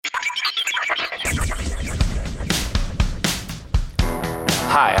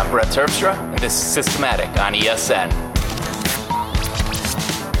Hi, I'm Brett Terpstra, and this is Systematic on ESN.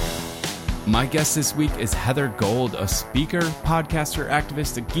 My guest this week is Heather Gold, a speaker, podcaster,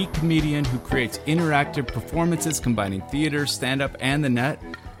 activist, a geek comedian who creates interactive performances combining theater, stand-up, and the net.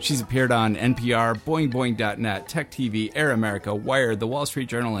 She's appeared on NPR, BoingBoing.net, Tech TV, Air America, Wired, The Wall Street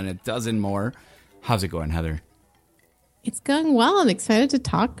Journal, and a dozen more. How's it going, Heather? It's going well. I'm excited to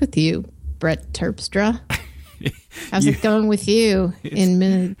talk with you, Brett Terpstra. How's it going with you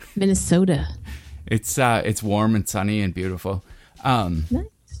in Minnesota? It's warm and sunny and beautiful. Nice.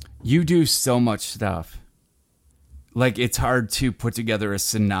 You do so much stuff. Like, it's hard to put together a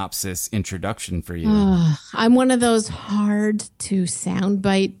synopsis introduction for you. I'm one of those hard to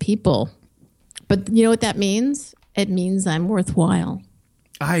soundbite people. But you know what that means? It means I'm worthwhile.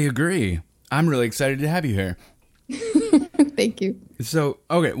 I agree. I'm really excited to have you here. Thank you. So,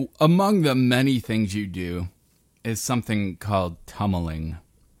 okay, among the many things you do is something called tummling.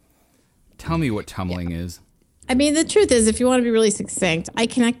 Tell me what tummling is. I mean, the truth is, if you want to be really succinct, I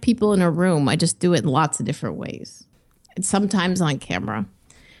connect people in a room. I just do it in lots of different ways. And sometimes on camera.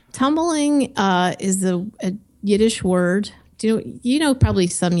 Tumbling is a Yiddish word. You know probably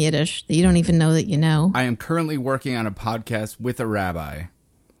some Yiddish that you don't even know that you know. I am currently working on a podcast with a rabbi.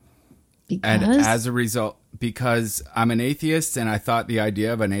 Because? And as a result, because I'm an atheist and I thought the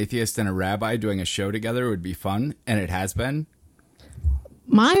idea of an atheist and a rabbi doing a show together would be fun, and it has been.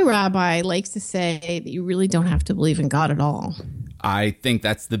 My rabbi likes to say that you really don't have to believe in God at all. I think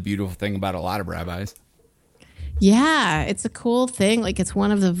that's the beautiful thing about a lot of rabbis. Yeah, it's a cool thing. Like, it's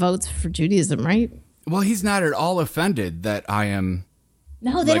one of the votes for Judaism, right? Well, he's not at all offended that I am...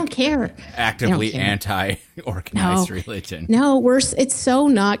 No, they don't care. Actively anti-organized religion. No, it's so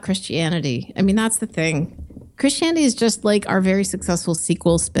not Christianity. I mean, that's the thing. Christianity is just like our very successful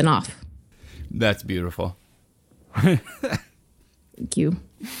sequel spinoff. That's beautiful. Thank you.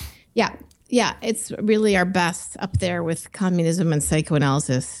 Yeah, it's really our best up there with communism and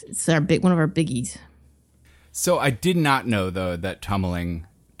psychoanalysis. It's one of our biggies. So I did not know, though, that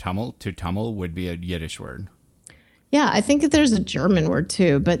tummel would be a Yiddish word. Yeah, I think that there's a German word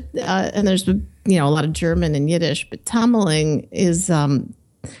too, but and there's a lot of German and Yiddish. But tummling is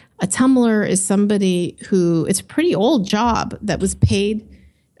a tumbler is somebody who, it's a pretty old job that was paid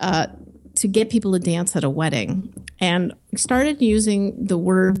to get people to dance at a wedding, and started using the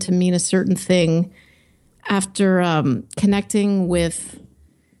word to mean a certain thing after connecting with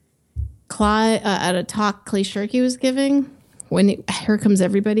at a talk Clay Shirky was giving when Here Comes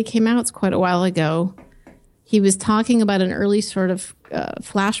Everybody came out. It's quite a while ago. He was talking about an early sort of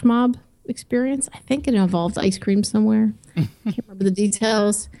flash mob experience. I think it involved ice cream somewhere. I can't remember the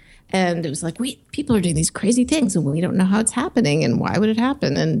details. And it was like, people are doing these crazy things and we don't know how it's happening and why would it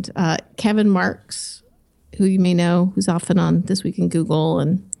happen? And Kevin Marks, who you may know, who's often on This Week in Google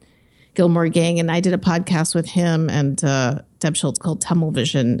and Gilmore Gang, and I did a podcast with him and Deb Schultz called Tummel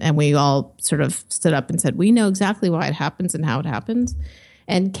Vision, and we all sort of stood up and said, we know exactly why it happens and how it happens.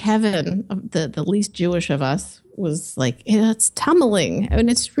 And Kevin, the least Jewish of us, was like, it's tummling. And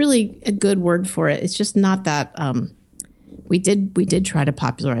it's really a good word for it. It's just not that. We did try to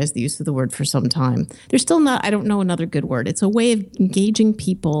popularize the use of the word for some time. There's still not, I don't know another good word. It's a way of engaging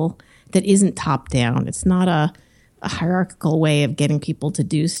people that isn't top down. It's not a hierarchical way of getting people to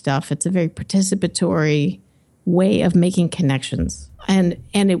do stuff. It's a very participatory way of making connections. And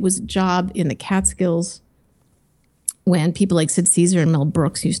it was a job in the Catskills when people like Sid Caesar and Mel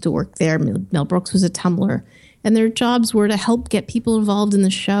Brooks used to work there. Mel Brooks was a tumbler. And their jobs were to help get people involved in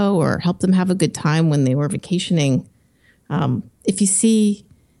the show or help them have a good time when they were vacationing. If you see,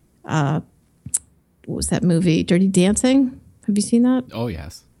 what was that movie, Dirty Dancing? Have you seen that? Oh,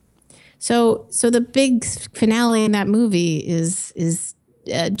 yes. So the big finale in that movie is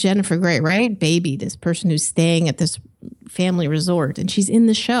Jennifer Grey, right? Baby, this person who's staying at this family resort, and she's in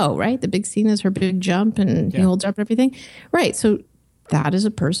the show, right? The big scene is her big jump, and he holds up everything. Right. So that is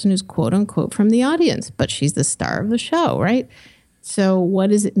a person who's quote unquote from the audience, but she's the star of the show, right? So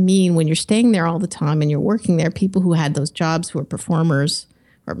what does it mean when you're staying there all the time and you're working there? People who had those jobs, who are performers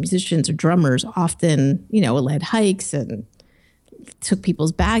or musicians or drummers, often, led hikes and took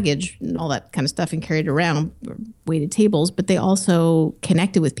people's baggage and all that kind of stuff and carried it around, waited tables, but they also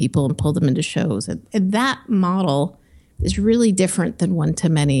connected with people and pulled them into shows. And that model is really different than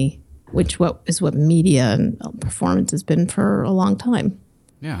one-to-many, which is what media and performance has been for a long time.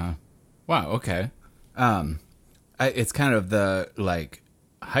 Yeah. Wow. Okay. It's kind of the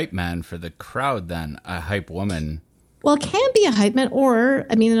hype man for the crowd then, a hype woman. Well, it can be a hype man, or,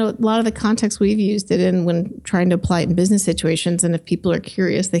 a lot of the context we've used it in when trying to apply it in business situations. And if people are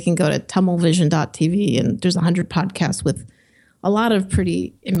curious, they can go to tummelvision.tv, and there's 100 podcasts with a lot of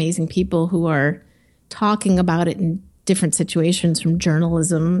pretty amazing people who are talking about it in different situations, from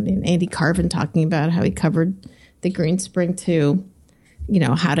journalism, and Andy Carvin talking about how he covered the Green Spring to,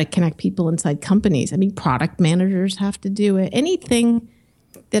 how to connect people inside companies. I mean, product managers have to do it. Anything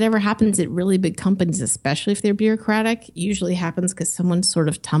that ever happens at really big companies, especially if they're bureaucratic, usually happens because someone's sort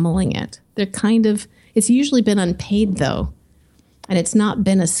of tummling it. It's usually been unpaid though. And it's not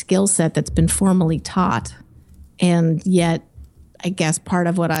been a skill set that's been formally taught. And yet, I guess part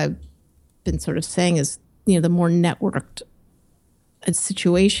of what I've been sort of saying is, the more networked a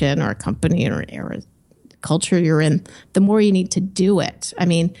situation or a company or a culture you're in, the more you need to do it. I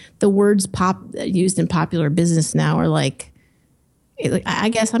mean, the words used in popular business now are like, I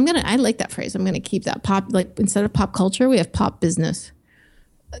guess I like that phrase. I'm going to keep that instead of pop culture, we have pop business.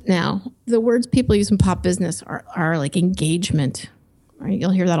 Now, the words people use in pop business are like engagement. Right?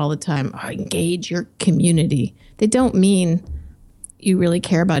 You'll hear that all the time. Oh, engage your community. They don't mean you really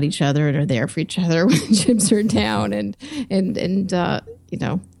care about each other and are there for each other when chips are down, and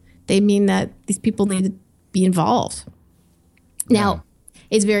they mean that these people need to be involved. Now,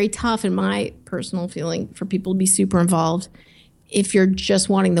 it's very tough, in my personal feeling, for people to be super involved if you're just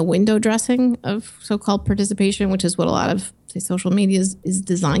wanting the window dressing of so-called participation, which is what a lot of, say, social media is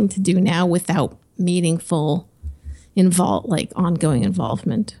designed to do now, without meaningful ongoing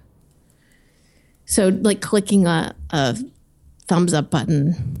involvement. So like clicking a thumbs up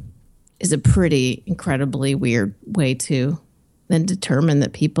button is a pretty incredibly weird way to then determine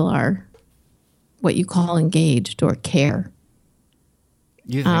that people are what you call engaged or care.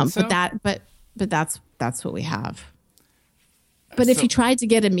 You think so? But that's what we have. But if you tried to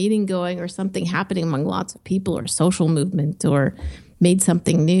get a meeting going or something happening among lots of people, or a social movement, or made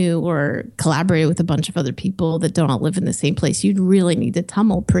something new, or collaborated with a bunch of other people that don't all live in the same place, you'd really need to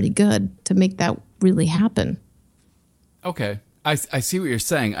tummel pretty good to make that really happen. Okay. I see what you're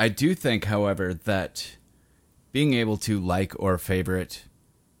saying. I do think, however, that being able to like or favorite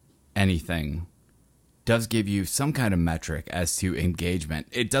anything does give you some kind of metric as to engagement.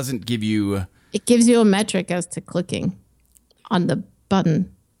 It doesn't give you... It gives you a metric as to clicking on the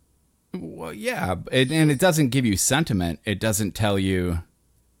button. Well, yeah, and it doesn't give you sentiment. It doesn't tell you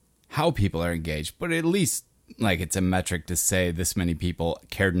how people are engaged, but at least it's a metric to say this many people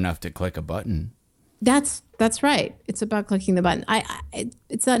cared enough to click a button. That's right. It's about clicking the button.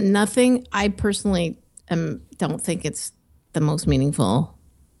 It's not nothing. I personally don't think it's the most meaningful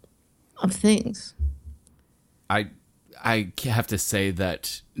of things. I have to say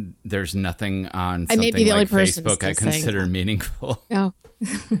that there's nothing on something may be the like only person Facebook I consider meaningful. Oh.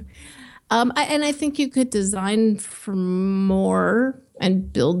 And I think you could design for more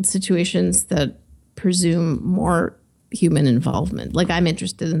and build situations that presume more human involvement. Like, I'm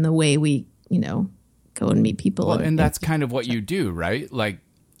interested in the way we, go and meet people. Well, and that's kind of what you do, right? Like,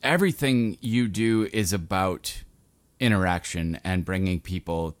 everything you do is about interaction and bringing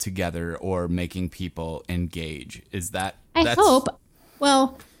people together or making people engage. I hope.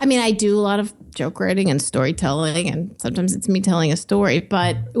 Well, I mean, I do a lot of joke writing and storytelling, and sometimes it's me telling a story,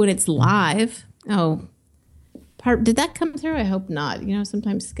 but when it's live, did that come through? I hope not.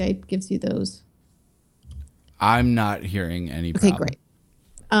 Sometimes Skype gives you those. I'm not hearing any problem. Okay, great.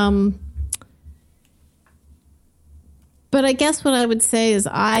 But I guess what I would say is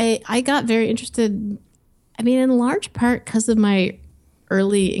I got very interested, I mean, in large part because of my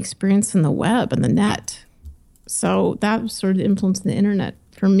early experience in the web and the net. So that sort of influenced the internet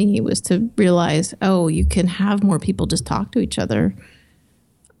for me, was to realize, you can have more people just talk to each other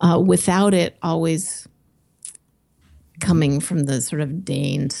without it always coming from the sort of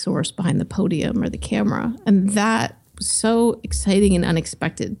deigned source behind the podium or the camera. And that was so exciting and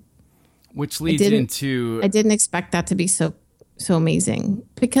unexpected. Which leads into... I didn't expect that to be so amazing.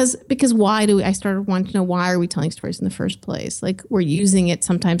 Because I started wanting to know, why are we telling stories in the first place? Like, we're using it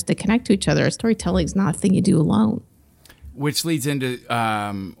sometimes to connect to each other. Storytelling is not a thing you do alone. Which leads into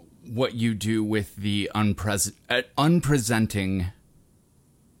what you do with the unpresenting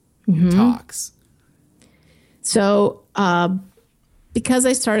talks. So, because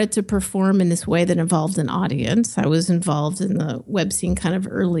I started to perform in this way that involved an audience, I was involved in the web scene kind of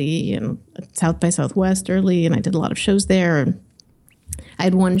early, and South by Southwest early, and I did a lot of shows there. And I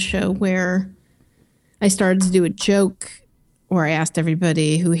had one show where I started to do a joke where I asked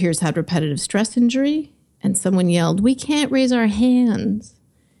everybody who here's had repetitive stress injury, and someone yelled, "We can't raise our hands."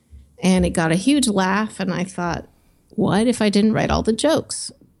 And it got a huge laugh, and I thought, what if I didn't write all the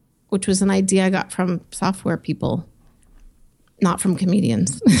jokes? Which was an idea I got from software people. Not from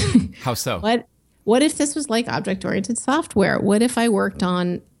comedians. How so? What if this was like object-oriented software? What if I worked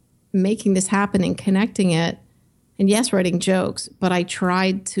on making this happen and connecting it and yes, writing jokes, but I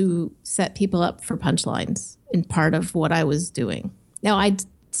tried to set people up for punchlines in part of what I was doing. Now, I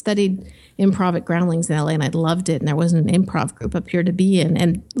studied improv at Groundlings in LA, and I loved it. And there wasn't an improv group up here to be in.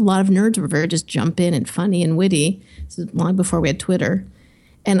 And a lot of nerds were very just jump in and funny and witty. This is long before we had Twitter.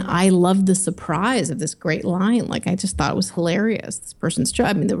 And I loved the surprise of this great line. Like, I just thought it was hilarious. This person's job.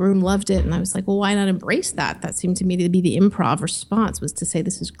 I mean, the room loved it. And I was like, well, why not embrace that? That seemed to me to be the improv response, was to say,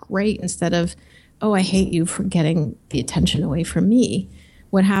 this is great, instead of, oh, I hate you for getting the attention away from me.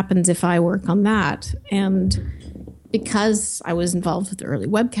 What happens if I work on that? And because I was involved with the early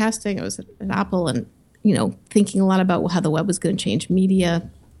webcasting, I was at Apple, and, you know, thinking a lot about how the web was going to change media,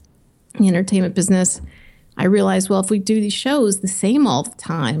 the entertainment business, I realized, well, if we do these shows the same all the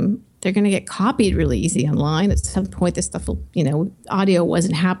time, they're going to get copied really easy online. At some point, this stuff will, you know, audio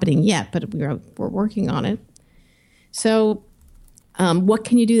wasn't happening yet, but we're working on it. So what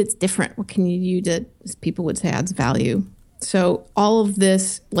can you do that's different? What can you do that, as people would say, adds value? So all of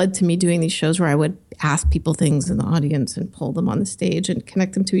this led to me doing these shows where I would ask people things in the audience and pull them on the stage and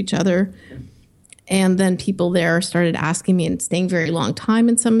connect them to each other. And then people there started asking me and staying very long time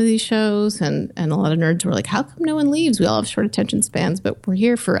in some of these shows. And a lot of nerds were like, how come no one leaves? We all have short attention spans, but we're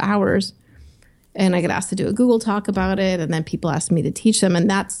here for hours. And I got asked to do a Google talk about it. And then people asked me to teach them. And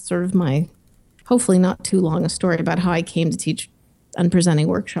that's sort of my, hopefully not too long a story about how I came to teach unpresenting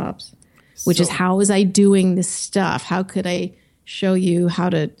workshops, which is, how was I doing this stuff? How could I show you how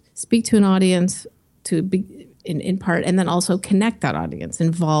to speak to an audience to be in part, and then also connect that audience,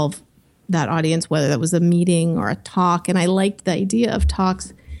 involve that audience, whether that was a meeting or a talk. And I liked the idea of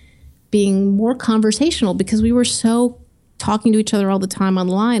talks being more conversational, because we were so talking to each other all the time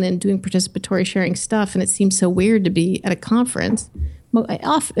online and doing participatory sharing stuff. And it seemed so weird to be at a conference.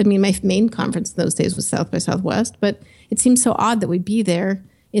 I mean, my main conference in those days was South by Southwest, but it seemed so odd that we'd be there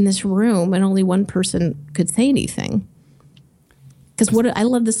in this room and only one person could say anything. Because I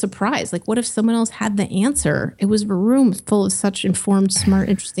love the surprise. Like, what if someone else had the answer? It was a room full of such informed, smart,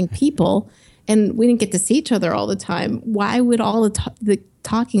 interesting people, and we didn't get to see each other all the time. Why would all the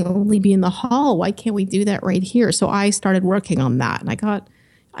talking only be in the hall? Why can't we do that right here? So I started working on that, and I got,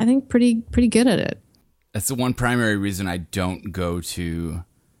 I think, pretty good at it. That's the one primary reason I don't go to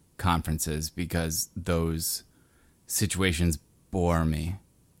conferences, because those situations bore me.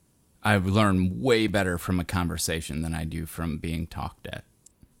 I learn way better from a conversation than I do from being talked at.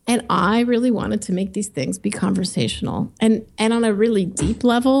 And I really wanted to make these things be conversational. And on a really deep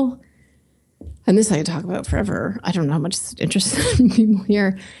level, and this I could talk about forever. I don't know how much interest people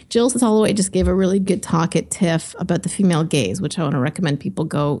here. Jill Soloway just gave a really good talk at TIFF about the female gaze, which I want to recommend people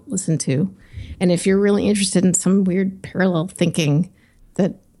go listen to. And if you're really interested in some weird parallel thinking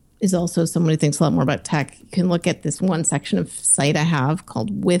that is also someone who thinks a lot more about tech, you can look at this one section of site I have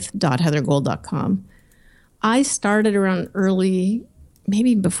called with.heathergold.com. I started around early,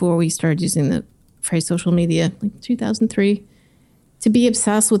 maybe before we started using the phrase social media, like 2003, to be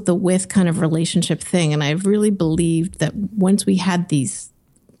obsessed with the with kind of relationship thing. And I've really believed that once we had these,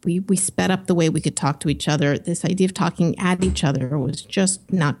 we sped up the way we could talk to each other. This idea of talking at each other was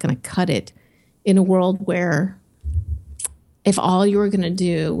just not going to cut it in a world where if all you were going to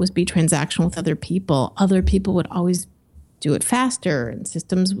do was be transactional with other people would always do it faster. And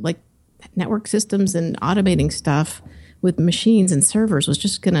systems like network systems and automating stuff with machines and servers was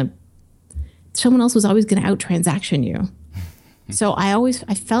just going to, someone else was always going to out-transaction you. So I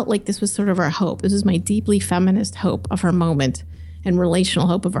felt like this was sort of our hope. This is my deeply feminist hope of our moment, and relational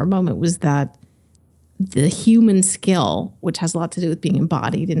hope of our moment, was that the human skill, which has a lot to do with being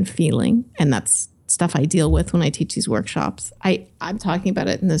embodied and feeling, and that's stuff I deal with when I teach these workshops. I'm talking about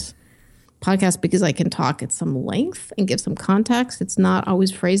it in this podcast because I can talk at some length and give some context. It's not always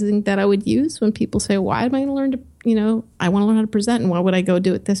phrasing that I would use when people say, why am I going to learn to, I want to learn how to present, and why would I go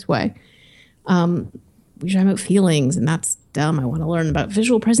do it this way? We talk about feelings, and that's dumb. I want to learn about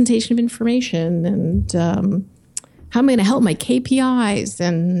visual presentation of information, and how am I going to help my KPIs,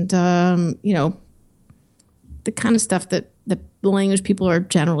 and, the kind of stuff that the language people are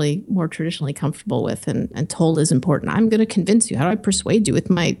generally more traditionally comfortable with and told is important. I'm going to convince you. How do I persuade you with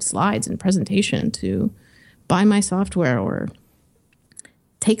my slides and presentation to buy my software or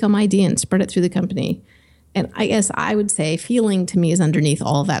take on my idea and spread it through the company? And I guess I would say feeling to me is underneath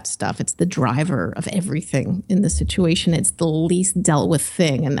all that stuff. It's the driver of everything in the situation. It's the least dealt with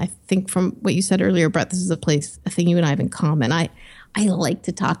thing. And I think from what you said earlier, Brett, this is a thing you and I have in common. I like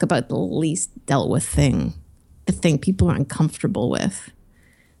to talk about the least dealt with thing. The thing people are uncomfortable with,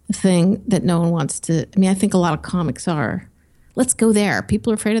 the thing that no one wants to. I mean, I think a lot of comics are. Let's go there.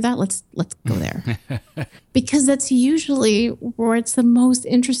 People are afraid of that. Let's go there, because that's usually where it's the most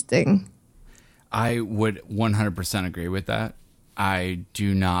interesting. I would 100% agree with that. I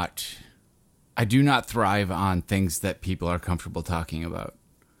do not thrive on things that people are comfortable talking about.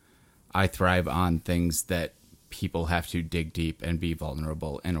 I thrive on things that people have to dig deep and be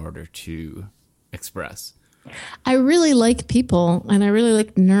vulnerable in order to express. I really like people and I really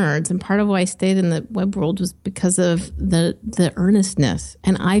like nerds. And part of why I stayed in the web world was because of the earnestness.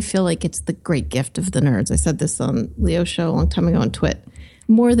 And I feel like it's the great gift of the nerds. I said this on Leo's show a long time ago on Twit.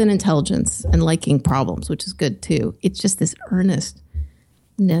 More than intelligence and liking problems, which is good too. It's just this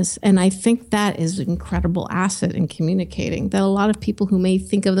earnestness. And I think that is an incredible asset in communicating, that a lot of people who may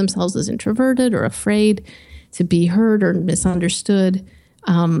think of themselves as introverted or afraid to be heard or misunderstood,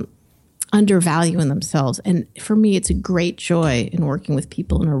 undervalue in themselves. And for me, it's a great joy in working with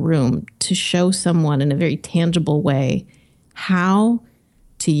people in a room to show someone in a very tangible way how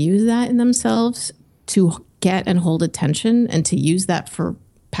to use that in themselves to get and hold attention and to use that for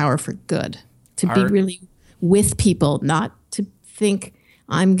power for good, to be really with people, not to think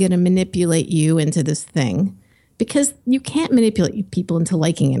I'm going to manipulate you into this thing, because you can't manipulate people into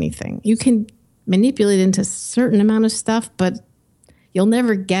liking anything. You can manipulate into a certain amount of stuff, but you'll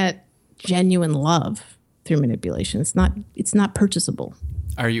never get genuine love through manipulation. It's not purchasable.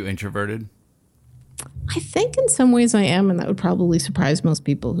 Are you introverted? I think in some ways I am, and that would probably surprise most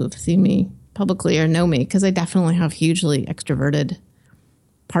people who have seen me publicly or know me, because I definitely have hugely extroverted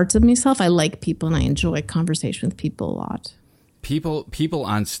parts of myself. I like people and I enjoy conversation with people a lot. People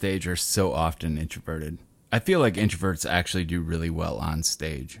on stage are so often introverted. I feel like introverts actually do really well on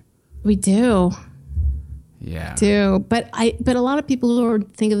stage. We do. Yeah. Do. But a lot of people who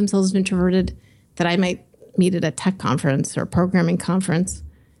think of themselves as introverted that I might meet at a tech conference or programming conference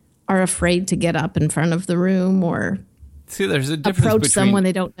are afraid to get up in front of the room or there's a difference approach someone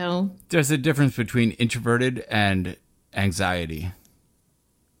they don't know. There's a difference between introverted and anxiety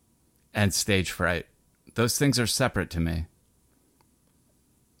and stage fright. Those things are separate to me.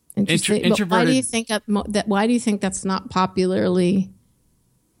 Introverted. Why do you think why do you think that's not popularly?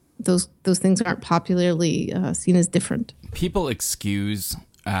 Those things aren't popularly seen as different. People excuse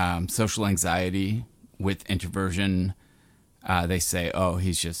social anxiety with introversion. They say, "Oh,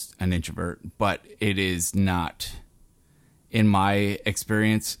 he's just an introvert," but it is not, in my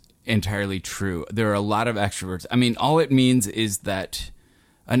experience, entirely true. There are a lot of extroverts. I mean, all it means is that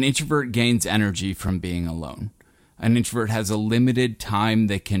an introvert gains energy from being alone. An introvert has a limited time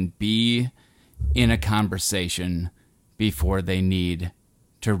they can be in a conversation before they need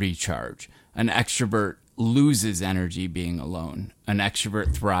to recharge. An extrovert loses energy being alone. An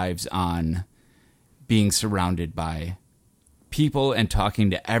extrovert thrives on being surrounded by people and talking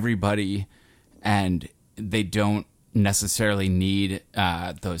to everybody, and they don't necessarily need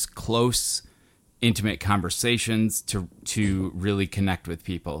those close, intimate conversations to really connect with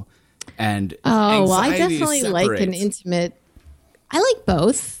people. And I definitely like an intimate. I like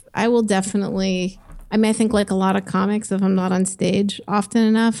both. I will definitely. I mean, I think like a lot of comics, if I'm not on stage often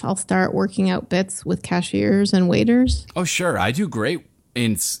enough, I'll start working out bits with cashiers and waiters. Oh, sure. I do great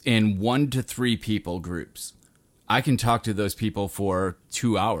in 1 to 3 people groups. I can talk to those people for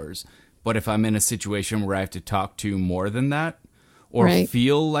 2 hours. But if I'm in a situation where I have to talk to more than that or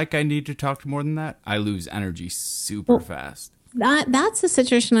feel like I need to talk to more than that, I lose energy super fast. That's a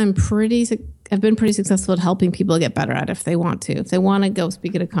situation I've been pretty successful at helping people get better at if they want to. If they want to go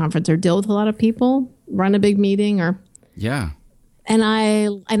speak at a conference or deal with a lot of people, run a big meeting Yeah. And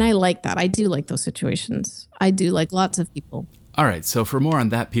I like that. I do like those situations. I do like lots of people. All right, so for more on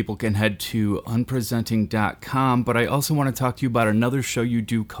that, people can head to unpresenting.com, but I also want to talk to you about another show you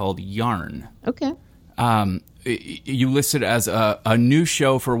do called Yarn. Okay. You listed as a new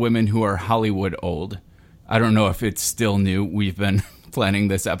show for women who are Hollywood old. I don't know if it's still new. We've been planning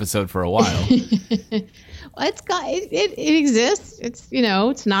this episode for a while. Well, it exists. It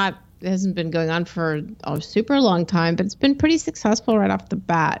hasn't been going on for a super long time, but it's been pretty successful right off the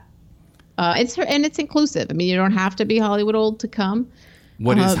bat. It's inclusive. I mean, you don't have to be Hollywood old to come.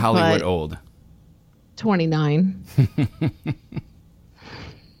 What is Hollywood old? 29.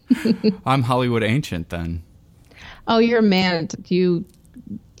 I'm Hollywood ancient then. Oh, you're a man.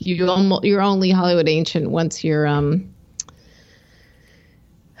 You're only Hollywood ancient once you're playing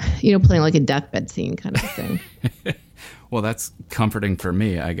like a deathbed scene kind of thing. Well, that's comforting for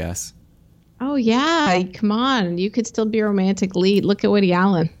me, I guess. Oh yeah, come on. You could still be a romantic lead. Look at Woody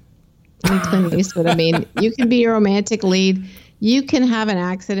Allen. Clint Eastwood. I mean, you can be a romantic lead. You can have an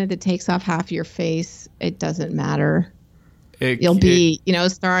accident that takes off half your face. It doesn't matter. You'll be,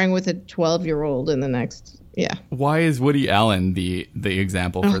 starring with a 12-year-old in the next. Yeah. Why is Woody Allen the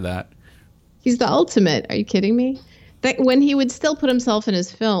example for that? He's the ultimate. Are you kidding me? That when he would still put himself in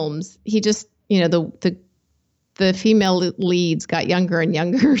his films, he just, the female leads got younger and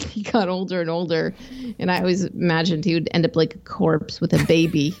younger. He got older and older. And I always imagined he would end up like a corpse with a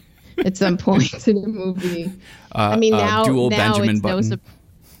baby at some point in the movie. Now Benjamin it's Button.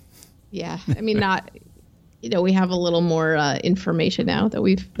 Yeah. We have a little more information now that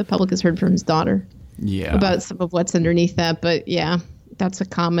the public has heard from his daughter about some of what's underneath that. But yeah, that's a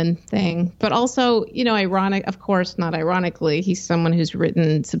common thing. But also, ironic, of course, not ironically, he's someone who's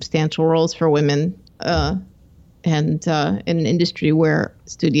written substantial roles for women and in an industry where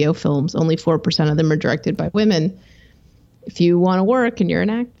studio films, only 4% of them are directed by women. If you want to work and you're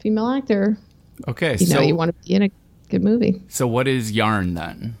a female actor, okay, you want to be in a good movie. So what is Yarn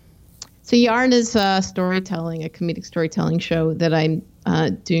then? So Yarn is a comedic storytelling show that I'm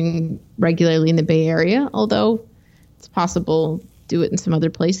doing regularly in the Bay Area, although it's possible to do it in some other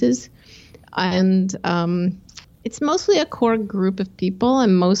places. And it's mostly a core group of people.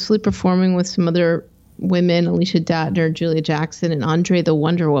 I'm mostly performing with some other women, Alicia Datner, Julia Jackson, and Andre the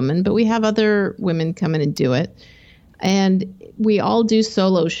Wonder Woman, but we have other women come in and do it. And we all do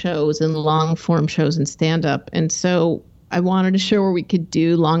solo shows and long form shows and stand up. And so I wanted a show where we could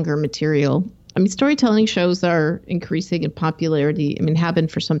do longer material. Storytelling shows are increasing in popularity. Have been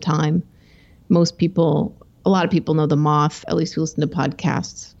for some time. A lot of people know The Moth, at least who listen to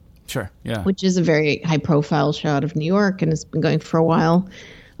podcasts. Sure, yeah. Which is a very high profile show out of New York and it's been going for a while.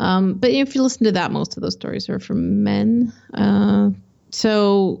 But if you listen to that, most of those stories are from men.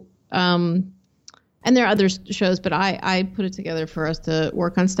 And there are other shows, but I put it together for us to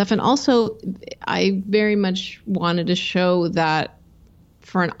work on stuff. And also, I very much wanted to show that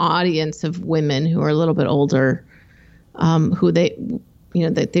for an audience of women who are a little bit older, who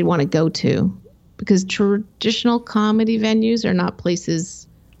that they want to go to. Because traditional comedy venues are not places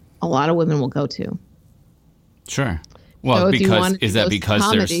a lot of women will go to. Sure. Well, because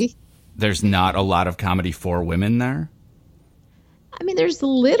there's not a lot of comedy for women there? There's a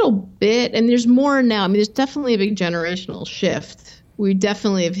little bit, and there's more now. There's definitely a big generational shift. We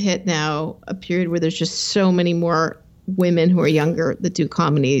definitely have hit now a period where there's just so many more women who are younger that do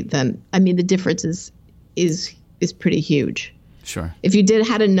comedy than, the difference is pretty huge. Sure. If you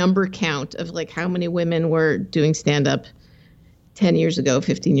had a number count of like how many women were doing stand-up 10 years ago,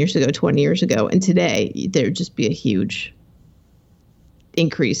 15 years ago, 20 years ago, and today, there'd just be a huge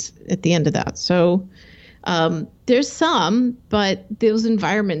increase at the end of that. So there's some, but those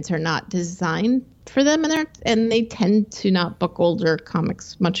environments are not designed for them, and they tend to not book older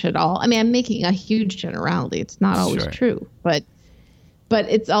comics much at all. I'm making a huge generality. It's not always true, but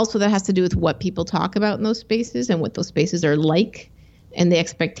it's also that has to do with what people talk about in those spaces and what those spaces are like and the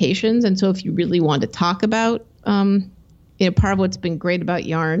expectations. And so if you really want to talk about part of what's been great about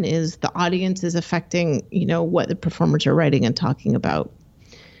Yarn is the audience is affecting, what the performers are writing and talking about.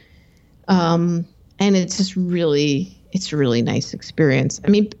 And it's just it's a really nice experience.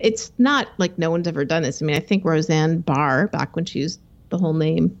 It's not like no one's ever done this. I think Roseanne Barr, back when she used the whole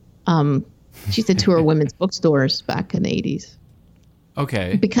name, she did tour women's bookstores back in the 80s.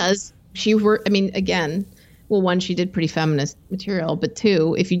 Okay. Because she worked, again, well, one, she did pretty feminist material, but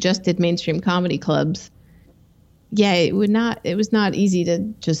two, if you just did mainstream comedy clubs, it was not easy to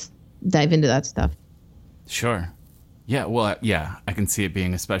just dive into that stuff. Sure. Yeah, well, I can see it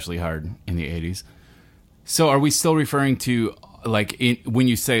being especially hard in the 80s. So are we still referring to, when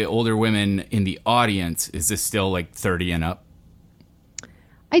you say older women in the audience, is this still 30 and up?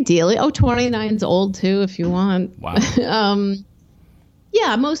 Ideally. 29's old too, if you want. Wow.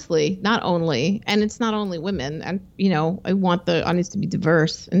 Yeah, mostly, not only. And it's not only women. And, I want the audience to be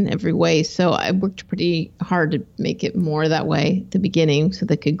diverse in every way. So I worked pretty hard to make it more that way at the beginning so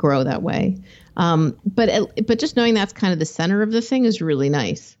they could grow that way. But just knowing that's kind of the center of the thing is really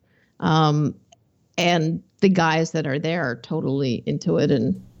nice. And the guys that are there are totally into it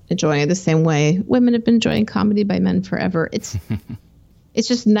and enjoying it the same way women have been enjoying comedy by men forever. It's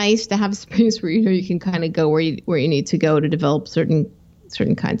just nice to have a space where you can kind of go where you need to go to develop certain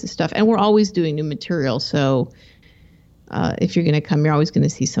kinds of stuff. And we're always doing new material, so if you're going to come, you're always going to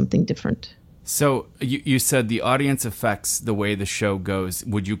see something different. So you said the audience affects the way the show goes.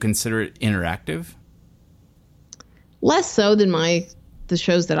 Would you consider it interactive? Less so than the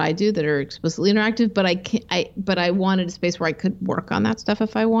shows that I do that are explicitly interactive, but I wanted a space where I could work on that stuff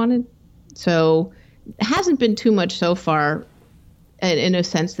if I wanted. So it hasn't been too much so far in a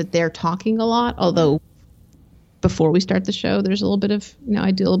sense that they're talking a lot, although before we start the show, there's a little bit of,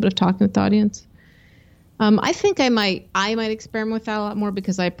 I do a little bit of talking with the audience. I think I might experiment with that a lot more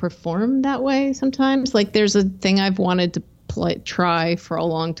because I perform that way sometimes. There's a thing I've wanted to try for a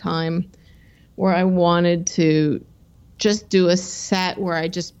long time where I wanted to just do a set where I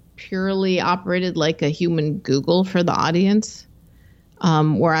just purely operated like a human Google for the audience,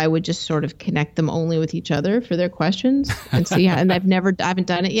 where I would just sort of connect them only with each other for their questions and see. And I haven't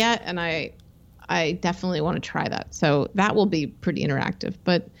done it yet, and I definitely want to try that. So that will be pretty interactive,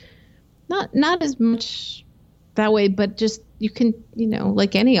 but not as much that way. But just you can,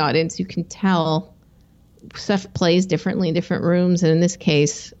 like any audience, you can tell stuff plays differently in different rooms, and in this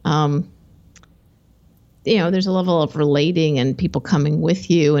case, there's a level of relating and people coming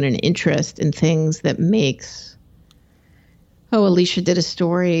with you and an interest in things that makes. Oh, Alicia did a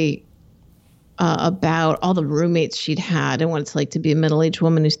story about all the roommates she'd had and what it's like to be a middle-aged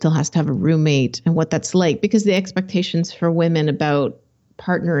woman who still has to have a roommate and what that's like, because the expectations for women about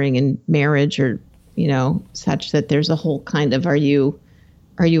partnering and marriage are, such that there's a whole kind of, are you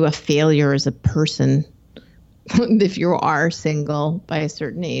a failure as a person if you are single by a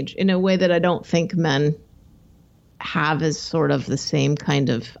certain age, in a way that I don't think men have as sort of the same kind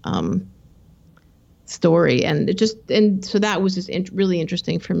of story. And so that was just really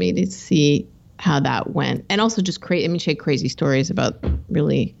interesting for me to see how that went. And also just she had crazy stories about,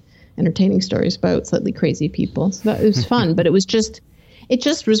 really entertaining stories about slightly crazy people. So that it was fun, but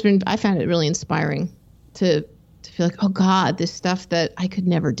I found it really inspiring to feel like, oh God, this stuff that I could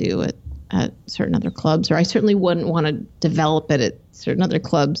never do at certain other clubs, or I certainly wouldn't want to develop it at certain other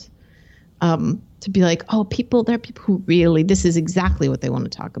clubs. To be like, oh, there are people who really, this is exactly what they want to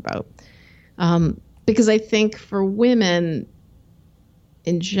talk about. Because I think for women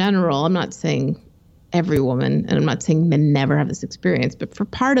in general, I'm not saying every woman, and I'm not saying men never have this experience, but for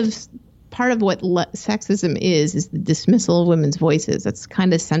part of what sexism is the dismissal of women's voices. That's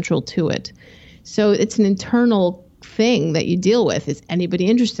kind of central to it. So it's an internal thing that you deal with. Is anybody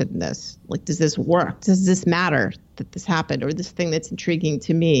interested in this? Like, does this work? Does this matter that this happened, or this thing that's intriguing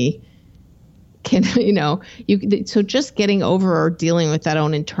to me? So just getting over or dealing with that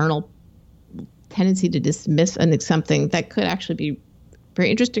own internal tendency to dismiss something that could actually be very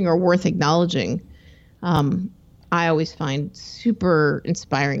interesting or worth acknowledging, I always find super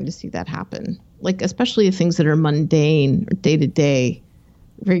inspiring to see that happen. Like, especially the things that are mundane or day to day,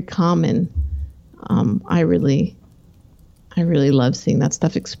 very common. I really love seeing that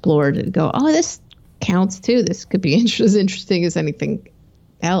stuff explored and go, oh, this counts too. This could be as interesting as anything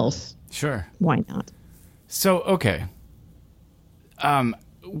else. Sure. Why not? So, okay.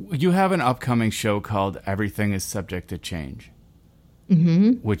 You have an upcoming show called Everything is Subject to Change,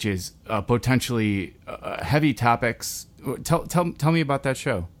 which is potentially heavy topics. Tell me about that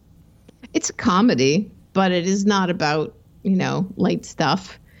show. It's a comedy, but it is not about, light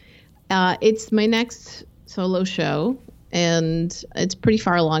stuff. It's my next solo show, and it's pretty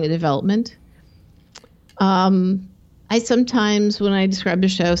far along in development. I sometimes, when I describe the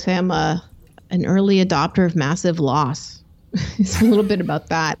show, say I'm an early adopter of massive loss. It's a little bit about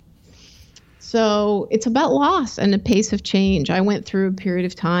that. So it's about loss and the pace of change. I went through a period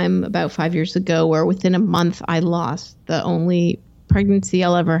of time about 5 years ago where within a month I lost the only pregnancy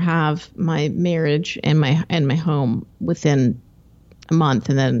I'll ever have, my marriage and my home within a month.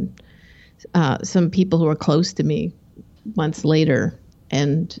 And then some people who were close to me months later.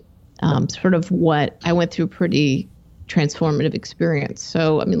 And sort of what I went through, pretty transformative experience.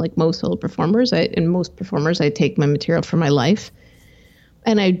 So, I mean, like most solo performers, I take my material from my life,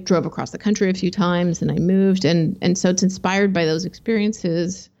 and I drove across the country a few times, and I moved, and so it's inspired by those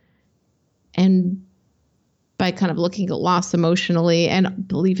experiences, and by kind of looking at loss emotionally, and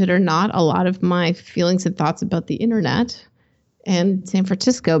believe it or not, a lot of my feelings and thoughts about the internet and San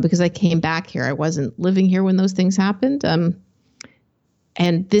Francisco, because I came back here. I wasn't living here when those things happened.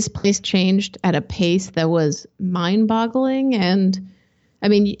 And this place changed at a pace that was mind-boggling. And I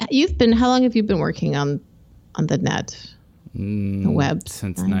mean, how long have you been working on the net, the web?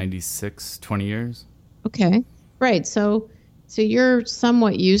 Since 96, 20 years. Okay. Right. So you're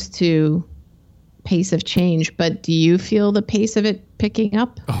somewhat used to pace of change, but do you feel the pace of it picking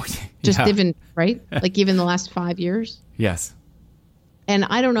up? Oh, yeah. Just even, right? Like even the last 5 years? Yes. And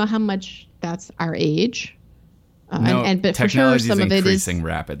I don't know how much that's our age. But for sure, technology some is of it is increasing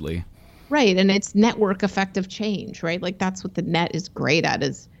rapidly. Right. And it's network effect of change, right? Like that's what the net is great at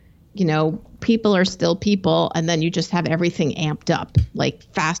is, people are still people, and then you just have everything amped up, like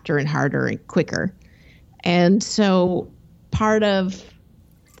faster and harder and quicker. And so part of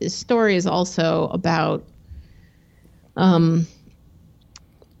this story is also about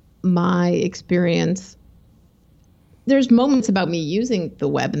my experience. There's moments about me using the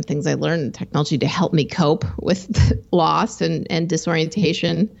web and things I learned in technology to help me cope with loss and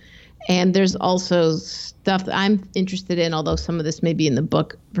disorientation. And there's also stuff that I'm interested in, although some of this may be in the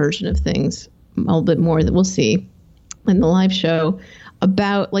book version of things, a little bit more that we'll see in the live show.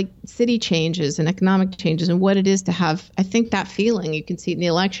 about like city changes and economic changes and what it is to have, I think that feeling, you can see it in the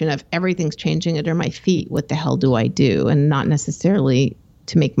election of everything's changing under my feet. What the hell do I do? And not necessarily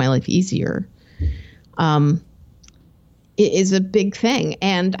to make my life easier. It is a big thing.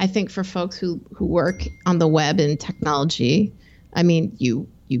 And I think for folks who work on the web and technology, I mean, you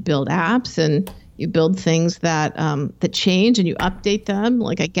build apps and you build things that that change and you update them.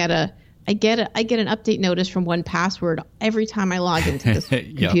 Like I get an update notice from 1Password every time I log into this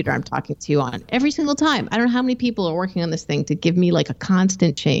computer I'm talking to you on. Every single time. I don't know how many people are working on this thing to give me like a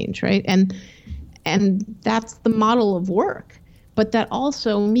constant change, right? And that's the model of work. But that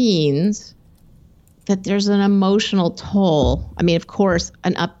also means that there's an emotional toll. I mean, of course,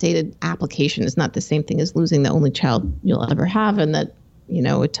 an updated application is not the same thing as losing the only child you'll ever have, and that, you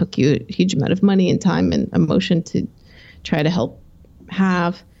know, it took you a huge amount of money and time and emotion to try to help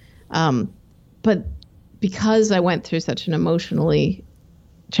have. But because I went through such an emotionally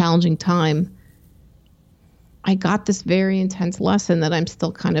challenging time, I got this very intense lesson that I'm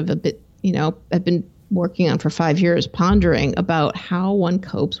still kind of a bit, you know, I've been working on for 5 years, pondering about how one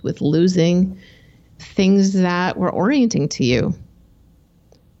copes with losing things that were orienting to you.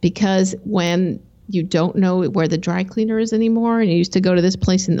 Because when you don't know where the dry cleaner is anymore, and you used to go to this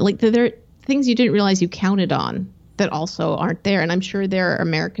place, and like there are things you didn't realize you counted on that also aren't there. And I'm sure there are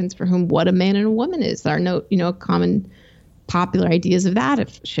Americans for whom what a man and a woman is are no, you know, common popular ideas of that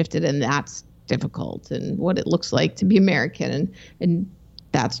have shifted, and that's difficult, and what it looks like to be American, and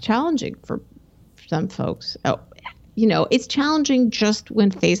that's challenging for some folks. Oh, you know, it's challenging just when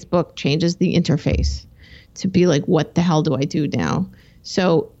Facebook changes the interface to be like, what the hell do I do now?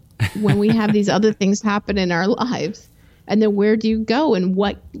 So when we have these other things happen in our lives, and then where do you go, and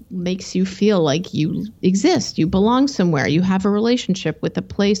what makes you feel like you exist, you belong somewhere, you have a relationship with a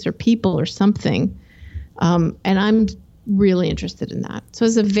place or people or something. And I'm really interested in that. So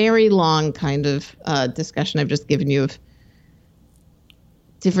it's a very long kind of discussion I've just given you of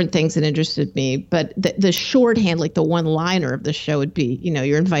different things that interested me. But the shorthand, like the one-liner of the show would be, you know,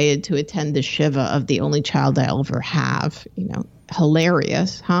 you're invited to attend the Shiva of the only child I'll ever have. You know,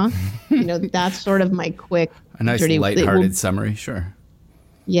 hilarious, huh? You know, that's sort of my quick, a nice lighthearted summary. Sure.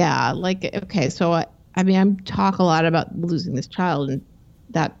 Yeah. Like, okay. So I mean, I talk a lot about losing this child and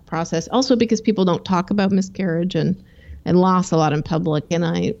that process also because people don't talk about miscarriage and loss a lot in public.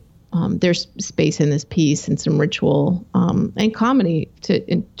 And there's space in this piece and some ritual and comedy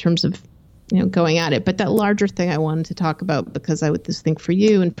in terms of, you know, going at it. But that larger thing I wanted to talk about, because I would just think for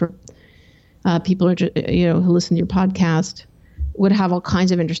you and for people who, you know, who listen to your podcast would have all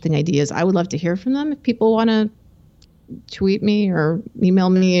kinds of interesting ideas. I would love to hear from them. If people want to tweet me or email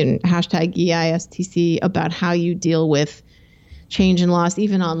me and hashtag EISTC about how you deal with change and loss,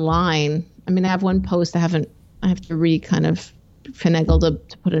 even online. I mean, I have one post I have to kind of finagle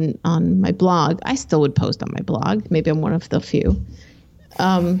to put in on my blog. I still would post on my blog. Maybe I'm one of the few.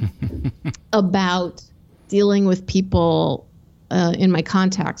 About dealing with people in my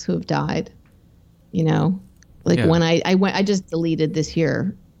contacts who have died. You know, like when I just deleted this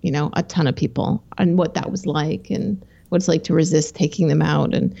year, you know, a ton of people, and what that was like and what it's like to resist taking them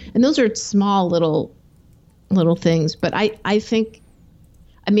out. And those are small little things. But I think,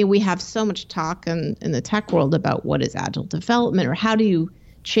 I mean, we have so much talk in the tech world about what is agile development, or how do you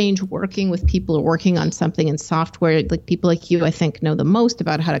change working with people who are working on something in software. Like people like you, I think, know the most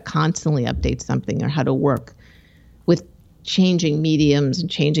about how to constantly update something or how to work with changing mediums and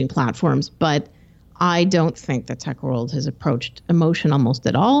changing platforms. But I don't think the tech world has approached emotion almost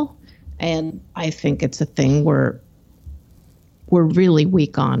at all. And I think it's a thing we're really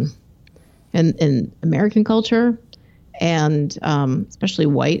weak on in American culture, and especially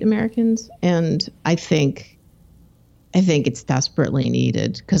white Americans. And I think it's desperately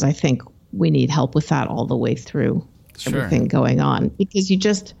needed, because I think we need help with that all the way through everything going on. Because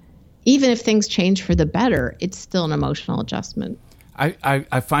even if things change for the better, it's still an emotional adjustment.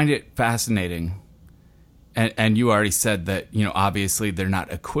 I find it fascinating. And you already said that, you know, obviously they're not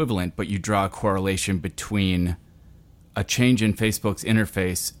equivalent, but you draw a correlation between a change in Facebook's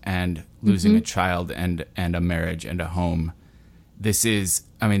interface and losing a child and a marriage and a home. This is,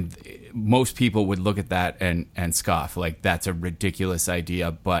 I mean, most people would look at that and scoff, like that's a ridiculous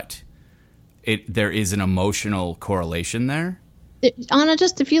idea, but there is an emotional correlation there. Anna,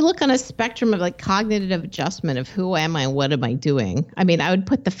 just if you look on a spectrum of like cognitive adjustment of who am I and what am I doing, I mean, I would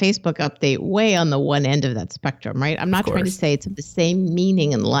put the Facebook update way on the one end of that spectrum, right? I'm not trying to say it's of the same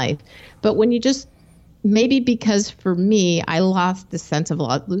meaning in life, but when you just, maybe because for me, I lost the sense of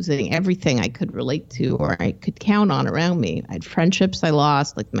losing everything I could relate to or I could count on around me. I had friendships I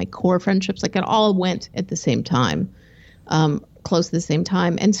lost, like my core friendships, like it all went at the same time. close to the same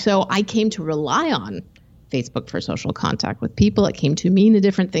time. And so I came to rely on Facebook for social contact with people. It came to mean a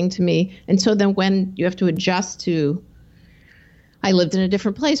different thing to me. And so then when you have to adjust to, I lived in a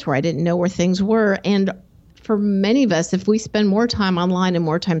different place where I didn't know where things were. And for many of us, if we spend more time online and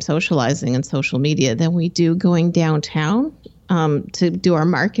more time socializing and social media than we do going downtown to do our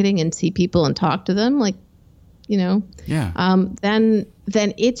marketing and see people and talk to them, like, then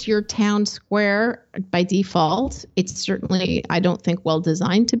it's your town square by default. It's certainly, I don't think, well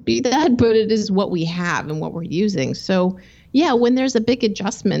designed to be that, but it is what we have and what we're using. So yeah, when there's a big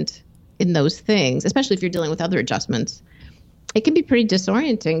adjustment in those things, especially if you're dealing with other adjustments, it can be pretty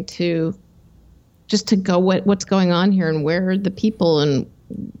disorienting to go, what's going on here and where are the people and,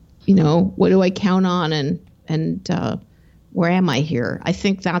 what do I count on and where am I here? I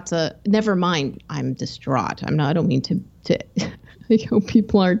think that's never mind. I'm distraught. I don't mean to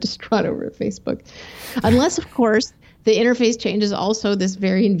people are distraught over Facebook, unless of course the interface change is also this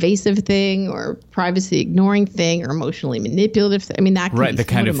very invasive thing or privacy ignoring thing or emotionally manipulative. I mean, that can right. be The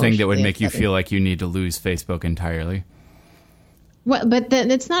kind of thing that would make upsetting. you feel like you need to lose Facebook entirely. Well, but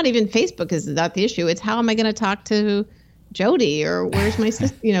then it's not even Facebook is not the issue. It's how am I going to talk to Jody or where's my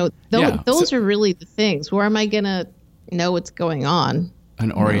sister? Those are really the things. Where am I going to know what's going on?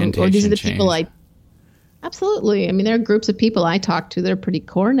 An orientation or these are the change. people absolutely. I mean, there are groups of people I talk to that are pretty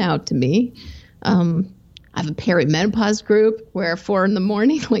core now to me. I have a perimenopause group where 4 a.m,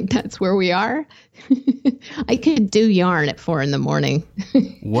 like that's where we are. I could do yarn at 4 a.m.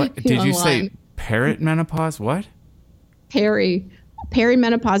 What did you say? Perimenopause? What?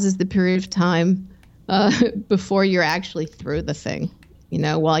 Perimenopause is the period of time before you're actually through the thing.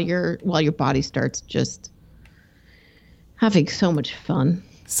 While your body starts just having so much fun.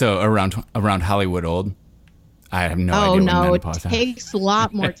 So around Hollywood old. I have no idea. No, when it menopause takes a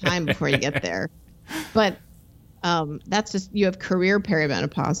lot more time before you get there. But that's just, you have career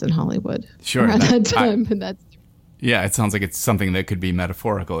perimenopause in Hollywood. Sure. Around that time, and that's. Yeah, it sounds like it's something that could be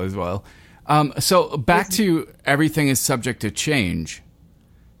metaphorical as well. So back to everything is subject to change.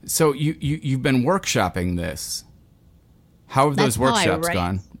 So you've been workshopping this. How have those workshops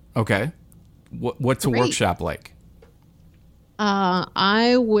gone? Okay. What's a workshop like?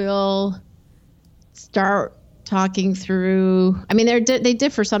 I will start talking through, I mean, they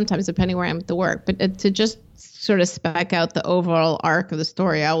differ sometimes depending where I am at the work, but to just sort of spec out the overall arc of the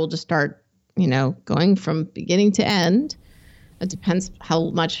story, I will just start, going from beginning to end. It depends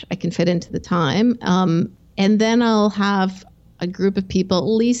how much I can fit into the time. And then I'll have a group of people, at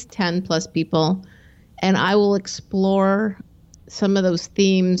least 10 plus people, and I will explore some of those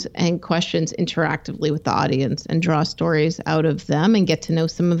themes and questions interactively with the audience and draw stories out of them and get to know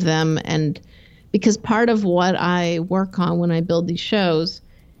some of them. And because part of what I work on when I build these shows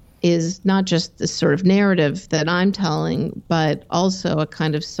is not just the sort of narrative that I'm telling, but also a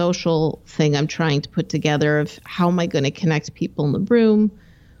kind of social thing I'm trying to put together of how am I going to connect people in the room?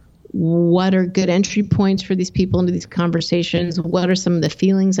 What are good entry points for these people into these conversations? What are some of the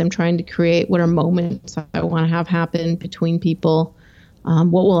feelings I'm trying to create? What are moments I want to have happen between people?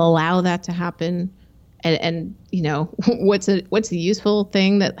 What will allow that to happen? And what's a useful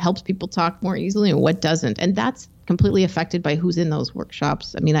thing that helps people talk more easily and what doesn't? And that's completely affected by who's in those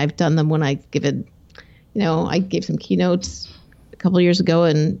workshops. I mean, I've done them when I've given, I gave some keynotes a couple of years ago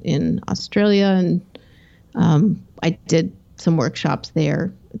in Australia, and I did some workshops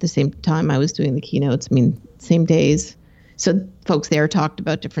there at the same time I was doing the keynotes. I mean, same days. So folks there talked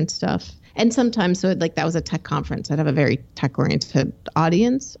about different stuff. And sometimes, so like that was a tech conference. I'd have a very tech-oriented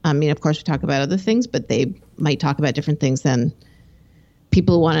audience. I mean, of course, we talk about other things, but they might talk about different things than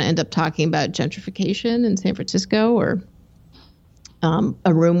people who want to end up talking about gentrification in San Francisco or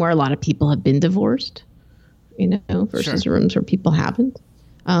a room where a lot of people have been divorced, versus rooms where people haven't.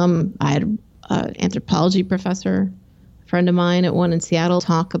 I had an anthropology professor, a friend of mine at one in Seattle,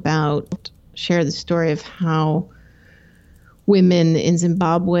 share the story of how women in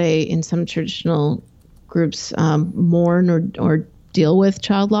Zimbabwe in some traditional groups mourn or deal with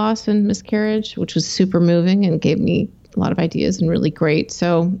child loss and miscarriage, which was super moving and gave me a lot of ideas and really great.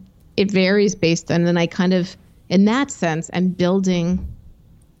 So it varies and then I kind of, in that sense, I'm building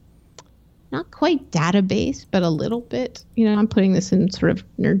not quite database, but a little bit, I'm putting this in sort of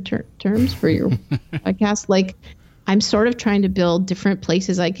nerd terms for your podcast. Like I'm sort of trying to build different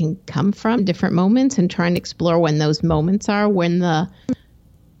places I can come from, different moments, and trying to explore when those moments are, when the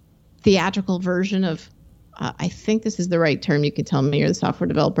theatrical version of, I think this is the right term, you can tell me, you're the software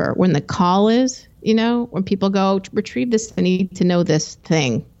developer, when the call is, when people go, retrieve this, I need to know this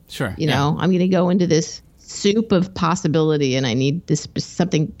thing. Sure. I'm going to go into this soup of possibility, and I need this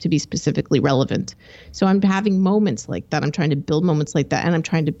something to be specifically relevant. So I'm having moments like that. I'm trying to build moments like that, and I'm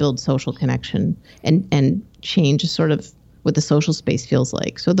trying to build social connection and change sort of what the social space feels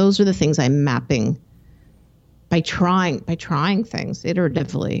like. So those are the things I'm mapping by trying things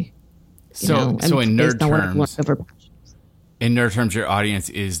iteratively. So in nerd terms, your audience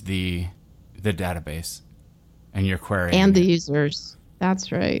is the database, and you're querying and the users.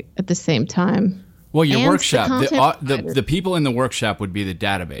 That's right. At the same time. Well, your workshop, the people in the workshop would be the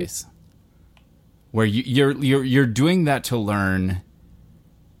database, where you're doing that to learn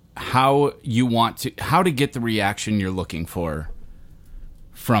how to get the reaction you're looking for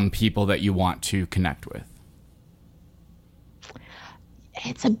from people that you want to connect with.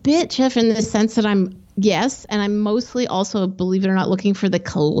 It's a bit, Jeff, in the sense that and I'm mostly also, believe it or not, looking for the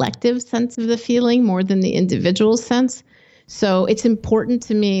collective sense of the feeling more than the individual sense. So it's important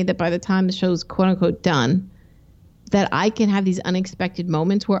to me that by the time the show's quote unquote done, that I can have these unexpected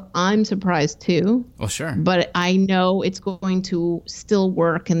moments where I'm surprised too. Well, sure. But I know it's going to still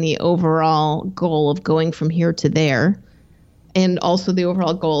work in the overall goal of going from here to there, and also the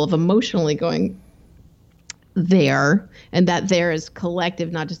overall goal of emotionally going there, and that there is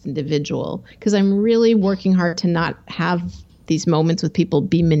collective, not just individual. Because I'm really working hard to not have these moments with people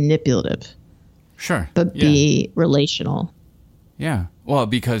be manipulative. Sure. But be relational. Yeah. Well,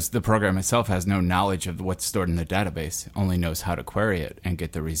 because the program itself has no knowledge of what's stored in the database, only knows how to query it and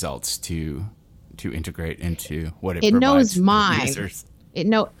get the results to integrate into what it provides. It knows mine. Users.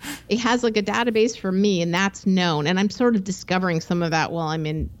 It has like a database for me, and that's known. And I'm sort of discovering some of that while I'm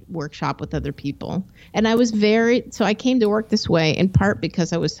in workshop with other people. And I came to work this way in part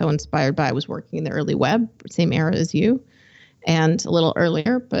because I was so inspired by, I was working in the early web, same era as you, and a little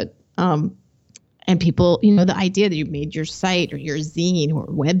earlier, but, and people, the idea that you made your site or your zine or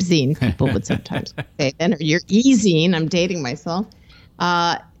webzine, people would sometimes say then, or your e-zine, I'm dating myself,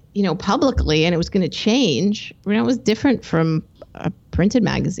 publicly, and it was going to change. It was different from a printed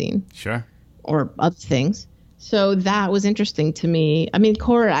magazine. Sure. Or other things. So that was interesting to me. I mean,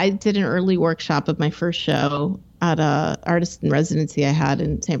 Cora, I did an early workshop of my first show at a artist in residency I had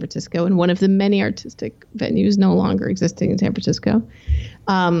in San Francisco, in one of the many artistic venues no longer existing in San Francisco.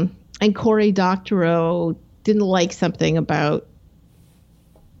 And Cory Doctorow didn't like something about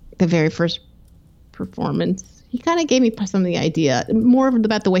the very first performance. He kind of gave me some of the idea, more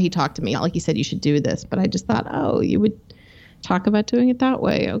about the way he talked to me. Not like he said, you should do this, but I just thought, you would talk about doing it that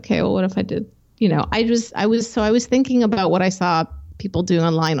way. Okay, well, what if I did? I was thinking about what I saw people do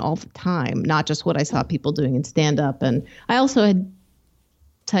online all the time, not just what I saw people doing in stand-up. And I also had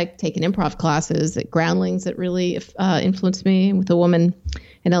taken improv classes at Groundlings that really influenced me, with a woman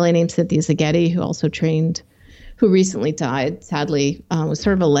in LA named Cynthia Zaghetti, who also trained, who recently died, sadly, was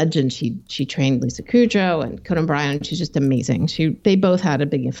sort of a legend. She trained Lisa Kudrow and Conan Bryan. She's just amazing. They both had a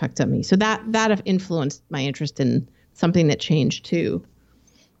big effect on me. So that influenced my interest in something that changed too.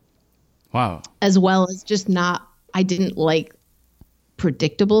 Wow. As well as just I didn't like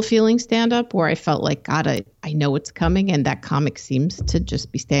predictable feeling stand-up where I felt like, God, I know it's coming, and that comic seems to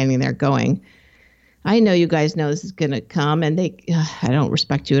just be standing there going, I know you guys know this is going to come, and I don't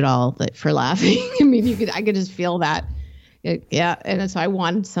respect you at all for laughing. I mean, I could just feel that. Yeah. And so I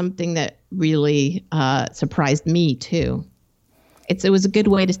wanted something that really surprised me too. It was a good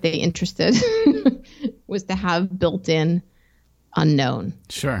way to stay interested, was to have built-in unknown.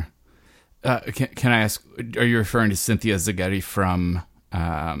 Sure. Can I ask, are you referring to Cynthia Zaghetti from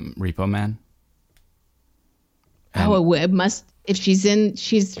Repo Man? It must. If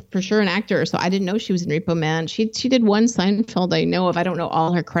she's for sure an actor. So I didn't know she was in Repo Man. She did one Seinfeld I know of. I don't know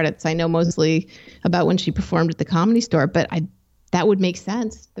all her credits. I know mostly about when she performed at the Comedy Store, but that would make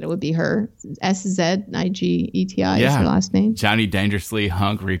sense that it would be her. SZNIGETI is her last name. Johnny Dangerously,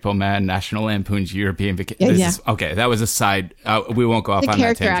 Hunk, Repo Man, National Lampoon's European Vacation. Yeah. Okay, that was a side. We won't go off on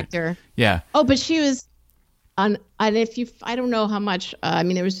that tangent. The character actor. Yeah. Oh, but she was on. And I don't know how much.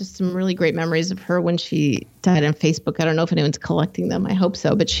 There was just some really great memories of her when she died on Facebook. I don't know if anyone's collecting them. I hope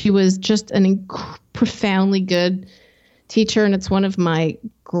so. But she was just an profoundly good teacher, and it's one of my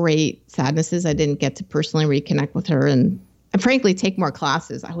great sadnesses I didn't get to personally reconnect with her and frankly take more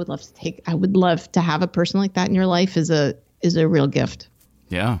classes. I would love to have a person like that in your life is a real gift.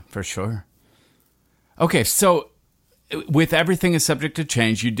 Yeah, for sure. Okay, so with everything is subject to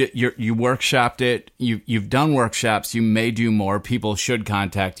change, you workshopped it. You've done workshops. You may do more. People should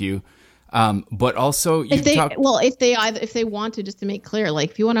contact you. But also, if they want to, just to make clear,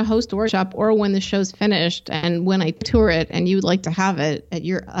 like if you want to host a workshop or when the show's finished and when I tour it and you would like to have it at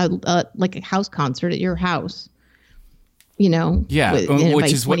your like a house concert at your house, Yeah, which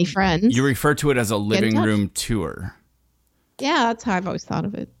invite is 20 what friends. you refer to it as a living room tour. Yeah, that's how I've always thought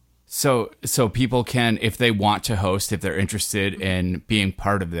of it. So people can, if they want to host, if they're interested in being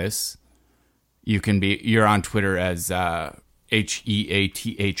part of this, you're on Twitter as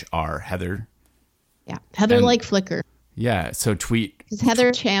HEATHR, Heather. Yeah, Heather like Flickr. Yeah, so tweet. Because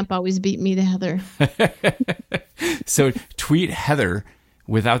Heather Champ always beat me to Heather. So tweet Heather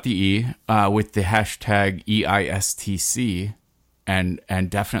without the E with the hashtag EISTC. And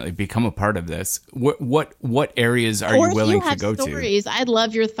definitely become a part of this. What areas are you willing to go stories. I'd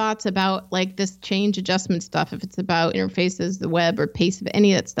love your thoughts about like this change adjustment stuff. If it's about interfaces, the web, or pace of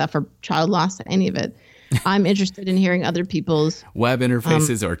any of that stuff, or child loss, any of it, I'm interested in hearing other people's web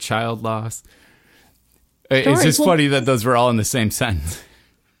interfaces or child loss. It's just funny that those were all in the same sentence.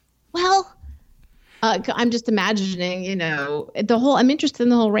 Well, I'm just imagining, I'm interested in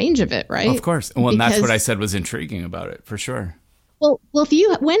the whole range of it, right? Of course. Well, and that's what I said was intriguing about it, for sure. Well,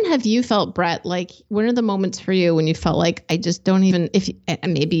 when have you felt, Brett, like, when are the moments for you when you felt like, I just don't even,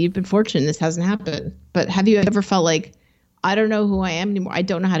 and maybe you've been fortunate, this hasn't happened, but have you ever felt like, I don't know who I am anymore. I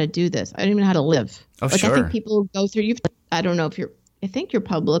don't know how to do this. I don't even know how to live. Oh, like, sure. I think people go through, I don't know if I think you're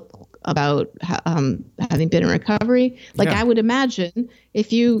public about having been in recovery. Like, yeah. I would imagine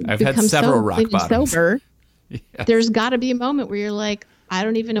if you become sober, yes. There's got to be a moment where you're like, I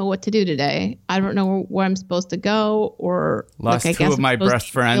don't even know what to do today. I don't know where I'm supposed to go, or lost two of my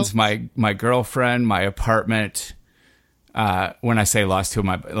best friends, my girlfriend, my apartment. When I say lost two of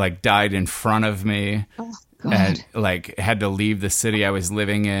my, like, died in front of me, and like had to leave the city I was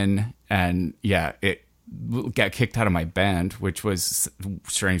living in, and yeah, it got kicked out of my band, which was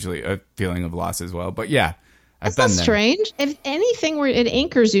strangely a feeling of loss as well. But yeah, I've been there. Strange. If anything, where it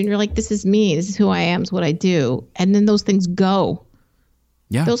anchors you, and you're like, this is me, this is who I am, it's what I do, and then those things go.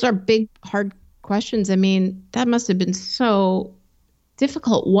 Yeah. Those are big, hard questions. I mean, that must have been so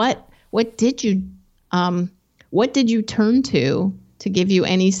difficult. What did you turn to give you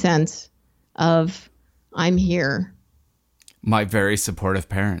any sense of, I'm here? My very supportive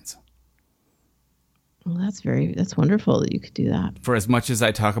parents. Well, that's wonderful that you could do that. For as much as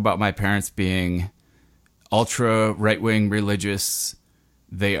I talk about my parents being ultra right-wing religious,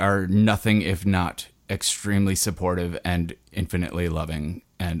 they are nothing if not extremely supportive and infinitely loving,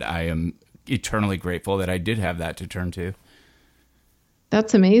 and I am eternally grateful that I did have that to turn to.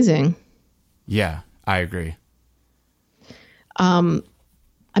 That's amazing. Yeah, I agree. I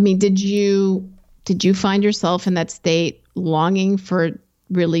mean, did you find yourself in that state longing for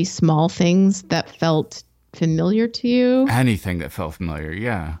really small things that felt familiar to you? Anything that felt familiar,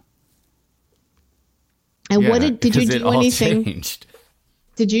 yeah. And what did you do anything? Changed.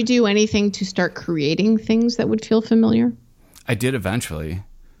 Did you do anything to start creating things that would feel familiar? I did eventually.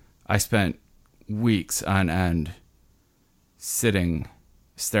 I spent weeks on end sitting,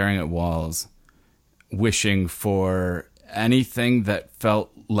 staring at walls, wishing for anything that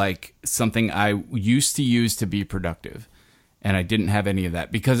felt like something I used to use to be productive. And I didn't have any of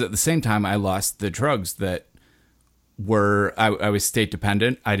that because at the same time I lost the drugs that were, I was state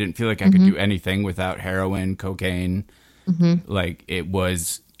dependent. I didn't feel like I could do anything without heroin, cocaine. Like it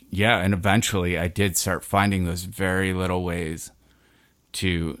was, yeah. And eventually I did start finding those very little ways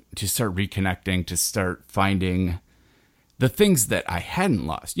to start reconnecting, to start finding the things that I hadn't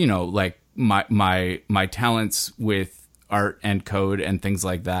lost, like my talents with art and code and things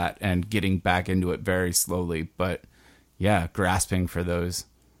like that, and getting back into it very slowly. But yeah, grasping for those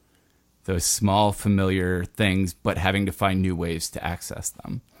small familiar things, but having to find new ways to access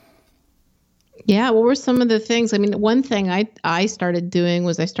them. Yeah, what were some of the things? I mean, one thing I started doing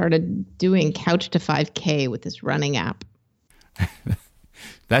was I started doing Couch to 5K with this running app.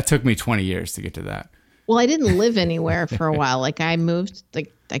 That took me 20 years to get to that. Well, I didn't live anywhere for a while. Like I moved,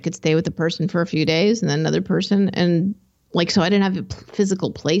 like I could stay with a person for a few days and then another person. And like, so I didn't have a physical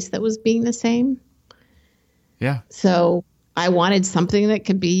place that was being the same. Yeah. So I wanted something that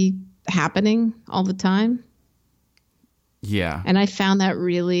could be happening all the time. Yeah. And I found that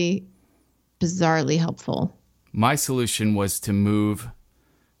really bizarrely helpful. My solution was to move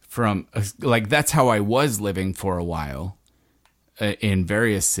from, like, that's how I was living for a while in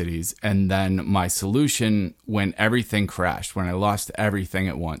various cities. And then my solution, when everything crashed, when I lost everything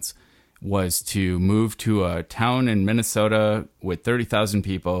at once, was to move to a town in Minnesota with 30,000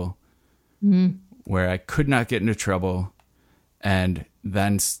 people where I could not get into trouble. And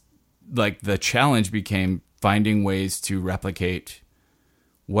then, like, the challenge became finding ways to replicate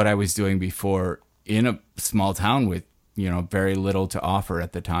what I was doing before in a small town with, very little to offer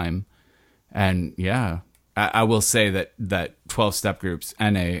at the time. And yeah, I will say that 12-step groups,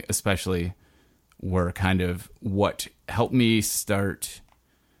 NA especially, were kind of what helped me start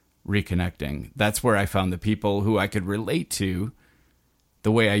reconnecting. That's where I found the people who I could relate to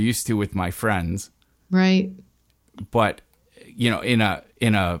the way I used to with my friends. Right. But, in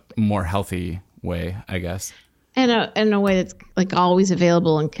a more healthy way, I guess. And in a way that's like always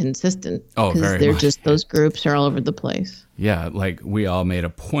available and consistent. Oh, very they're much. just, those groups are all over the place. Yeah. Like we all made a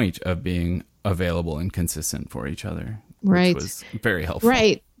point of being available and consistent for each other. Right. Which was very helpful.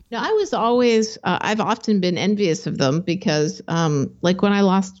 Right. No, I was always, I've often been envious of them because like when I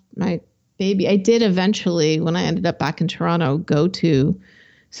lost my baby, I did eventually, when I ended up back in Toronto, go to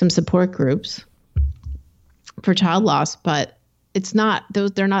some support groups for child loss, but it's not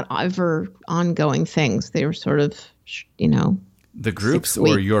those, they're not ever ongoing things. They were sort of, The groups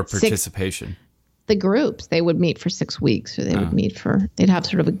or your participation? The groups, they would meet for 6 weeks, or they would they'd have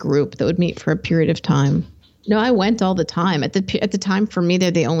sort of a group that would meet for a period of time. No, I went all the time. At the time, for me, they're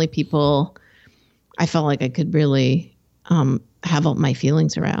the only people I felt like I could really have all my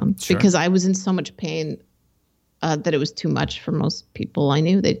feelings around. Sure. Because I was in so much pain that it was too much for most people I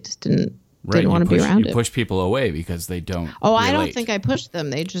knew. They just didn't want to be around it. You push people away because they don't Oh, relate. I don't think I pushed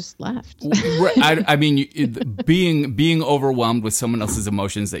them. They just left. I mean, being overwhelmed with someone else's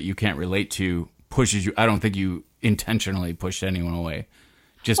emotions that you can't relate to pushes you. I don't think you intentionally pushed anyone away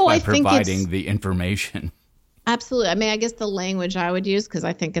just by providing the information. Absolutely. I mean, I guess the language I would use, because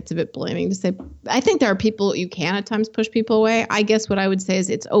I think it's a bit blaming to say, I think there are people you can at times push people away. I guess what I would say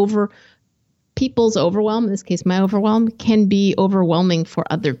is people's overwhelm, in this case, my overwhelm, can be overwhelming for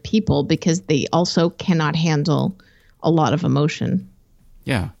other people because they also cannot handle a lot of emotion.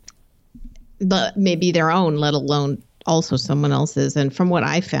 Yeah. But maybe their own, let alone also someone else's. And from what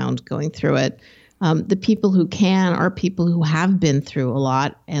I found going through it, the people who can are people who have been through a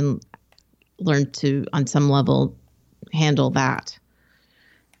lot and learned to, on some level, handle that.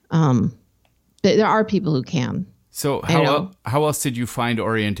 There are people who can. So how else did you find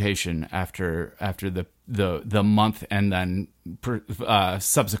orientation after the month and then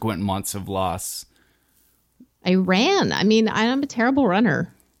subsequent months of loss? I ran. I mean, I'm a terrible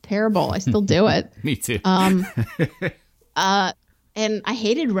runner. Terrible. I still do it. Me too. And I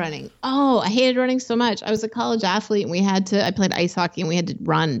hated running. Oh, I hated running so much. I was a college athlete and I played ice hockey and we had to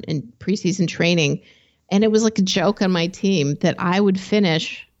run in preseason training. And it was like a joke on my team that I would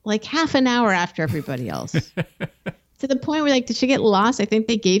finish like half an hour after everybody else. To the point where, like, did she get lost? I think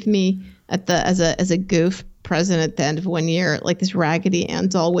they gave me as a goof present at the end of one year, like this Raggedy Ann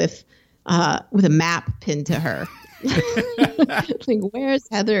doll with a map pinned to her. Like, where's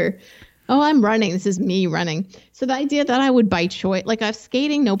Heather? Oh, I'm running. This is me running. So the idea that I would by choice, like I've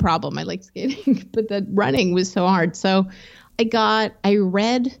skating, no problem. I like skating, but the running was so hard. So I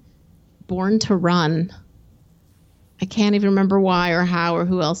read Born to Run. I can't even remember why or how or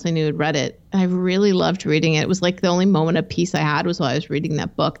who else I knew had read it. I really loved reading it. It was like the only moment of peace I had was while I was reading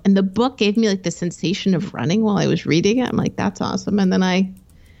that book. And the book gave me like the sensation of running while I was reading it. I'm like, that's awesome. And then I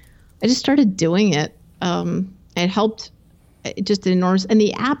just started doing it. It helped. It just enormous. And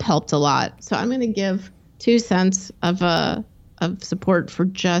the app helped a lot. So I'm going to give 2 cents of support for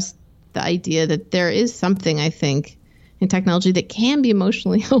just the idea that there is something, I think, in technology that can be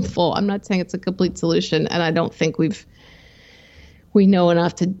emotionally helpful. I'm not saying it's a complete solution, and I don't think we know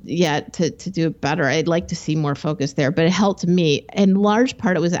enough to do it better. I'd like to see more focus there, but it helped me. In large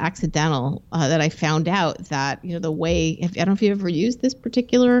part, it was accidental that I found out that, the way, I don't know if you've ever used this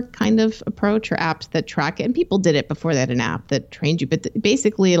particular kind of approach or apps that track it, and people did it before they had an app that trained you, but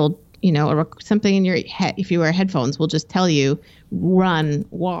basically it'll, something in your head, if you wear headphones, will just tell you run,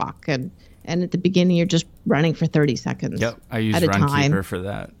 walk, and at the beginning, you're just running for 30 seconds. Yep, I use Runkeeper for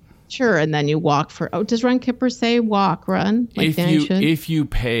that. Sure, and then you walk for. Oh, does Runkeeper say walk, run? Like if you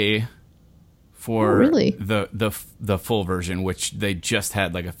pay for really? the full version, which they just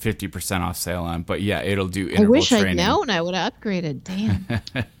had like a 50% off sale on, but yeah, it'll do interval training. I wish I'd known. I would have upgraded.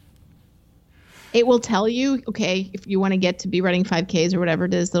 Damn. It will tell you, okay, if you want to get to be running 5Ks or whatever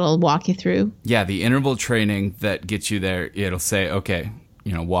it is, it'll walk you through. Yeah, the interval training that gets you there, it'll say, okay,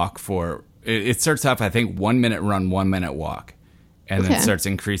 walk for. It starts off, I think, 1 minute run, 1 minute walk. And then starts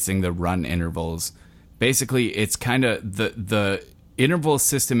increasing the run intervals. Basically, it's kind of the interval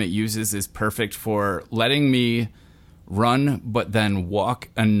system it uses is perfect for letting me run, but then walk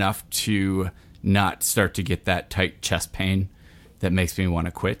enough to not start to get that tight chest pain that makes me want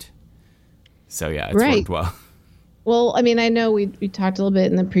to quit. So, yeah, it's worked well. Well, I mean, I know we talked a little bit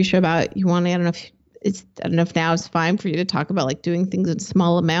in the pre-show about I don't know if now it's fine for you to talk about like doing things in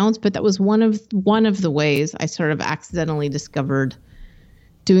small amounts, but that was one of the ways I sort of accidentally discovered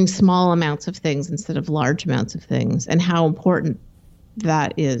doing small amounts of things instead of large amounts of things and how important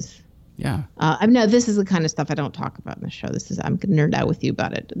that is. Yeah. I know this is the kind of stuff I don't talk about in the show. I'm going to nerd out with you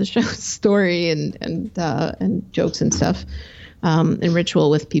about it. The show's story and jokes and stuff, and ritual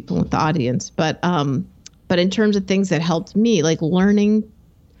with people with the audience. But in terms of things that helped me, like learning,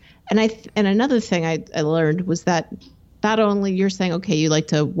 and another thing I learned was that not only you're saying, okay, you like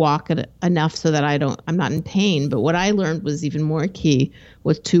to walk enough so that I'm not in pain, but what I learned was even more key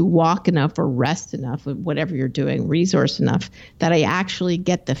was to walk enough or rest enough of whatever you're doing, resource enough that I actually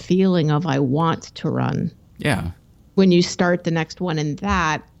get the feeling of I want to run. Yeah. When you start the next one, and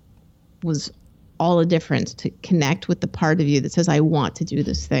that was all the difference, to connect with the part of you that says, I want to do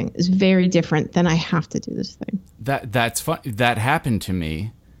this thing, is very different than I have to do this thing. That's fun. That happened to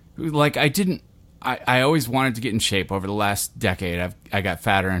me. Like I always wanted to get in shape. Over the last decade, I got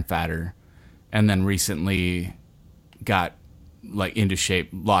fatter and fatter, and then recently got like into shape,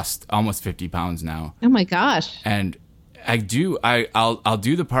 lost almost 50 pounds now. Oh my gosh. And I'll do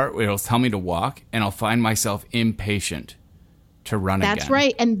the part where it'll tell me to walk, and I'll find myself impatient to run again. That's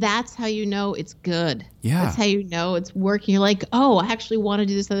right. And that's how you know it's good. Yeah. That's how you know it's working. You're like, oh, I actually want to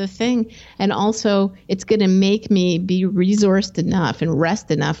do this other thing. And also it's going to make me be resourced enough and rest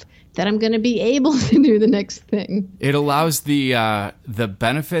enough that I'm going to be able to do the next thing. It allows the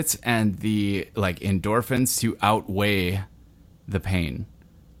benefits and the like endorphins to outweigh the pain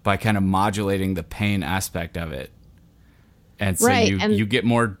by kind of modulating the pain aspect of it. And so you get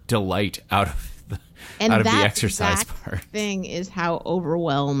more delight out of the exercise part. Thing is how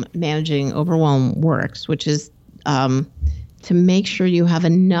managing overwhelm works, which is to make sure you have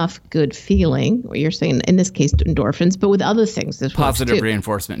enough good feeling, what you're saying, in this case, endorphins, but with other things. This positive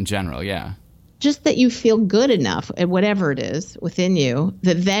reinforcement in general, yeah. Just that you feel good enough at whatever it is within you,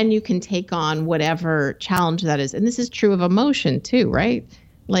 that then you can take on whatever challenge that is. And this is true of emotion too, right?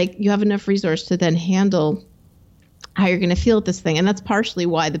 Like you have enough resource to then handle how you're going to feel at this thing. And that's partially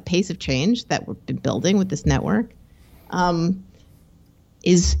why the pace of change that we've been building with this network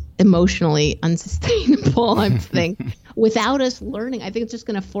is emotionally unsustainable, I think. Without us learning, I think it's just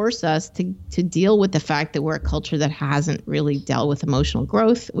going to force us to deal with the fact that we're a culture that hasn't really dealt with emotional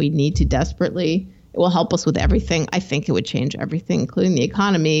growth. We need to desperately. It will help us with everything. I think it would change everything, including the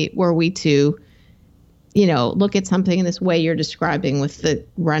economy, were we to, look at something in this way you're describing with the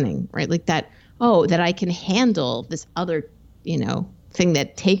running, right? Like that, that I can handle this other, thing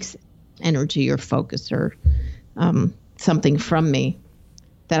that takes energy or focus or something from me,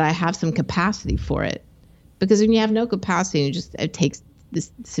 that I have some capacity for it. Because when you have no capacity, it takes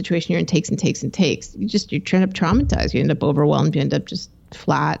this situation you're in takes and takes and takes. You end up traumatized. You end up overwhelmed. You end up just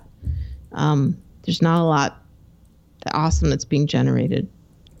flat. There's not a lot awesome that's being generated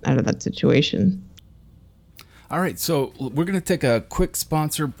out of that situation. All right, so we're going to take a quick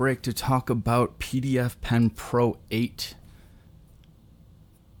sponsor break to talk about PDF Pen Pro 8.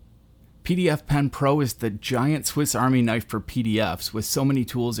 PDF Pen Pro is the giant Swiss Army knife for PDFs with so many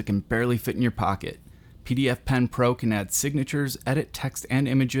tools it can barely fit in your pocket. PDF Pen Pro can add signatures, edit text and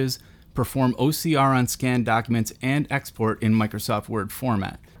images, perform OCR on scanned documents, and export in Microsoft Word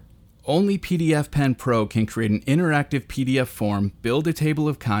format. Only PDF Pen Pro can create an interactive PDF form, build a table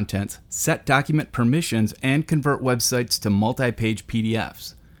of contents, set document permissions, and convert websites to multi-page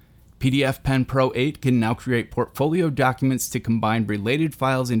PDFs. PDF Pen Pro 8 can now create portfolio documents to combine related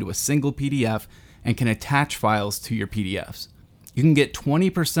files into a single PDF and can attach files to your PDFs. You can get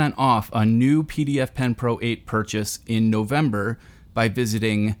 20% off a new PDF Pen Pro 8 purchase in November by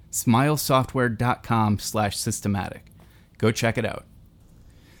visiting smilesoftware.com/systematic. Go check it out.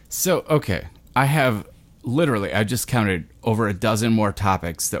 So, okay, I just counted over a dozen more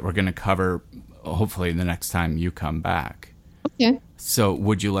topics that we're going to cover, hopefully, the next time you come back. Okay. So,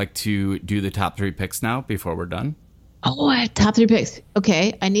 would you like to do the top 3 picks now before we're done? Oh, I have top 3 picks.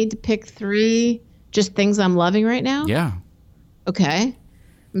 Okay, I need to pick 3 just things I'm loving right now? Yeah. Okay.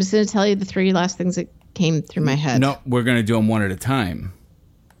 I'm just going to tell you the 3 last things that came through my head. No, we're going to do them one at a time.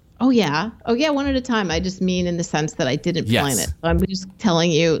 Oh, yeah, one at a time. I just mean in the sense that I didn't plan it. I'm just telling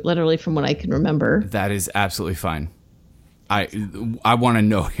you literally from what I can remember. That is absolutely fine. I want to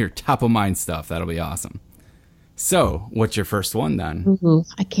know your top of mind stuff. That'll be awesome. So what's your first one then? Ooh,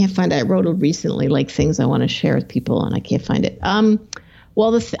 I can't find it. I wrote it recently, like things I want to share with people, and I can't find it.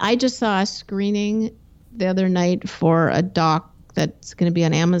 Well, I just saw a screening the other night for a doc that's going to be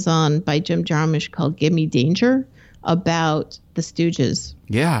on Amazon by Jim Jarmusch called Give Me Danger, about the Stooges.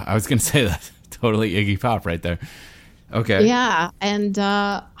 Yeah, I was going to say that. Totally Iggy Pop right there. Okay. Yeah, and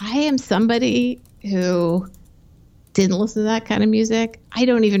I am somebody who didn't listen to that kind of music. I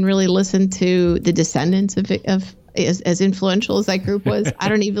don't even really listen to the Descendants of as influential as that group was. I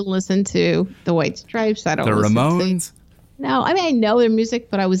don't even listen to the White Stripes. I don't the listen Ramones. No, I mean I know their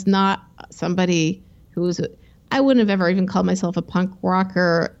music, but I was not somebody I wouldn't have ever even called myself a punk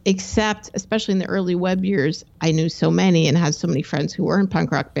rocker, except, especially in the early web years, I knew so many and had so many friends who were in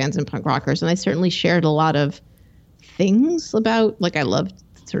punk rock bands and punk rockers. And I certainly shared a lot of things about, like, I loved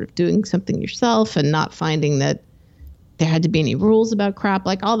sort of doing something yourself and not finding that there had to be any rules about crap,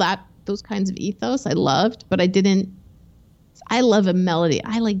 like all that, those kinds of ethos I loved, but I love a melody.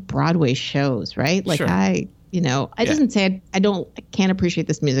 I like Broadway shows, right? Like, sure. I doesn't say I can't appreciate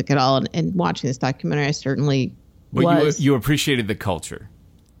this music at all. And watching this documentary, I certainly was. You appreciated the culture.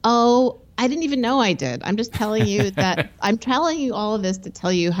 Oh, I didn't even know I did. I'm just telling you that I'm telling you all of this to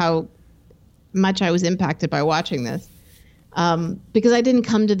tell you how much I was impacted by watching this. Because I didn't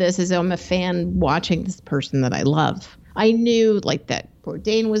come to this as I'm a fan watching this person that I love. I knew like that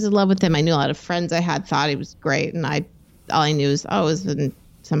Bourdain was in love with him. I knew a lot of friends I had thought he was great. And all I knew is, was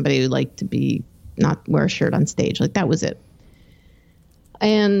somebody who liked to not wear a shirt on stage. Like, that was it.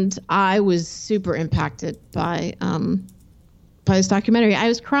 And I was super impacted by this documentary. I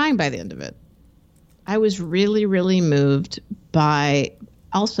was crying by the end of it. I was really, really moved by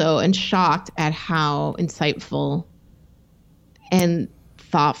also and shocked at how insightful and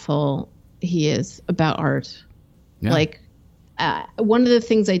thoughtful he is about art. Yeah. Like, one of the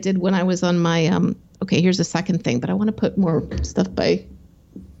things I did when I was on my, here's the second thing, but I want to put more stuff by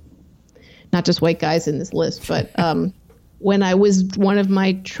not just white guys in this list, but when I was one of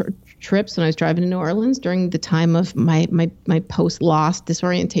my trips when I was driving to New Orleans during the time of my post-loss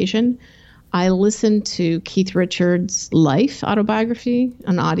disorientation, I listened to Keith Richards' life autobiography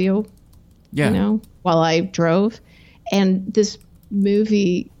on audio, while I drove. And this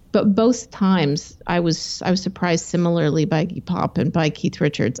movie, but both times I was surprised similarly by Iggy Pop and by Keith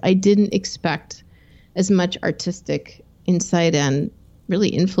Richards. I didn't expect as much artistic insight and really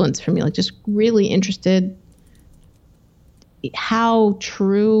influence for me, like just really interested how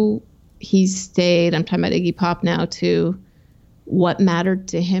true he stayed. I'm talking about Iggy Pop now, to what mattered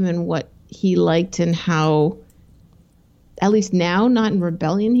to him and what he liked, and how, at least now, not in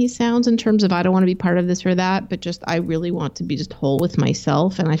rebellion he sounds in terms of I don't want to be part of this or that, but just I really want to be just whole with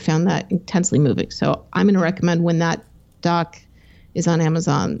myself. And I found that intensely moving. So I'm going to recommend, when that doc is on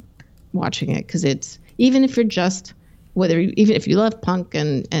Amazon, watching it, because it's, even if you're just, even if you love punk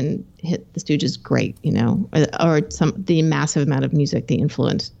and hit the Stooges, great, or the massive amount of music, the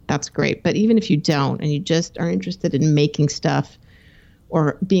influence, that's great. But even if you don't, and you just are interested in making stuff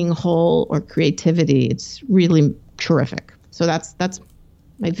or being whole or creativity, it's really terrific. So that's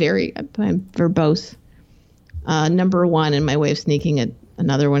my verbose number one, and my way of sneaking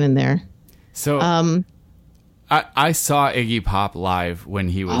another one in there. So I saw Iggy Pop live when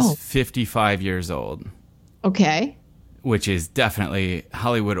he was 55 years old. Okay. Which is definitely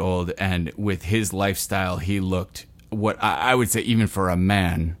Hollywood old, and with his lifestyle, he looked, what I would say, even for a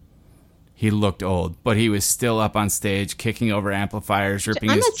man, he looked old. But he was still up on stage, kicking over amplifiers,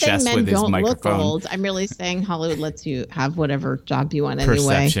 ripping his chest with his microphone. I'm not saying men don't look old. I'm really saying Hollywood lets you have whatever job you want anyway.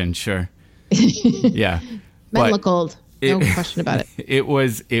 Perception, sure. Yeah. Men look old. No question about it.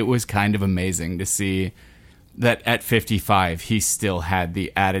 It was kind of amazing to see that at 55, he still had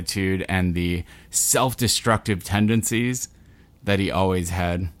the attitude and the self-destructive tendencies that he always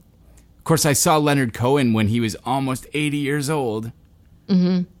had. Of course, I saw Leonard Cohen when he was almost 80 years old.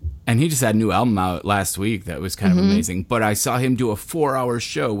 Mm-hmm. And he just had a new album out last week that was kind of amazing. But I saw him do a 4-hour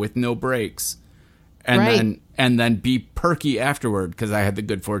show with no breaks. And then be perky afterward, because I had the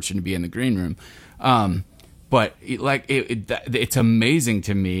good fortune to be in the green room. But it's amazing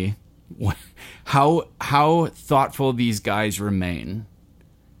to me how thoughtful these guys remain,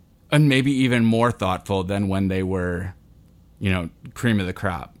 and maybe even more thoughtful than when they were, cream of the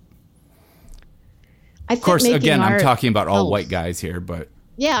crop. Of course, again, I'm talking about all white guys here, but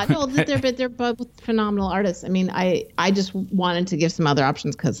yeah, no, they're both phenomenal artists. I mean, I just wanted to give some other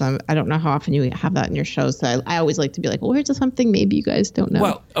options, because I don't know how often you have that in your shows. So I always like to be like, well, here's something maybe you guys don't know.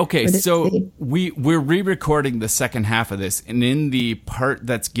 Well, okay, so we're re-recording the second half of this, and in the part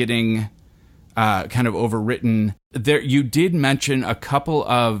that's getting kind of overwritten, there you did mention a couple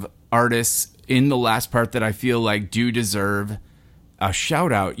of artists in the last part that I feel like do deserve a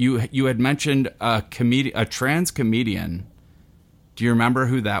shout out. You had mentioned a trans comedian. Do you remember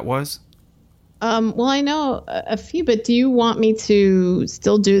who that was? Well, I know a few, but do you want me to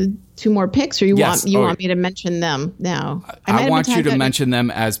still do 2 more picks, or you want me to mention them now? I want you to mention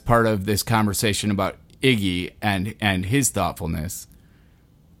them as part of this conversation about Iggy and his thoughtfulness.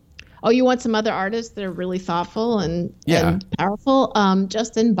 Oh, you want some other artists that are really thoughtful and powerful?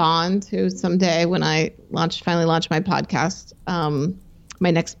 Justin Bond, who someday, when I finally launch my podcast,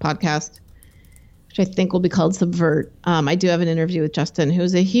 my next podcast, which I think will be called Subvert. I do have an interview with Justin,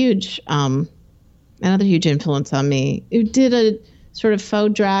 who's a huge, another huge influence on me, who did a sort of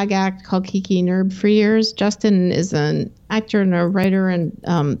faux drag act called Kiki Nerb for years. Justin is an actor and a writer and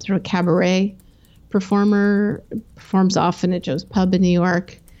sort of cabaret performer, performs often at Joe's Pub in New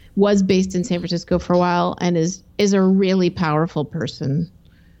York, was based in San Francisco for a while, and is a really powerful person,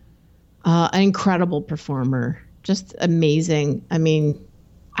 an incredible performer, just amazing. I mean,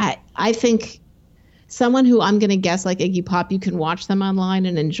 I think someone who I'm going to guess like Iggy Pop, you can watch them online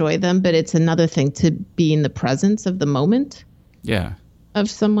and enjoy them, but it's another thing to be in the presence of the moment. Yeah. Of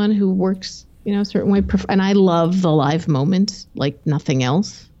someone who works, a certain way. And I love the live moment like nothing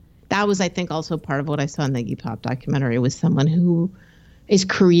else. That was, I think, also part of what I saw in the Iggy Pop documentary, was someone who is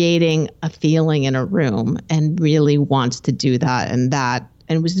creating a feeling in a room and really wants to do that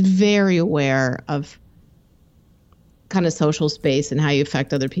and was very aware of kind of social space and how you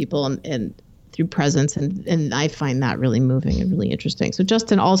affect other people and through presence. And I find that really moving and really interesting. So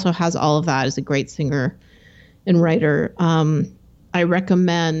Justin also has all of that, as a great singer and writer. I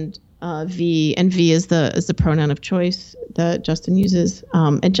recommend V, and V is the pronoun of choice that Justin uses.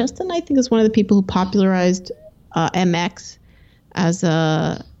 And Justin, I think, is one of the people who popularized MX as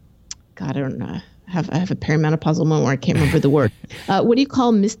a, God, I don't know. I have a perimenopausal moment where I can't remember the word. What do you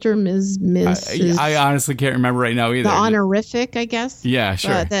call Mr., Ms., Mrs.? I honestly can't remember right now either. The honorific, I guess. Yeah,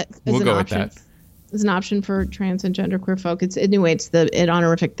 sure. We'll go with that. It's an option for trans and genderqueer folk. It's the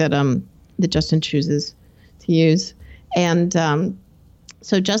honorific that Justin chooses to use. And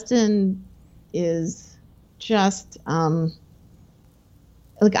so Justin is just I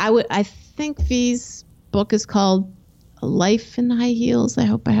think V's book is called Life in High Heels. I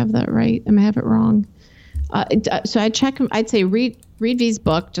hope I have that right. I may have it wrong. So I'd say read V's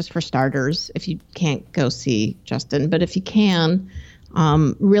book just for starters if you can't go see Justin. But if you can,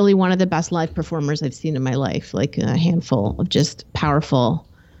 really one of the best live performers I've seen in my life, like a handful of just powerful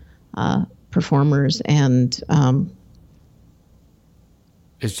performers. And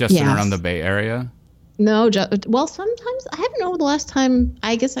is Justin around the Bay Area? No, well, sometimes I don't know the last time.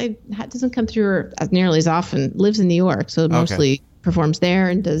 I guess doesn't come through as nearly as often. Lives in New York, so mostly performs there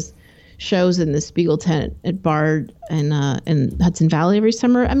and does shows in the Spiegel tent at Bard and in Hudson Valley every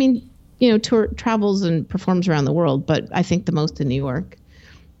summer. I mean, travels and performs around the world, but I think the most in New York.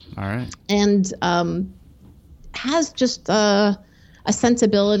 All right. And has just a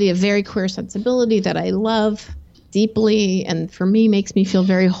sensibility, a very queer sensibility that I love deeply, and for me makes me feel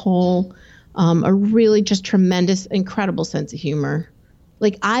very whole. A really just tremendous, incredible sense of humor.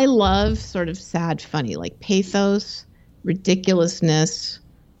 Like, I love sort of sad, funny, like pathos, ridiculousness,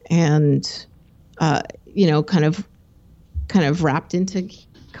 and kind of wrapped into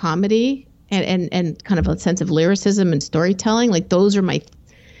comedy and kind of a sense of lyricism and storytelling. Like, those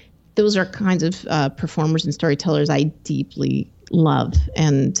are kinds of performers and storytellers I deeply love.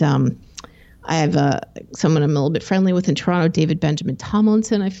 And I have someone I'm a little bit friendly with in Toronto, David Benjamin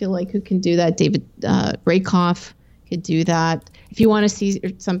Tomlinson, I feel like, who can do that. David Rakoff could do that. If you want to see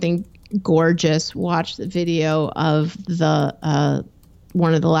something gorgeous, watch the video of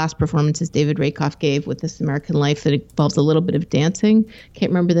one of the last performances David Rakoff gave with This American Life that involves a little bit of dancing.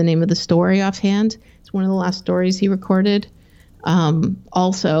 Can't remember the name of the story offhand. It's one of the last stories he recorded.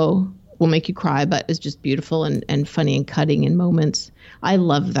 Also will make you cry, but is just beautiful and funny and cutting in moments. I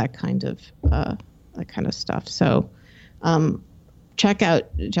love that kind of stuff. So check out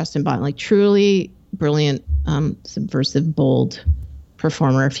Justin Bond, like truly brilliant, subversive, bold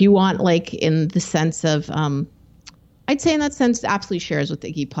performer. If you want, like, in the sense of, I'd say in that sense, absolutely shares with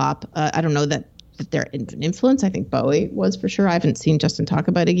Iggy Pop. I don't know that they're an influence. I think Bowie was for sure. I haven't seen Justin talk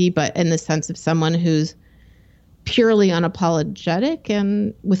about Iggy, but in the sense of someone who's purely unapologetic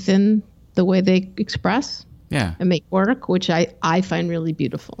and within the way they express and make work, which I find really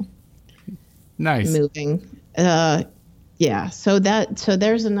beautiful. Nice. Moving. So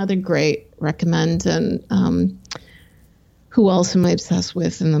there's another great recommend. And who else am I obsessed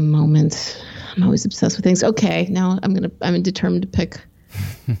with in the moment? I'm always obsessed with things. Okay, now I'm determined to pick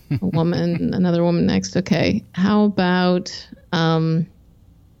another woman next. Okay. How about the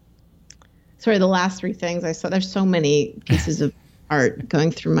last three things I saw. There's so many pieces of art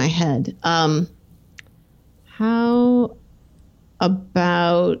going through my head. How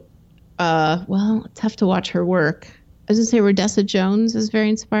about tough to watch her work. I was gonna say Rodessa Jones is very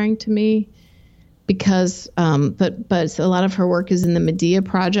inspiring to me because but a lot of her work is in the Medea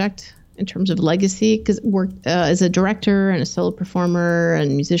Project in terms of legacy, because work as a director and a solo performer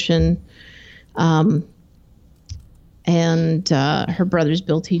and musician. And her brother's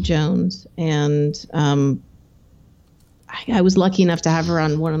Bill T. Jones. And I was lucky enough to have her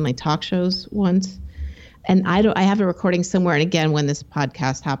on one of my talk shows once. and I have a recording somewhere. And again, when this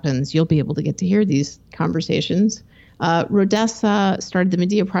podcast happens, you'll be able to get to hear these conversations. Rodessa started the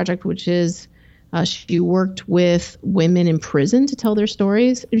Medea Project, which is she worked with women in prison to tell their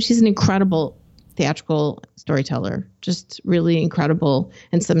stories. She's an incredible theatrical storyteller, just really incredible,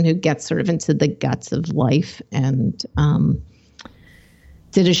 and someone who gets sort of into the guts of life, and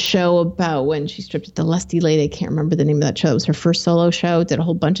did a show about when she stripped at the Lusty Lady. I can't remember the name of that show. It was her first solo show. Did a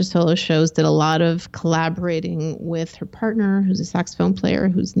whole bunch of solo shows. Did a lot of collaborating with her partner, who's a saxophone player,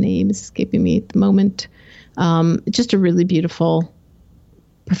 whose name is escaping me at the moment. Just a really beautiful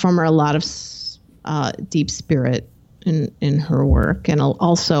performer. A lot of deep spirit in her work, and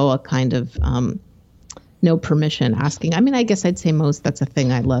also a kind of no permission asking. I mean, I guess I'd say most. That's a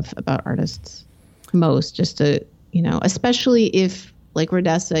thing I love about artists most. Just to, especially if, like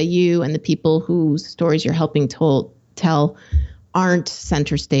Rodessa, you and the people whose stories you're helping tell aren't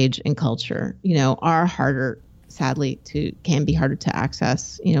center stage in culture, are harder, sadly, can be harder to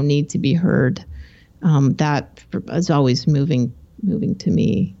access, need to be heard. That is always moving to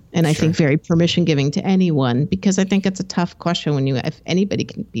me. And I think very permission giving to anyone, because I think it's a tough question if anybody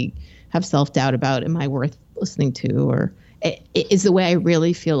can have self-doubt about, am I worth listening to, or is the way I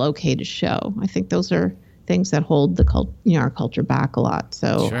really feel okay to show? I think those are things that hold our culture back a lot.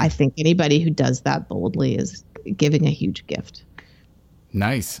 So I think anybody who does that boldly is giving a huge gift.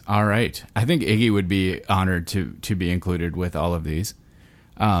 Nice. All right. I think Iggy would be honored to be included with all of these.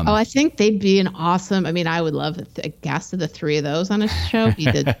 I think they'd be an awesome. I mean, I would love a guest of the three of those on a show. Be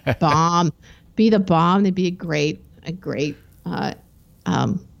the bomb. They'd be a great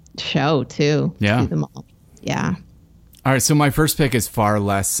show too. Yeah. Do them all. Yeah. All right. So my first pick is far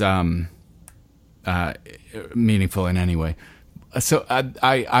less meaningful in any way. So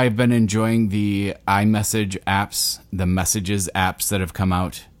I've been enjoying the iMessage apps, the messages apps that have come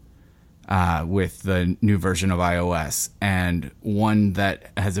out with the new version of iOS. And one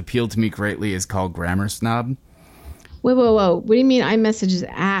that has appealed to me greatly is called Grammar Snob. Whoa. What do you mean iMessages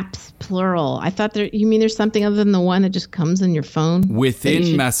apps, plural? I thought you mean there's something other than the one that just comes in your phone?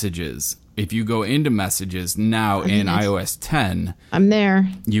 Within Messages. If you go into Messages now in iOS 10, I'm there.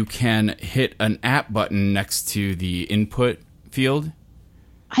 You can hit an app button next to the input field.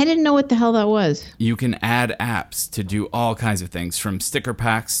 I didn't know what the hell that was. You can add apps to do all kinds of things, from sticker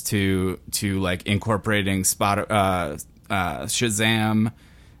packs to like incorporating Shazam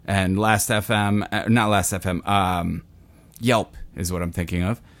and Yelp is what I'm thinking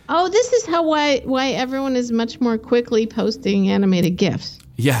of. Oh, this is why everyone is much more quickly posting animated GIFs.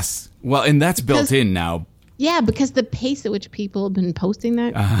 Yes. Well, and that's built in now. Yeah, because the pace at which people have been posting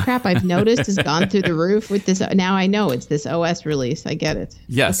that crap, I've noticed, has gone through the roof with this. Now I know it's this OS release. I get it.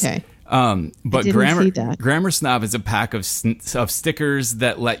 Yes. Okay. But Grammar Snob is a pack of stickers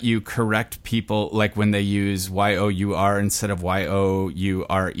that let you correct people, like when they use Y-O-U-R instead of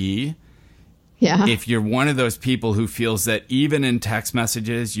Y-O-U-R-E. Yeah. If you're one of those people who feels that even in text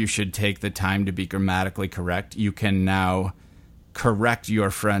messages you should take the time to be grammatically correct, you can now correct your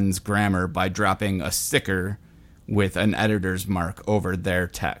friend's grammar by dropping a sticker with an editor's mark over their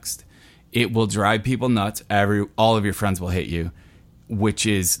text. It will drive people nuts. All of your friends will hate you, which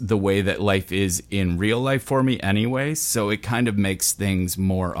is the way that life is in real life for me anyway. So it kind of makes things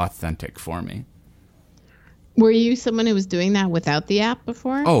more authentic for me. Were you someone who was doing that without the app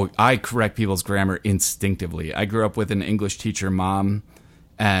before? Oh, I correct people's grammar instinctively. I grew up with an English teacher mom,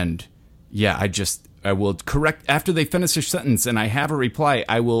 and yeah, I will correct after they finish a sentence and I have a reply.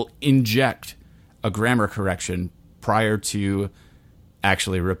 I will inject a grammar correction prior to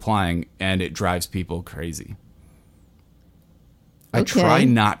actually replying, and it drives people crazy. I try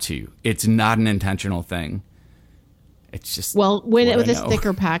not to. It's not an intentional thing. It's just with a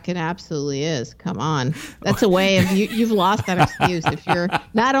sticker pack, it absolutely is. Come on, that's a way of you've lost that excuse. If you're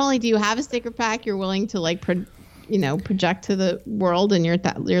not only do you have a sticker pack, you're willing to project to the world and your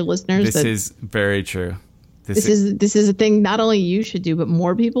listeners. This is very true. This is a thing not only you should do, but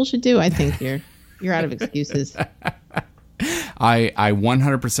more people should do. I think you're out of excuses. I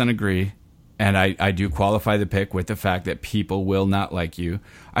 100% agree. And I do qualify the pick with the fact that people will not like you.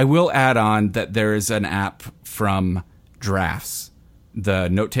 I will add on that there is an app from Drafts, the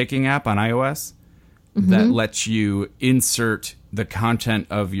note-taking app on iOS, that lets you insert the content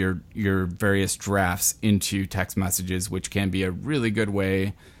of your various drafts into text messages, which can be a really good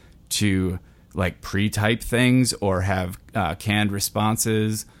way to like pre-type things or have canned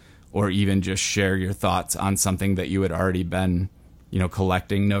responses, or even just share your thoughts on something that you had already been,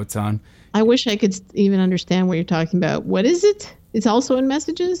 collecting notes on. I wish I could even understand what you're talking about. What is it? It's also in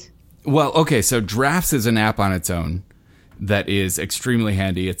Messages? Well, okay, so Drafts is an app on its own that is extremely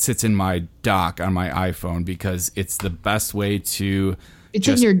handy. It sits in my dock on my iPhone because it's the best way to. It's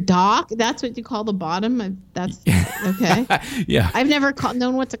in your dock? That's what you call the bottom? That's okay. Yeah. I've never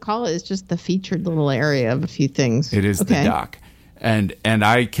known what to call it. It's just the featured little area of a few things. It is the dock. And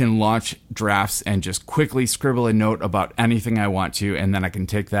I can launch drafts and just quickly scribble a note about anything I want to, and then I can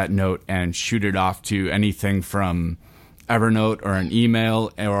take that note and shoot it off to anything from Evernote or an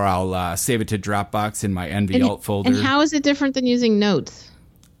email, or I'll save it to Dropbox in my NVAlt folder. And how is it different than using notes?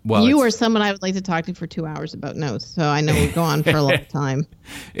 Well, you are someone I would like to talk to for 2 hours about notes, so I know we'll go on for a long time.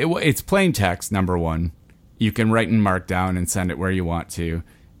 It's plain text, number one. You can write in Markdown and send it where you want to.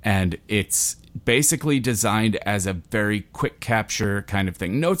 And it's basically designed as a very quick capture kind of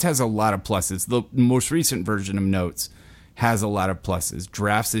thing. Notes has a lot of pluses. The most recent version of Notes has a lot of pluses.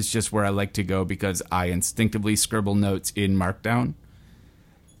 Drafts is just where I like to go because I instinctively scribble notes in Markdown.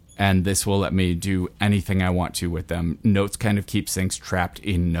 And this will let me do anything I want to with them. Notes kind of keeps things trapped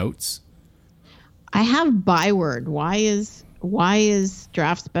in Notes. I have Byword. Why is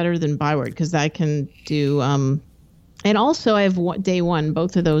Drafts better than Byword? Because I can do, and also I have Day One.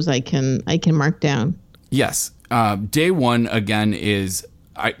 Both of those I can mark down. Yes, Day One again is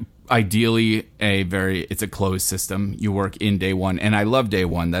ideally it's a closed system. You work in Day One, and I love Day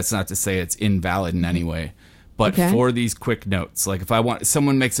One. That's not to say it's invalid in any way. But for these quick notes, like if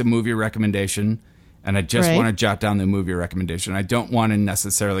someone makes a movie recommendation and I just want to jot down the movie recommendation, I don't want to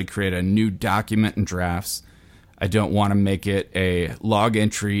necessarily create a new document in Drafts. I don't want to make it a log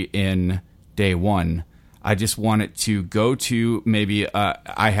entry in Day One. I just want it to go to maybe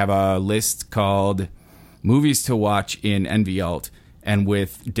I have a list called movies to watch in NVAlt, and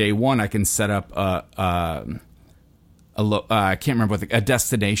with Day One I can set up I can't remember a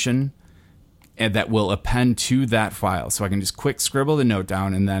destination that will append to that file. So I can just quick scribble the note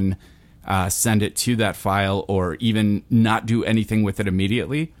down and then send it to that file, or even not do anything with it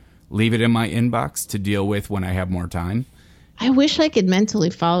immediately. Leave it in my inbox to deal with when I have more time. I wish I could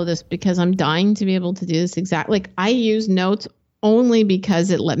mentally follow this because I'm dying to be able to do this exactly. Like I use Notes only because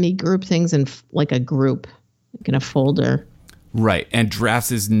it let me group things in like a group, like in a folder. Right. And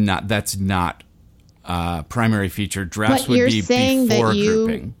Drafts is not, that's not primary feature. Drafts would be before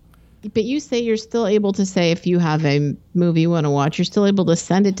grouping. But you say you're still able to say if you have a movie you want to watch, you're still able to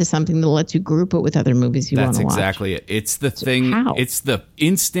send it to something that lets you group it with other movies you want to watch. That's exactly it. It's the thing. How? It's the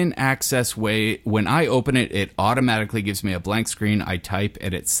instant access way. When I open it, it automatically gives me a blank screen. I type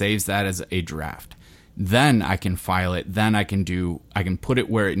and it saves that as a draft. Then I can file it. Then I can put it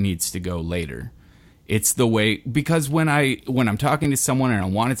where it needs to go later. It's the way, because when I'm talking to someone and I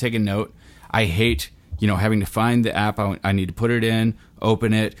want to take a note, I hate, having to find the app. I need to put it in,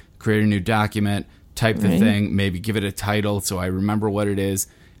 open it, create a new document, type the thing, maybe give it a title so I remember what it is.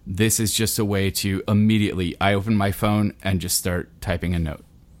 This is just a way to immediately, I open my phone and just start typing a note.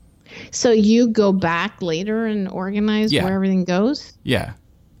 So you go back later and organize where everything goes? Yeah,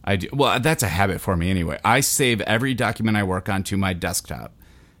 I do. Well, that's a habit for me anyway. I save every document I work on to my desktop.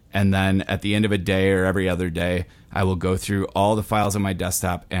 And then at the end of a day or every other day, I will go through all the files on my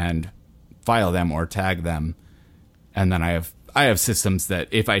desktop and file them or tag them. And then I have systems that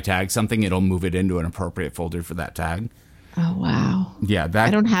if I tag something, it'll move it into an appropriate folder for that tag. Oh, wow. Yeah. I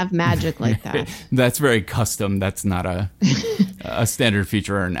don't have magic like that. That's very custom. That's not a standard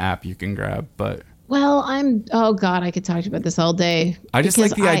feature or an app you can grab. But oh God, I could talk to you about this all day. I just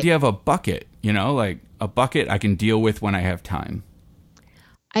like the idea of a bucket, like a bucket I can deal with when I have time.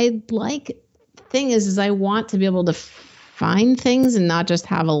 The thing is I want to be able to find things and not just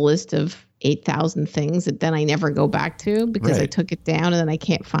have a list of 8,000 things that then I never go back to because I took it down and then I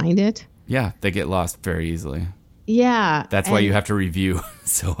can't find it. Yeah, they get lost very easily. Yeah. That's why you have to review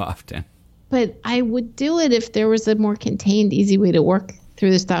so often. But I would do it if there was a more contained, easy way to work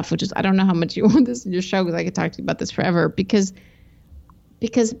through this stuff, which is, I don't know how much you want this in your show because I could talk to you about this forever because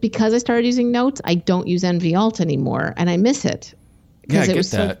I started using Notes, I don't use NVAlt anymore and I miss it. Yeah, I get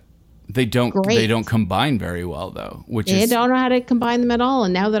that. They don't combine very well though, I don't know how to combine them at all.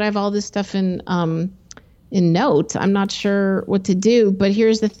 And now that I have all this stuff in Notes, I'm not sure what to do. But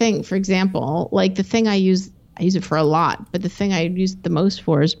here's the thing. For example, like the thing I use it for a lot, but the thing I use it the most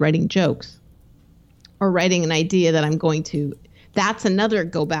for is writing jokes or writing an idea that I'm going to. That's another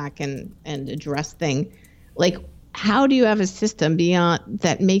go back and address thing. Like, how do you have a system beyond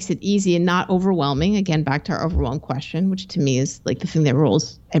that makes it easy and not overwhelming? Again, back to our overwhelm question, which to me is like the thing that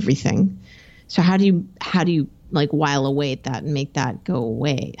rules everything. So how do you like while away at that and make that go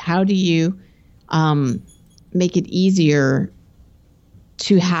away? How do you make it easier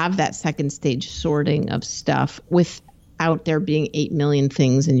to have that second stage sorting of stuff without there being 8 million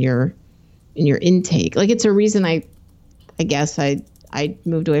things in your intake? Like, it's a reason I I guess I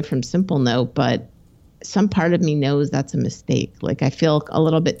moved away from Simple Note, but some part of me knows that's a mistake. Like I feel a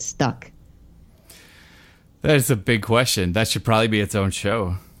little bit stuck. That is a big question. That should probably be its own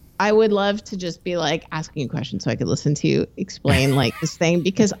show. I would love to just be like asking you questions so I could listen to you explain like this thing,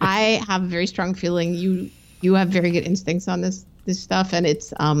 because I have a very strong feeling you have very good instincts on this stuff, and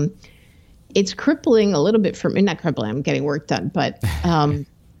it's crippling a little bit for me. Not crippling, I'm getting work done, but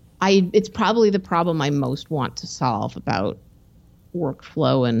it's probably the problem I most want to solve about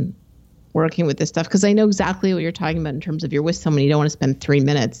workflow and working with this stuff, because I know exactly what you're talking about in terms of you're with someone, you don't want to spend 3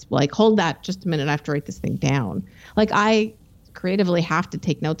 minutes like, hold that just a minute, I have to write this thing down. Like I creatively have to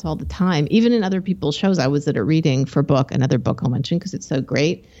take notes all the time, even in other people's shows. I was at a reading for another book I'll mention because it's so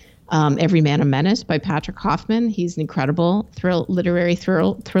great, Every Man a Menace by Patrick Hoffman. He's an incredible literary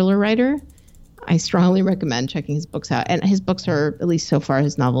thriller writer. I strongly recommend checking his books out. And his books are, at least so far,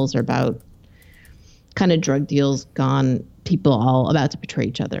 his novels are about kind of drug deals gone, people all about to betray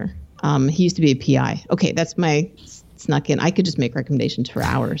each other. He used to be a PI. Okay, that's my snuck in. I could just make recommendations for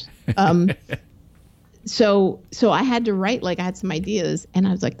hours. So I had to write, like I had some ideas, and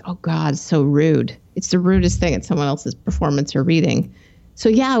I was like, oh God, so rude. It's the rudest thing at someone else's performance or reading. So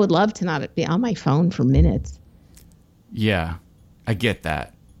yeah, I would love to not be on my phone for minutes. Yeah, I get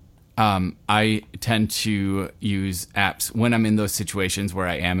that. I tend to use apps when I'm in those situations where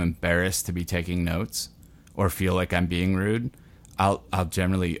I am embarrassed to be taking notes or feel like I'm being rude. I'll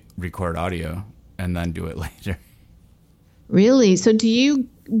generally record audio and then do it later. Really? So do you,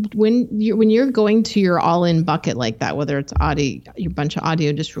 when you're going to your all-in bucket like that, whether it's audio, your bunch of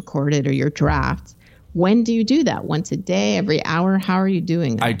audio just recorded, or your drafts, when do you do that? Once a day, every hour? How are you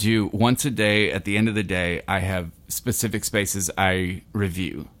doing that? I do once a day. At the end of the day, I have specific spaces I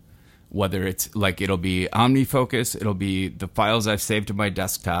review. Whether it's like, it'll be OmniFocus, it'll be the files I've saved to my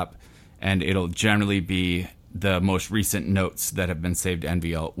desktop, and it'll generally be the most recent notes that have been saved to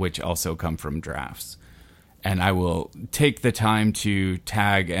NVL, which also come from drafts. And I will take the time to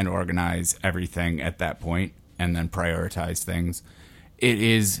tag and organize everything at that point and then prioritize things.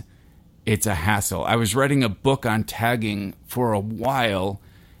 It's a hassle. I was writing a book on tagging for a while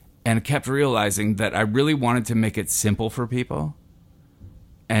and kept realizing that I really wanted to make it simple for people.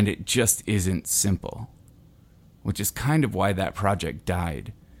 And it just isn't simple, which is kind of why that project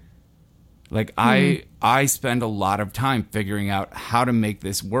died. Like I spend a lot of time figuring out how to make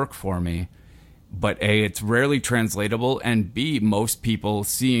this work for me, but A, it's rarely translatable, and B, most people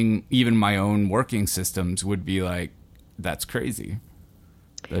seeing even my own working systems would be like, that's crazy.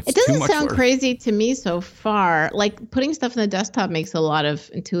 It doesn't sound crazy to me so far. Like putting stuff in the desktop makes a lot of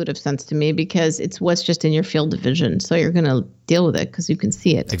intuitive sense to me, because it's what's just in your field of vision. So you're going to deal with it because you can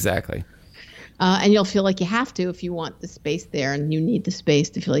see it. Exactly. And you'll feel like you have to if you want the space there, and you need the space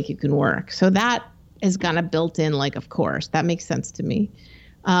to feel like you can work. So that is kind of built in, like, of course, that makes sense to me.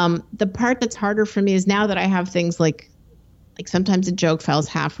 The part that's harder for me is now that I have things like sometimes a joke file's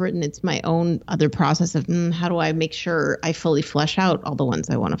half written, it's my own other process of how do I make sure I fully flesh out all the ones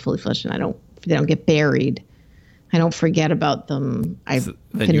I want to fully flesh, and they don't get buried. I don't forget about them.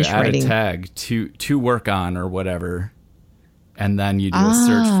 Then you add writing a tag to work on or whatever, and then you do a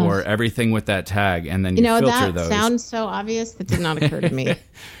search for everything with that tag, and then you filter those. That sounds so obvious. That did not occur to me.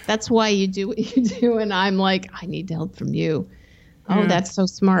 That's why you do what you do, and I'm like, I need help from you. Oh, that's so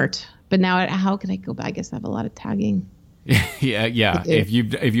smart. But now, how can I go back? I guess I have a lot of tagging. Yeah. If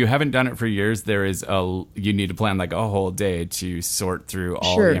you haven't done it for years, you need to plan like a whole day to sort through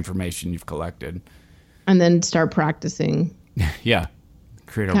all the information you've collected, and then start practicing. Yeah,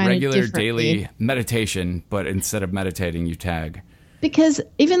 create a regular daily meditation, but instead of meditating, you tag. Because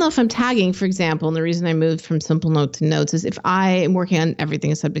even though if I'm tagging, for example, and the reason I moved from Simple Note to Notes is if I am working on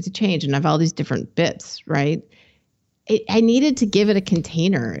everything is subject to change, and I have all these different bits, right? I needed to give it a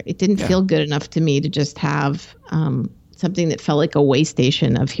container. It didn't feel good enough to me to just have something that felt like a way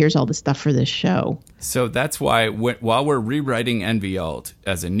station of here's all the stuff for this show. So that's why while we're rewriting NVAlt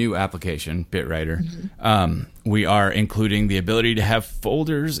as a new application, BitWriter, we are including the ability to have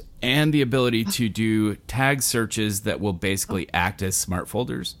folders and the ability to do tag searches that will basically act as smart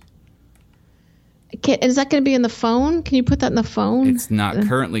folders. Is that going to be in the phone? Can you put that in the phone? It's not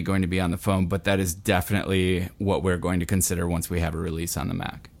currently going to be on the phone, but that is definitely what we're going to consider once we have a release on the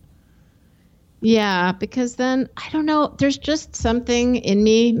Mac. Yeah, because then, I don't know, there's just something in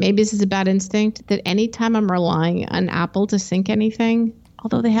me, maybe this is a bad instinct, that anytime I'm relying on Apple to sync anything,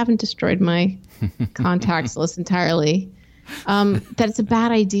 although they haven't destroyed my contacts list entirely, that it's a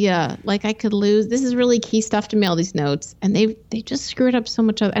bad idea. Like I could lose, this is really key stuff to me, all these notes, and they just screwed up so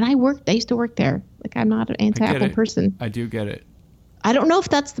much of, and I used to work there. Like I'm not an anti-Apple person. I do get it. I don't know if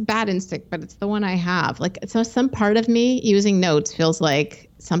that's the bad instinct, but it's the one I have. Like, so some part of me using notes feels like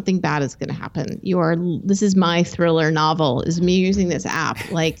something bad is going to happen. This is my thriller novel, is me using this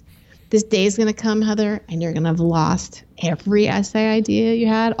app. Like, this day is going to come, Heather, and you're going to have lost every essay idea you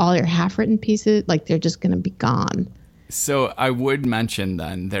had, all your half-written pieces. Like, they're just going to be gone. So I would mention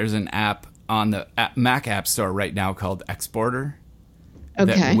then there's an app on the Mac App Store right now called Exporter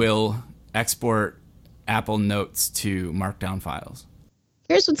that will export Apple Notes to Markdown files.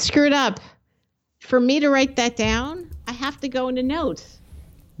 Here's what's screwed up. For me to write that down, I have to go into Notes.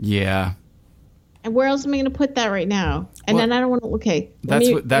 Yeah. And where else am I going to put that right now? And then I don't want to. Okay.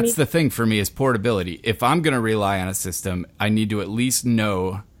 That's the thing for me is portability. If I'm going to rely on a system, I need to at least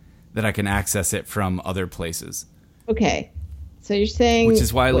know that I can access it from other places. Okay. So you're saying, which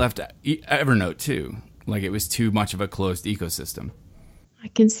is why I left Evernote too. Like, it was too much of a closed ecosystem. I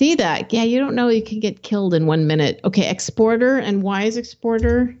can see that. Yeah, you don't know you can get killed in 1 minute. Okay, Exporter. And why is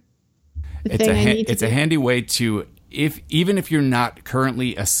Exporter the thing I need to It's a handy way to, even if you're not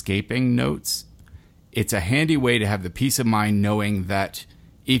currently escaping Notes, it's a handy way to have the peace of mind knowing that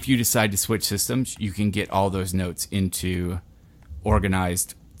if you decide to switch systems, you can get all those notes into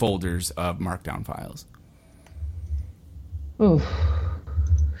organized folders of Markdown files. Oh,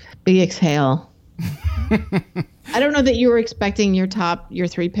 big exhale. I don't know that you were expecting your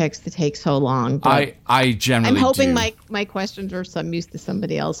 3 picks to take so long. But I generally I'm hoping do. my questions are some use to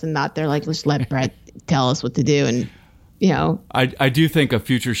somebody else and not they're like, let's let Brett tell us what to do. And, you know. I do think a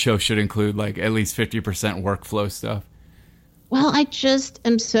future show should include like at least 50% workflow stuff. Well, I just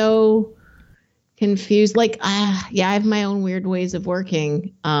am so confused. Like, I have my own weird ways of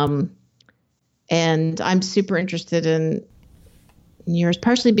working. And I'm super interested in yours,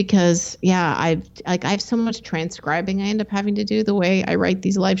 partially because I have so much transcribing I end up having to do the way I write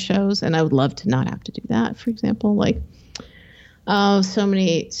these live shows, and I would love to not have to do that, for example. Like, so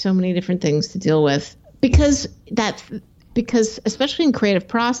many different things to deal with because especially in creative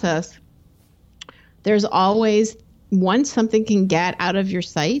process, there's always, once something can get out of your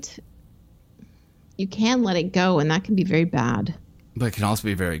sight, you can let it go, and that can be very bad. But it can also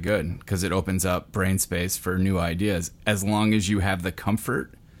be very good because it opens up brain space for new ideas as long as you have the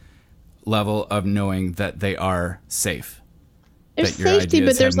comfort level of knowing that they are safe. There's safety,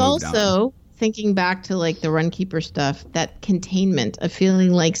 but there's also, thinking back to like the Runkeeper stuff, that containment of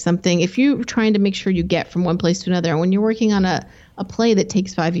feeling like something, if you're trying to make sure you get from one place to another, and when you're working on a play that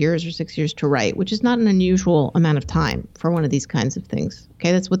takes 5 years or 6 years to write, which is not an unusual amount of time for one of these kinds of things.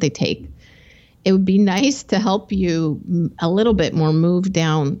 Okay, that's what they take. It would be nice to help you a little bit more move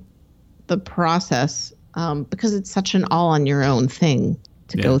down the process because it's such an all on your own thing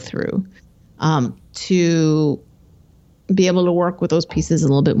to go through, to be able to work with those pieces a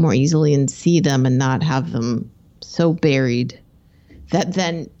little bit more easily and see them and not have them so buried that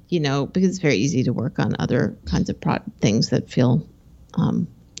then, because it's very easy to work on other kinds of things that feel,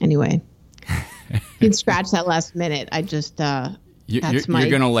 anyway, you can scratch that last minute. I just, you're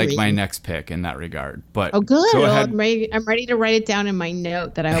going to like my next pick in that regard. But good. Go ahead. I'm ready to write it down in my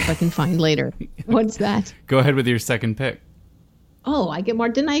note that I hope I can find later. What's that? Go ahead with your second pick. Oh, I get more.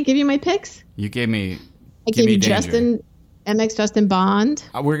 Didn't I give you my picks? You gave me. I gave you Justin Bond.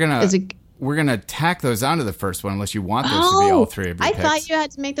 We're gonna tack those onto the first one unless you want those to be all three of your picks. I thought you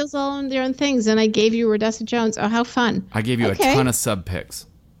had to make those all on their own things, and I gave you Rodessa Jones. Oh, how fun! I gave you a ton of sub picks.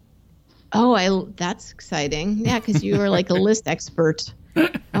 Oh, that's exciting. Yeah, because you are like a list expert.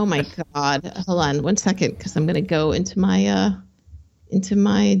 Oh my God. Hold on 1 second, because I'm going to go into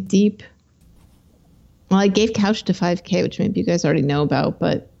my deep. Well, I gave Couch to 5K, which maybe you guys already know about,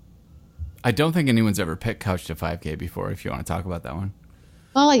 but. I don't think anyone's ever picked Couch to 5K before, if you want to talk about that one.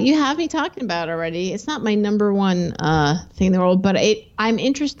 Well, you have me talking about it already. It's not my number one thing in the world, but I'm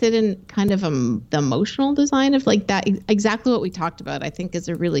interested in kind of the emotional design of like that. Exactly what we talked about, I think, is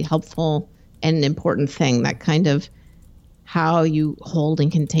a really helpful and important thing. That kind of how you hold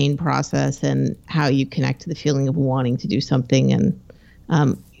and contain process and how you connect to the feeling of wanting to do something and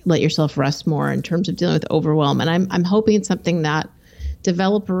let yourself rest more in terms of dealing with overwhelm. And I'm hoping it's something that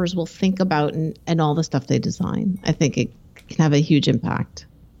developers will think about and all the stuff they design. I think it can have a huge impact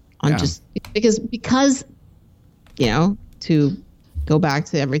on just because to go back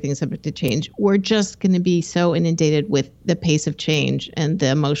to everything subject to change, we're just going to be so inundated with the pace of change and the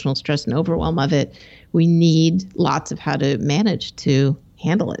emotional stress and overwhelm of it. We need lots of how to manage to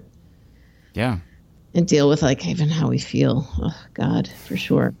handle it. Yeah. And deal with like even how we feel. Oh God, for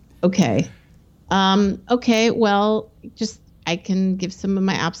sure. Okay. Okay. Well, I can give some of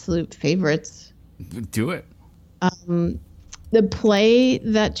my absolute favorites. Do it. The play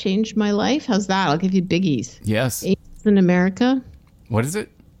that changed my life. How's that? I'll give you biggies. Yes. Aces in America. What is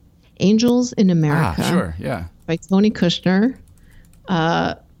it? Angels in America. Sure, yeah. By Tony Kushner.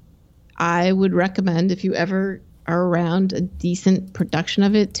 I would recommend, if you ever are around a decent production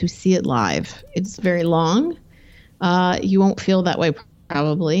of it, to see it live. It's very long. You won't feel that way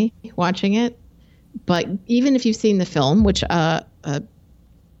probably watching it. But even if you've seen the film, which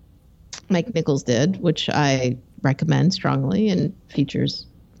Mike Nichols did, which I recommend strongly, and features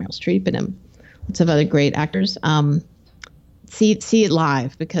Meryl Streep and lots of other great actors, see it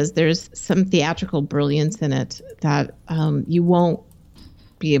live, because there's some theatrical brilliance in it that you won't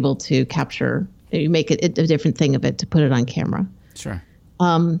be able to capture. You make it a different thing of it to put it on camera. Sure.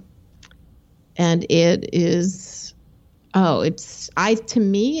 And it is, to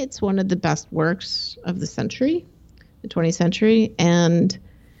me, it's one of the best works of the century, the 20th century. And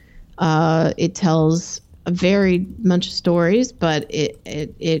it tells a very bunch of stories, but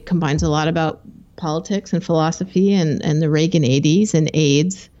it combines a lot about politics and philosophy and the Reagan 80s and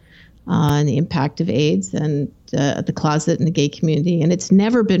AIDS, and the impact of AIDS and the closet and the gay community. And it's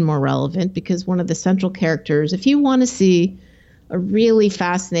never been more relevant, because one of the central characters, if you want to see a really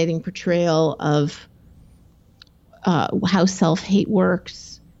fascinating portrayal of how self-hate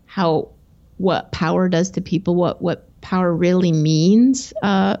works, what power does to people, what power really means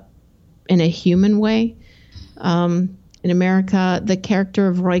in a human way. In America, the character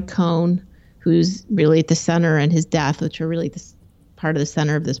of Roy Cohn, who's really at the center, and his death, which are really part of the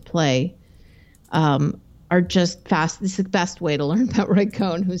center of this play, are just fast. This is the best way to learn about Roy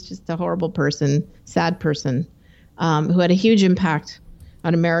Cohn, who's just a horrible person, sad person, who had a huge impact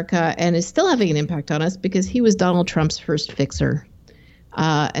on America and is still having an impact on us, because he was Donald Trump's first fixer.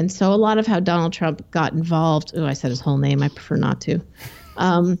 And so a lot of how Donald Trump got involved, I said his whole name, I prefer not to.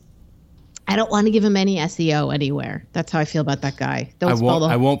 I don't want to give him any SEO anywhere. That's how I feel about that guy. I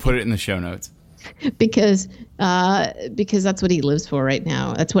won't put it in the show notes. because that's what he lives for right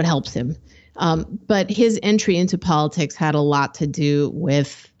now. That's what helps him. But his entry into politics had a lot to do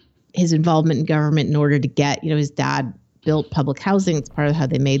with his involvement in government in order to get, his dad built public housing. It's part of how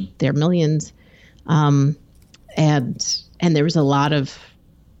they made their millions. And there was a lot of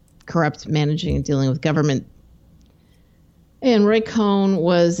corrupt managing and dealing with government. And Roy Cohn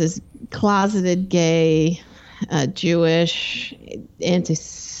was this closeted gay, Jewish,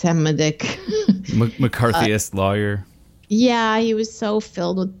 anti-Semitic, McCarthyist lawyer. Yeah, he was so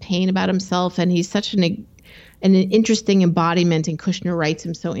filled with pain about himself, and he's such an interesting embodiment. And Kushner writes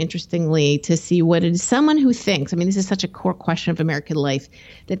him so interestingly to see what it is. Someone who thinks, this is such a core question of American life,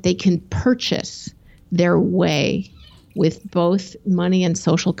 that they can purchase their way with both money and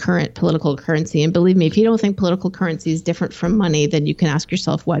political currency. And believe me, if you don't think political currency is different from money, then you can ask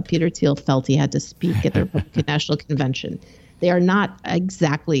yourself why Peter Thiel felt he had to speak at the Republican National Convention. They are not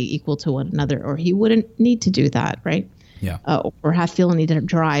exactly equal to one another, or he wouldn't need to do that, right? Yeah. Or feel a need to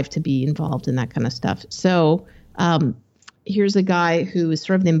drive to be involved in that kind of stuff. So here's a guy who is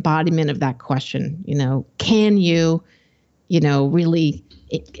sort of the embodiment of that question. Can you, really,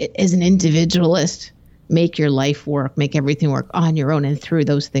 as an individualist, make your life work, make everything work on your own and through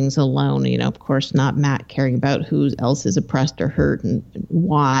those things alone? Of course, not Matt caring about who else is oppressed or hurt and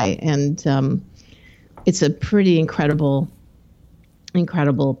why. And it's a pretty incredible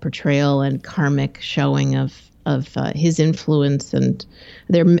portrayal and karmic showing of his influence. And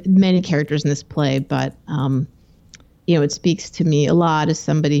there are many characters in this play, but it speaks to me a lot as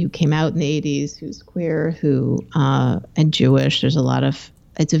somebody who came out in the 80s, who's queer, and Jewish.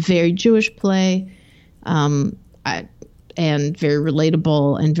 It's a very Jewish play. And very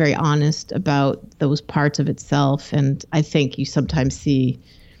relatable and very honest about those parts of itself. And I think you sometimes see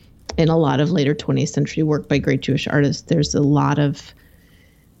in a lot of later 20th century work by great Jewish artists, there's a lot of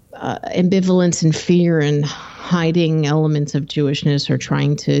ambivalence and fear and hiding elements of Jewishness, or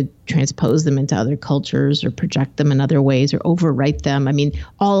trying to transpose them into other cultures or project them in other ways or overwrite them.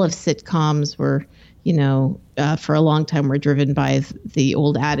 All of sitcoms were, for a long time were driven by the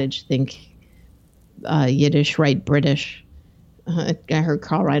old adage, think Yiddish, write British. I heard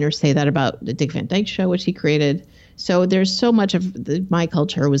Carl Reiner say that about the Dick Van Dyke Show, which he created. So there's so much of my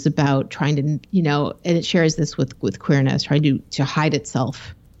culture was about trying to, and it shares this with queerness, trying to hide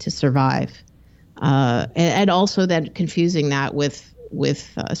itself to survive. And also then confusing that with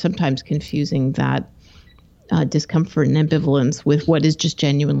sometimes confusing that discomfort and ambivalence with what is just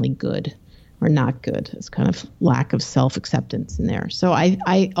genuinely good or not good. It's kind of lack of self-acceptance in there. So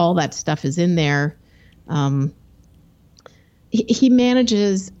I all that stuff is in there. He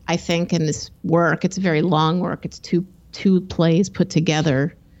manages, I think, in this work, it's a very long work. It's two plays put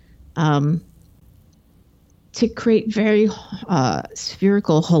together, to create very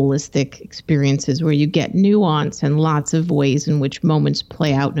spherical, holistic experiences where you get nuance and lots of ways in which moments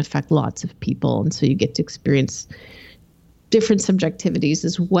play out and affect lots of people. And so you get to experience different subjectivities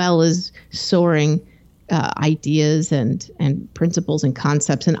as well as soaring ideas and principles and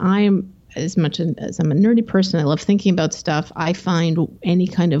concepts. And I am, as much as I'm a nerdy person, I love thinking about stuff. I find any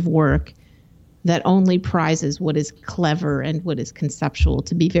kind of work that only prizes what is clever and what is conceptual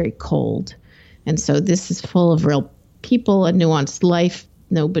to be very cold. And so this is full of real people, a nuanced life.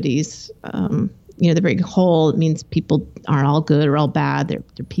 Nobody's, they're very whole. It means people aren't all good or all bad. They're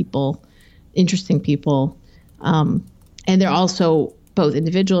people, interesting people. And they're also both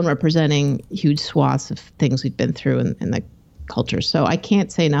individual and representing huge swaths of things we've been through in the culture. So I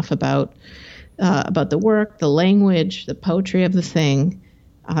can't say enough about the work, the language, the poetry of the thing.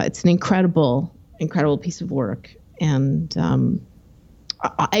 It's an incredible piece of work. And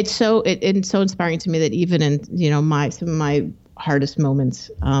it's so inspiring to me that even in some of my hardest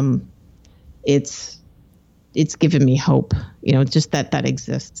moments, it's given me hope. Just that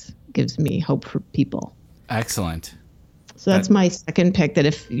exists gives me hope for people. Excellent. So that's my second pick. That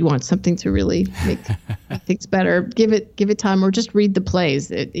if you want something to really make things better, give it time, or just read the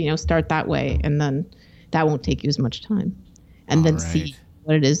plays. Start that way, and then that won't take you as much time, and then see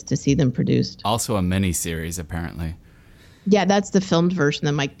what it is to see them produced. Also a mini series, apparently. Yeah, that's the filmed version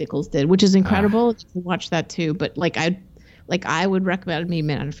that Mike Nichols did, which is incredible. You can watch that too. But I would recommend, me,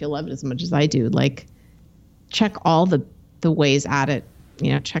 man, if you love it as much as I do, check all the ways at it.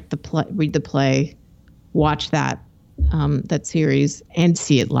 Check the play, read the play, watch that series, and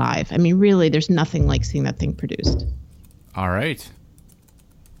see it live. I mean, really, there's nothing like seeing that thing produced. All right.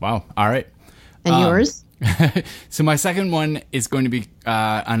 Wow. All right. And yours? So my second one is going to be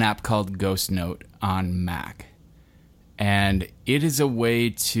an app called Ghost Note on Mac. And it is a way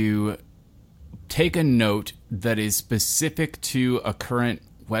to take a note that is specific to a current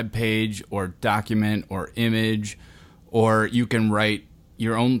web page or document or image, or you can write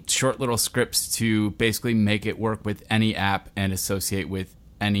your own short little scripts to basically make it work with any app and associate with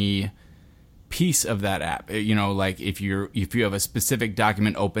any piece of that app. Like if you have a specific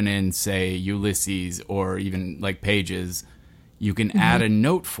document open in, say, Ulysses or even like Pages, you can add a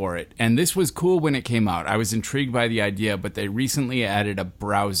note for it. And this was cool when it came out. I was intrigued by the idea, but they recently added a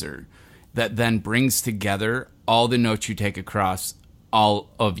browser that then brings together all the notes you take across all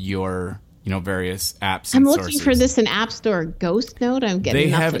of your, various apps and sources. I'm looking for this in App Store. Ghost Note? I'm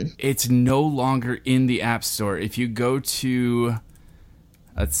getting nothing. It's no longer in the App Store. If you go to,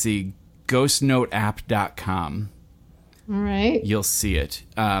 ghostnoteapp.com. All right. You'll see it.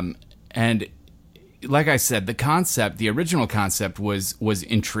 And like I said, the original concept was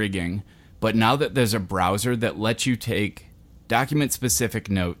intriguing, but now that there's a browser that lets you take document-specific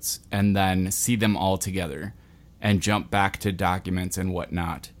notes and then see them all together and jump back to documents and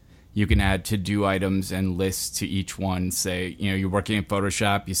whatnot, you can add to-do items and lists to each one. Say, you're working in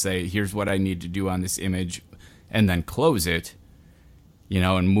Photoshop, you say, here's what I need to do on this image, and then close it,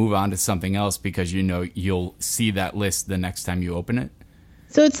 and move on to something else because you'll see that list the next time you open it.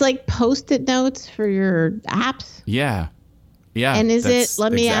 So it's like Post-it notes for your apps? Yeah. Yeah. And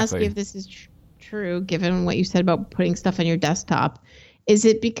let me ask you if this is true, given what you said about putting stuff on your desktop. Is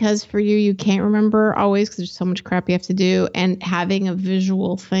it because for you can't remember always because there's so much crap you have to do, and having a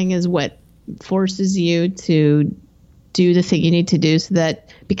visual thing is what forces you to do the thing you need to do, so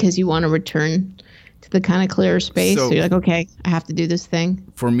that because you want to return to the kind of clearer space, so you're like, okay, I have to do this thing?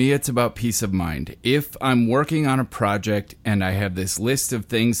 For me, it's about peace of mind. If I'm working on a project and I have this list of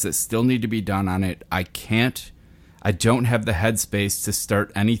things that still need to be done on it, I don't have the headspace to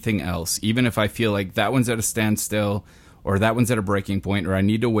start anything else, even if I feel like that one's at a standstill or that one's at a breaking point or I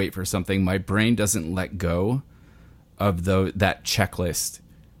need to wait for something. My brain doesn't let go of that checklist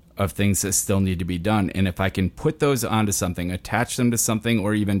of things that still need to be done. And if I can put those onto something, attach them to something,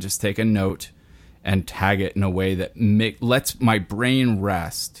 or even just take a note and tag it in a way that lets my brain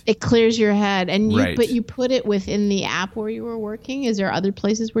rest. It clears your head, and right. But you put it within the app where you were working. Are there other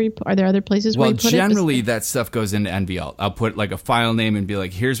places where you put it? Well, generally that stuff goes into NVL. I'll put like a file name and be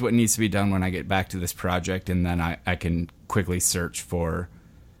like, here's what needs to be done when I get back to this project, and then I can quickly search for,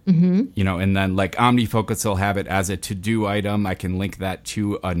 and then like OmniFocus will have it as a to-do item. I can link that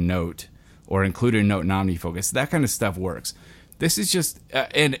to a note or include a note in OmniFocus. That kind of stuff works. This is just,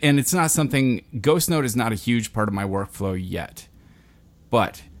 and it's not something, Ghost Note is not a huge part of my workflow yet,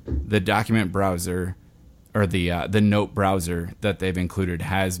 but the document browser or the note browser that they've included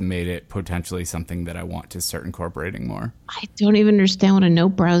has made it potentially something that I want to start incorporating more. I don't even understand what a note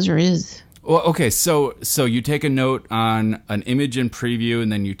browser is. Well, okay, so you take a note on an image in preview,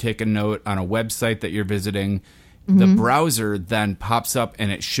 and then you take a note on a website that you're visiting. The browser then pops up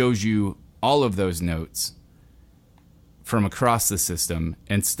and it shows you all of those notes from across the system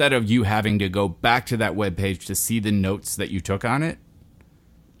instead of you having to go back to that web page to see the notes that you took on it.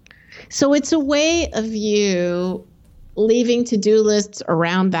 So it's a way of you leaving to-do lists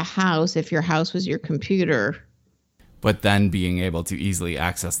around the house if your house was your computer. But then being able to easily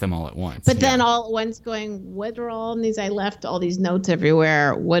access them all at once. But then all at once going, what are all these? I left all these notes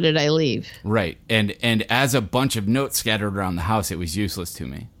everywhere. What did I leave? Right. And as a bunch of notes scattered around the house, it was useless to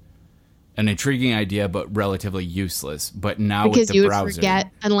me. An intriguing idea, but relatively useless. But now because with the you browser, would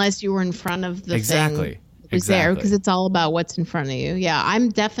forget unless you were in front of the exactly. thing. It's there because it's all about what's in front of you. Yeah, I'm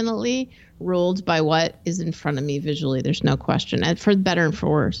definitely ruled by what is in front of me visually. There's no question. And for better and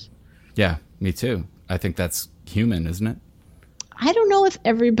for worse. Yeah, me too. I think that's human, isn't it? I don't know if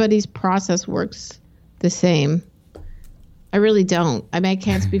everybody's process works the same. I really don't. I mean, I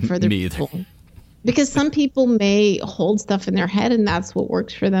can't speak for other people. Because some people may hold stuff in their head and that's what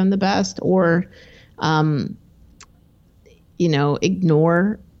works for them the best, or,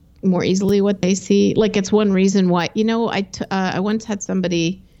 ignore more easily what they see. Like, it's one reason why, I once had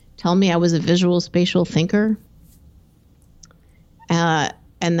somebody tell me I was a visual spatial thinker, and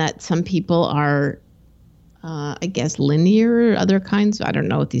that some people are, I guess, linear or other kinds. I don't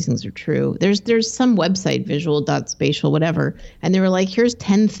know if these things are true. There's some website, visual.spatial, whatever. And they were like, here's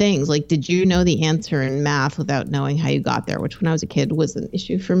 10 things. Like, did you know the answer in math without knowing how you got there? Which when I was a kid was an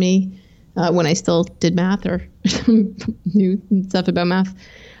issue for me when I still did math or knew stuff about math.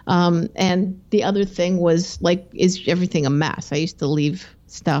 And the other thing was, like, is everything a mess? I used to leave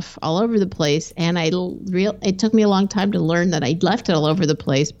stuff all over the place. And it took me a long time to learn that I left it all over the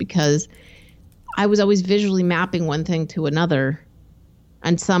place because I was always visually mapping one thing to another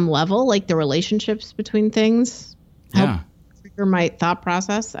on some level, like the relationships between things. Yeah. Trigger my thought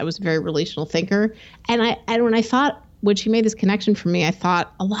process. I was a very relational thinker. And when she made this connection for me, I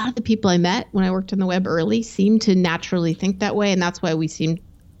thought a lot of the people I met when I worked on the web early seemed to naturally think that way. And that's why we seemed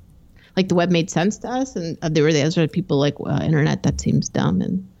like the web made sense to us. And there were the other people like, well, internet, that seems dumb.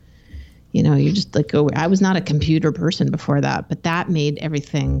 And, you just like, I was not a computer person before that, but that made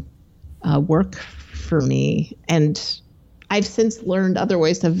everything work for me. And I've since learned other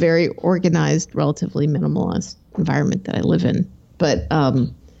ways to have very organized, relatively minimalist environment that I live in. But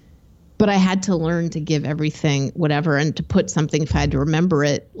I had to learn to give everything whatever, and to put something, if I had to remember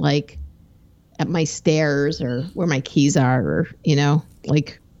it, like at my stairs or where my keys are, or,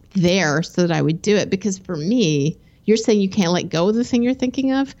 like there, so that I would do it. Because for me, you're saying you can't let go of the thing you're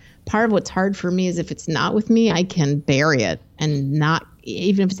thinking of. Part of what's hard for me is if it's not with me, I can bury it and not,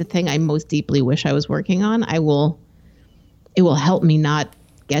 even if it's a thing I most deeply wish I was working on, it will help me not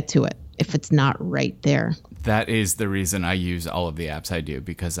get to it if it's not right there. That is the reason I use all of the apps I do,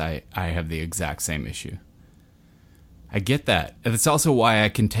 because I have the exact same issue. I get that. And it's also why I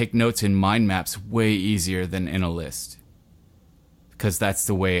can take notes in mind maps way easier than in a list, because that's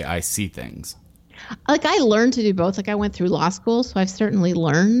the way I see things. Like, I learned to do both. Like, I went through law school, so I've certainly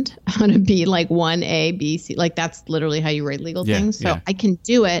learned how to be like 1A, B, C. Like, that's literally how you write legal things. So I can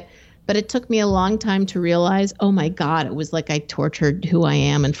do it, but it took me a long time to realize, oh my God, it was like I tortured who I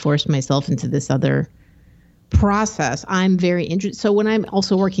am and forced myself into this other process. I'm very interested. So when I'm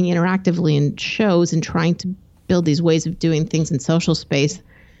also working interactively in shows and trying to build these ways of doing things in social space,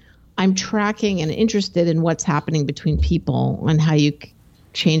 I'm tracking and interested in what's happening between people and how you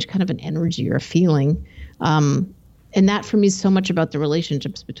change kind of an energy or a feeling. And that for me is so much about the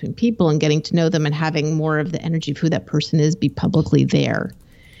relationships between people and getting to know them and having more of the energy of who that person is be publicly there.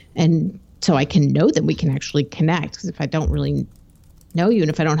 And so I can know that we can actually connect, because if I don't really know you and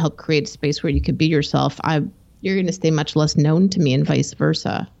if I don't help create a space where you could be yourself, you're going to stay much less known to me and vice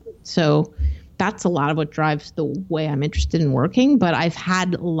versa. So that's a lot of what drives the way I'm interested in working. But I've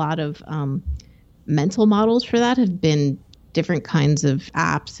had a lot of mental models for that have been different kinds of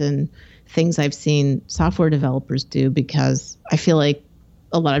apps and things I've seen software developers do, because I feel like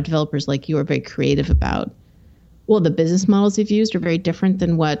a lot of developers like you are very creative about, well, the business models they've used are very different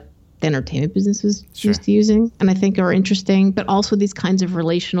than what the entertainment business is used to using, and I think are interesting, but also these kinds of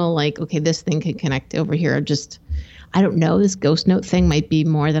relational, like, okay, this thing can connect over here. I don't know, this ghost note thing might be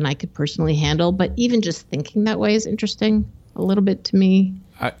more than I could personally handle, but even just thinking that way is interesting a little bit to me.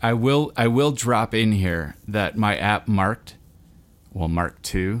 I will drop in here that my app Mark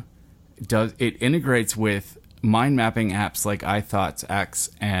 2 it integrates with mind mapping apps like iThoughtsX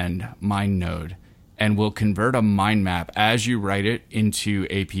and MindNode, and will convert a mind map as you write it into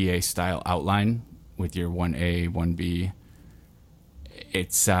APA style outline with your 1A, 1B.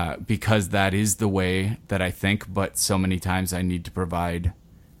 it's because that is the way that I think, but so many times I need to provide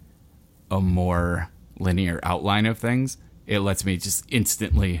a more linear outline of things. It lets me just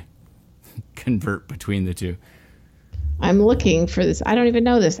instantly convert between the two. I'm looking for this. I don't even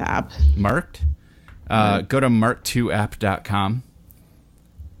know this app. Marked? Go to mark2app.com.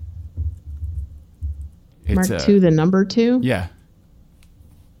 Mark 2, the number 2? Yeah.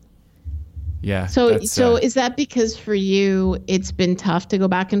 Yeah. So is that because for you it's been tough to go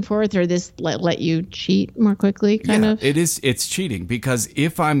back and forth, or this let you cheat more quickly kind of? It's cheating, because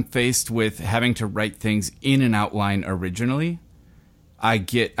if I'm faced with having to write things in an outline originally, I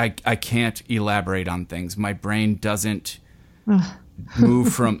can't elaborate on things. My brain doesn't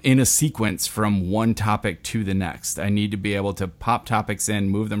move from in a sequence from one topic to the next. I need to be able to pop topics in,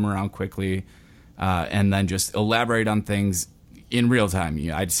 move them around quickly, and then just elaborate on things in real time.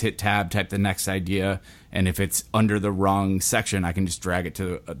 I just hit tab, type the next idea, and if it's under the wrong section, I can just drag it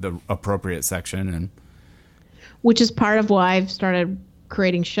to the appropriate section. And which is part of why I've started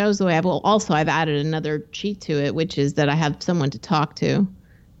creating shows the way I've added another cheat to it, which is that I have someone to talk to,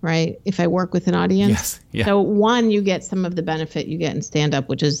 right? If I work with an audience. Yes. Yeah. So one, you get some of the benefit you get in stand-up,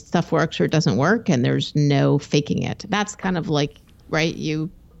 which is stuff works or it doesn't work, and there's no faking it. That's kind of like, right, you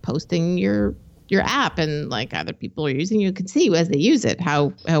posting your app, and like other people are using, you can see as they use it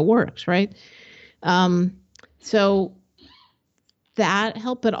how it works, right? So that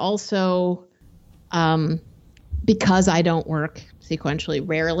helped, but also because I don't work sequentially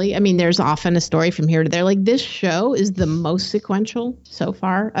rarely. I mean, there's often a story from here to there. Like this show is the most sequential so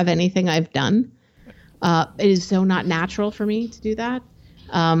far of anything I've done. It is so not natural for me to do that.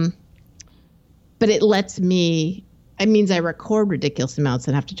 But it lets me. It means I record ridiculous amounts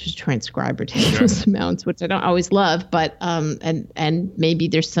and have to just transcribe ridiculous amounts, which I don't always love. But and maybe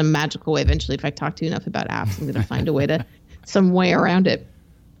there's some magical way eventually, if I talk to you enough about apps, I'm going to find a way to some way around it.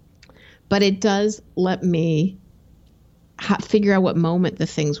 But it does let me figure out what moment the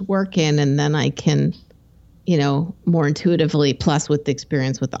things work in, and then I can, more intuitively, plus with the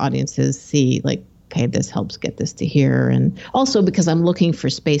experience with the audiences, see like, okay, this helps get this to here. And also because I'm looking for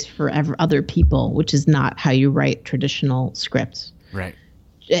space for other people, which is not how you write traditional scripts. Right.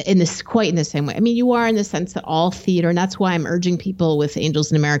 Quite in the same way. I mean, you are in the sense that all theater, and that's why I'm urging people with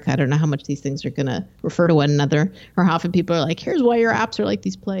Angels in America. I don't know how much these things are going to refer to one another, or how often people are like, here's why your apps are like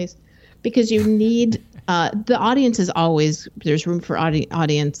these plays. Because you need, the audience is always, there's room for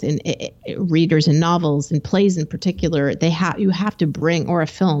audience in readers and novels and plays in particular. You have to bring, or a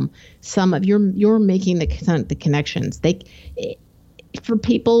film, some of, you're making the connections. For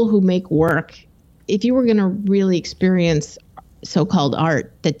people who make work, if you were going to really experience so-called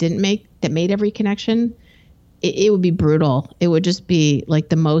art that made every connection, it would be brutal. It would just be like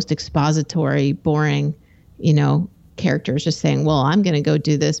the most expository, boring, characters just saying, well, I'm going to go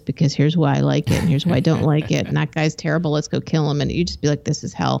do this because here's why I like it and here's why I don't like it. And that guy's terrible. Let's go kill him. And you just be like, this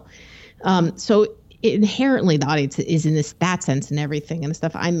is hell. So inherently the audience is in that sense and everything. And the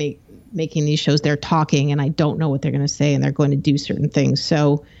stuff I'm making these shows, they're talking and I don't know what they're going to say and they're going to do certain things.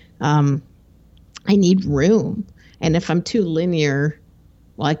 So I need room. And if I'm too linear,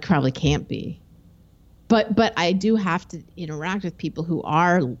 well, I probably can't be. But I do have to interact with people who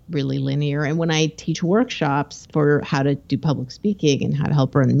are really linear. And when I teach workshops for how to do public speaking and how to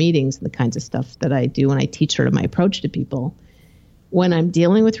help run meetings and the kinds of stuff that I do, when I teach sort of my approach to people, when I'm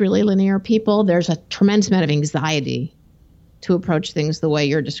dealing with really linear people, there's a tremendous amount of anxiety to approach things the way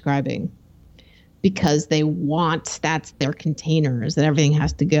you're describing, because that's their containers, that everything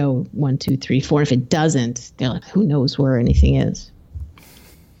has to go 1, 2, 3, 4. If it doesn't, they're like, who knows where anything is.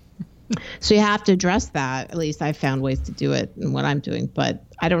 So you have to address that. At least I've found ways to do it in what I'm doing. But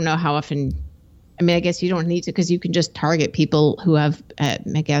I don't know how often. I mean, I guess you don't need to, because you can just target people who have, I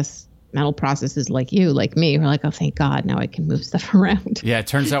guess, mental processes like you, like me, who are like, oh, thank God, now I can move stuff around. Yeah, it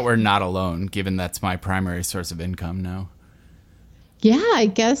turns out we're not alone, given that's my primary source of income now. Yeah, I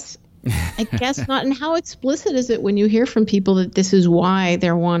guess not. And how explicit is it when you hear from people that this is why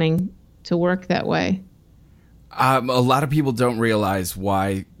they're wanting to work that way? A lot of people don't realize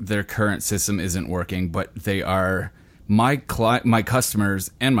why their current system isn't working, but they are. My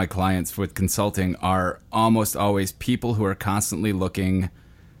customers and my clients with consulting are almost always people who are constantly looking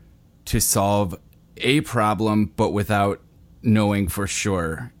to solve a problem, but without knowing for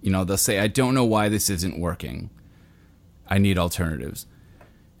sure. They'll say, I don't know why this isn't working. I need alternatives.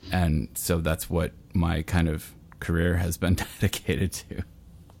 And so that's what my kind of career has been dedicated to.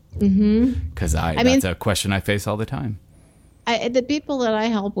 Because that's a question I face all the time. The people that I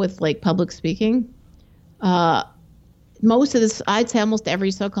help with, like public speaking, most of this, I'd say almost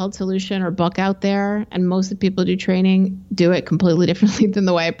every so-called solution or book out there, and most of the people who do training do it completely differently than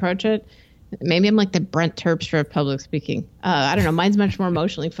the way I approach it. Maybe I'm like the Brent Terpstra of public speaking. I don't know. Mine's much more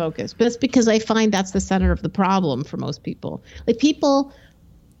emotionally focused, but it's because I find that's the center of the problem for most people. Like people,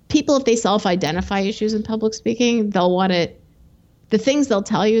 if they self-identify issues in public speaking, they'll want it. The things they'll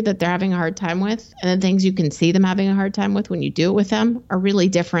tell you that they're having a hard time with, and the things you can see them having a hard time with when you do it with them, are really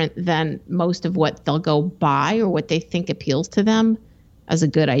different than most of what they'll go buy or what they think appeals to them as a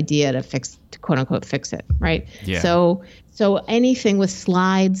good idea to quote unquote fix it, right? Yeah. So anything with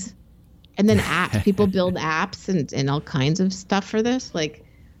slides, and then apps. People build apps and all kinds of stuff for this. Like,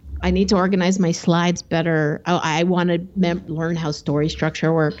 I need to organize my slides better. I want to learn how story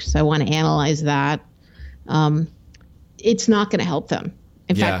structure works. I want to analyze that. It's not going to help them.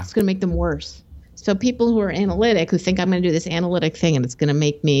 In fact, it's going to make them worse. So people who are analytic, who think I'm going to do this analytic thing and it's going to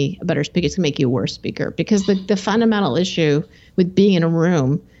make me a better speaker, it's going to make you a worse speaker. Because the fundamental issue with being in a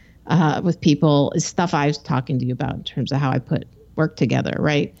room with people is stuff I was talking to you about in terms of how I put work together,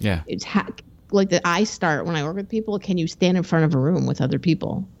 right? Yeah. It's like that I start when I work with people. Can you stand in front of a room with other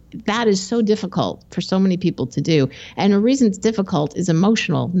people? That is so difficult for so many people to do. And the reason it's difficult is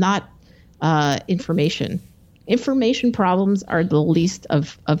emotional, not information. Information problems are the least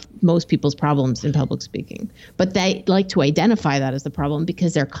of most people's problems in public speaking. But they like to identify that as the problem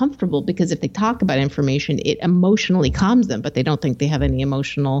because they're comfortable, because if they talk about information, it emotionally calms them, but they don't think they have any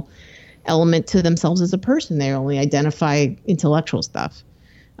emotional element to themselves as a person. They only identify intellectual stuff.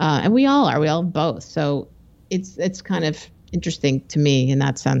 And we all are. We all have both. So it's kind of interesting to me in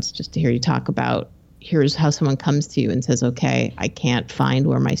that sense, just to hear you talk about, here's how someone comes to you and says, okay, I can't find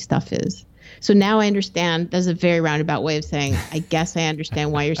where my stuff is. So now I understand. That's a very roundabout way of saying, I guess I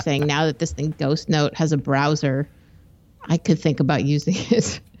understand why you're saying now that this thing Ghost Note has a browser, I could think about using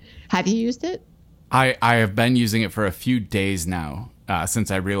it. Have you used it? I have been using it for a few days now, since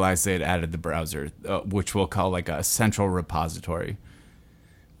I realized they had added the browser, which we'll call like a central repository.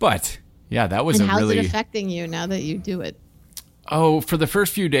 But yeah, that was how's it affecting you now that you do it? Oh, for the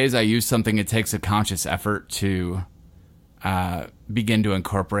first few days, I used something. It takes a conscious effort to begin to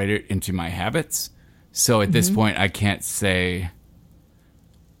incorporate it into my habits. So at this point, I can't say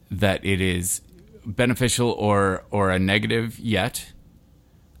that it is beneficial or a negative yet.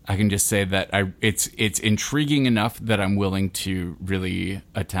 I can just say that it's intriguing enough that I'm willing to really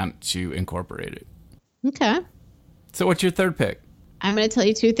attempt to incorporate it. Okay. So what's your third pick? I'm going to tell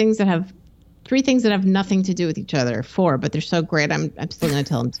you three things that have nothing to do with each other. Four, but they're so great. I'm still going to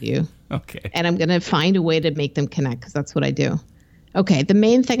tell them to you. Okay. And I'm going to find a way to make them connect because that's what I do. Okay. The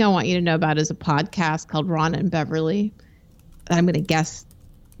main thing I want you to know about is a podcast called Ron and Beverly. I'm going to guess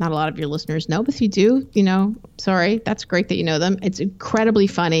not a lot of your listeners know, but if you do, sorry, that's great that you know them. It's incredibly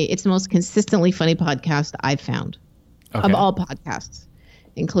funny. It's the most consistently funny podcast I've found of all podcasts,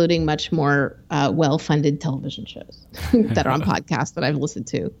 including much more well-funded television shows that are on podcasts that I've listened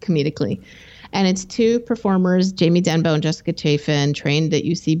to comedically. And it's two performers, Jamie Denbo and Jessica Chafin, trained at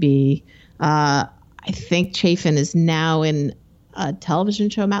UCB. I think Chafin is now in a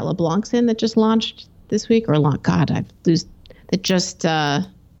television show Matt LeBlanc's in that just launched this week. That just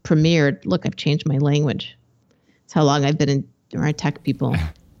premiered. Look, I've changed my language. It's how long I've been in our tech people.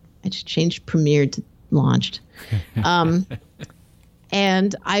 I just changed premiered to launched.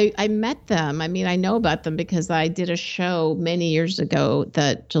 And I met them. I mean, I know about them because I did a show many years ago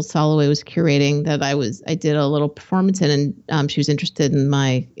that Jill Soloway was curating that I did a little performance in, and she was interested in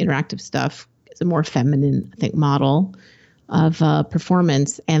my interactive stuff. It's a more feminine, I think, model of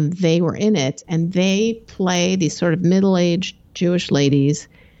performance. And they were in it, and they play these sort of middle-aged Jewish ladies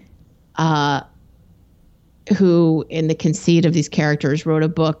who, in the conceit of these characters, wrote a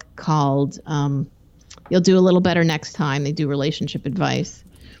book called You'll Do a Little Better Next Time. They do relationship advice.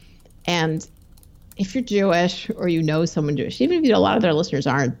 And if you're Jewish or you know someone Jewish, even if a lot of their listeners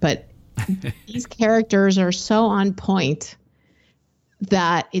aren't, but these characters are so on point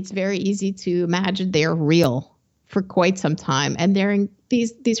that it's very easy to imagine they're real for quite some time. And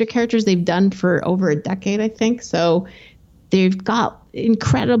these are characters they've done for over a decade, I think. So they've got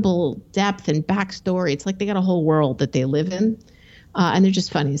incredible depth and backstory. It's like they got a whole world that they live in. And they're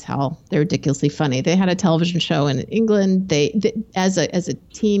just funny as hell. They're ridiculously funny. They had a television show in England. They as a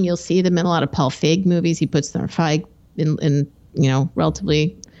team, you'll see them in a lot of Paul Feig movies. He puts their Feig in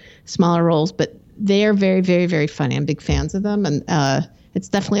relatively smaller roles, but they are very, very, very funny. I'm big fans of them, and it's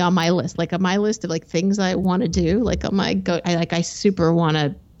definitely on my list. Like on my list of like things I want to do. Like on my I super want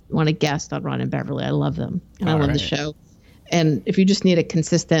to guest on Ron and Beverly. I love them, and I love the show. And if you just need a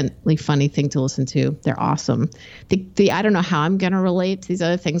consistently funny thing to listen to, they're awesome. I don't know how I'm going to relate to these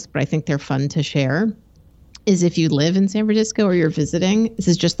other things, but I think they're fun to share. is if you live in San Francisco or you're visiting, this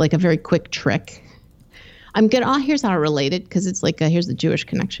is just like a very quick trick. Here's how I relate it, because it's like, here's the Jewish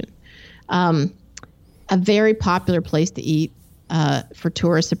connection. A very popular place to eat for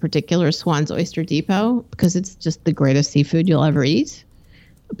tourists in particular is Swan's Oyster Depot, because it's just the greatest seafood you'll ever eat.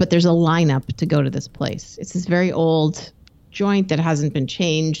 But there's a lineup to go to this place. It's this very old joint that hasn't been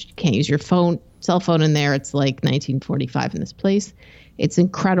changed. You can't use your cell phone in there. It's like 1945 in this place. It's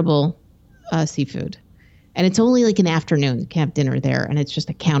incredible seafood. And it's only like an afternoon. You can't have dinner there, and it's just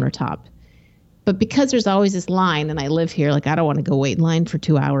a countertop. But because there's always this line, and I live here, like I don't want to go wait in line for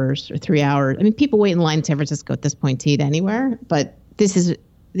 2 hours or 3 hours. I mean, people wait in line in San Francisco at this point to eat anywhere, but this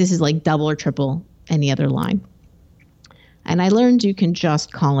is like double or triple any other line. And I learned you can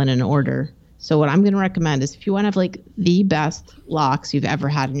just call in an order. So what I'm going to recommend is if you want to have like the best lox you've ever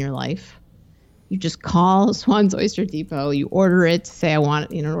had in your life, you just call Swan's Oyster Depot, you order it, say I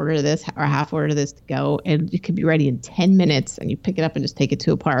want an order of this or a half order of this to go, and it could be ready in 10 minutes, and you pick it up and just take it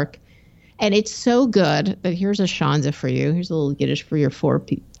to a park. And it's so good that here's a shanza for you. Here's a little Yiddish for your 4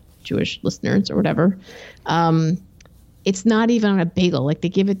 Jewish listeners or whatever. It's not even on a bagel. Like they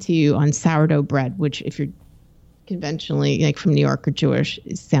give it to you on sourdough bread, which if you're conventionally like from New York or Jewish,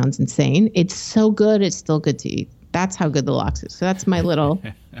 it sounds insane. It's so good. It's still good to eat. That's how good the lox is. So that's my little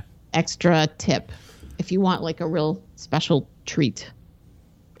extra tip. If you want like a real special treat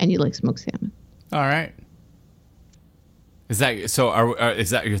and you like smoked salmon. All right. Is that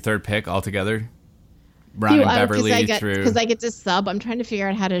your third pick altogether? Ron and Beverly because I get to sub. I'm trying to figure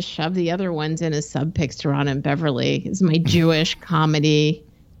out how to shove the other ones in as sub picks to Ron and Beverly. It's my Jewish comedy.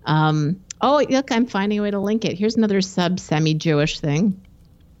 Oh, look, I'm finding a way to link it. Here's another sub semi-Jewish thing.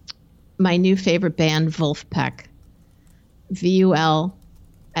 My new favorite band, Wolfpack, Vulfpeck,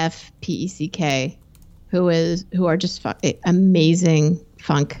 who are just amazing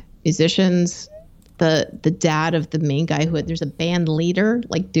funk musicians. The dad of the main guy there's a band leader,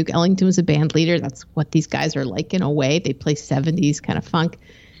 like Duke Ellington was a band leader. That's what these guys are like in a way. They play 70s kind of funk.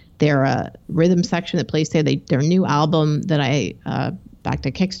 They're a rhythm section that plays there. Their new album that I backed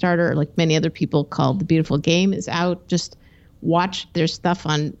to Kickstarter, like many other people, called The Beautiful Game is out. Just watch their stuff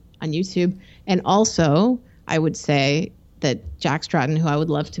on YouTube. And also, I would say that Jack Stratton, who I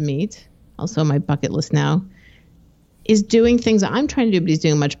would love to meet, also on my bucket list now, is doing things that I'm trying to do, but he's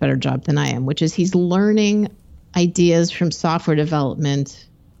doing a much better job than I am, which is he's learning ideas from software development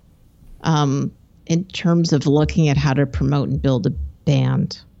in terms of looking at how to promote and build a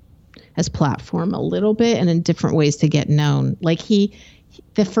band as platform a little bit and in different ways to get known. Like the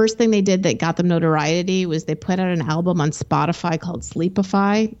first thing they did that got them notoriety was they put out an album on Spotify called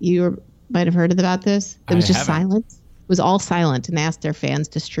Sleepify. You might have heard about this. It was just silent. It was all silent, and they asked their fans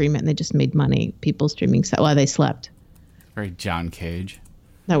to stream it, and they just made money. People streaming while they slept. Very John Cage.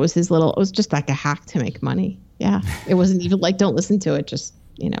 That was it was just like a hack to make money. Yeah. It wasn't even like, don't listen to it. Just,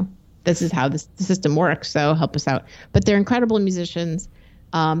 this is how the system works. So help us out. But they're incredible musicians.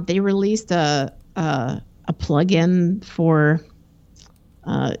 They released a plugin for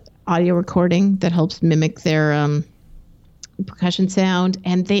audio recording that helps mimic their percussion sound,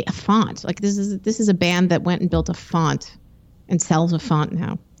 and a font. Like this is a band that went and built a font and sells a font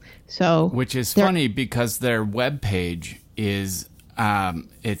now. So, which is funny because their webpage is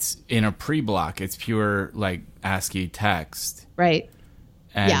it's in a pre-block. It's pure like ASCII text, right?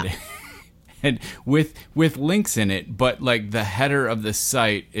 And, yeah, and with links in it. But like the header of the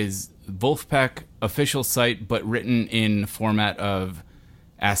site is Wolfpack official site, but written in format of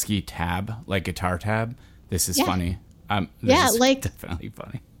ASCII tab, like guitar tab. This is funny. This is definitely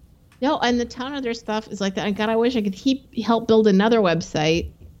funny. No, and the tone of their stuff is like that. And God, I wish I could help build another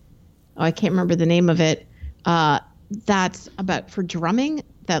website. Oh, I can't remember the name of it. That's for drumming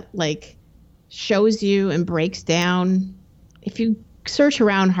that like shows you and breaks down. If you search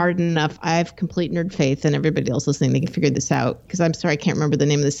around hard enough, I have complete nerd faith in everybody else listening. They can figure this out, because I'm sorry, I can't remember the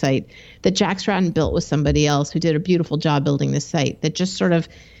name of the site that Jack Stratton built with somebody else who did a beautiful job building this site that just sort of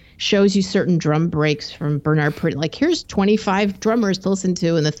shows you certain drum breaks from Bernard Purdie. Like, here's 25 drummers to listen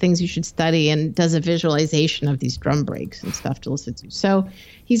to and the things you should study, and does a visualization of these drum breaks and stuff to listen to. So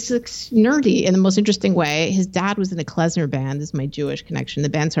he's nerdy in the most interesting way. His dad was in a klezmer band. This is my Jewish connection. The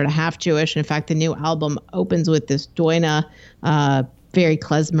band's sort of half Jewish. And in fact, the new album opens with this doina, very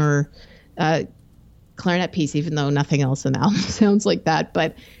klezmer clarinet piece, even though nothing else in the album sounds like that.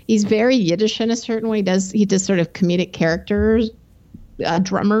 But he's very Yiddish in a certain way. He does sort of comedic characters,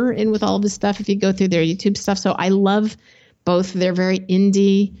 drummer in with all of this stuff if you go through their YouTube stuff. So I love both their very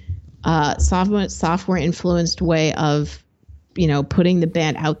indie software influenced way of putting the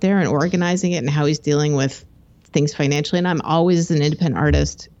band out there and organizing it, and how he's dealing with things financially. And I'm always, as an independent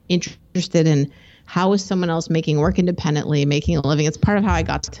artist, interested in how is someone else making work independently, making a living? It's part of how I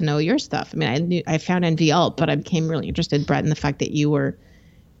got to know your stuff. I mean, I found NV Alt, but I became really interested, Brett, in the fact that you were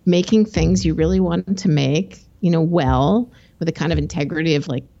making things you really wanted to make, well, with a kind of integrity of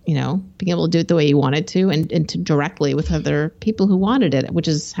like, being able to do it the way you wanted to and to directly with other people who wanted it, which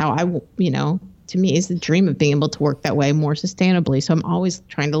is how to me is the dream of being able to work that way more sustainably. So I'm always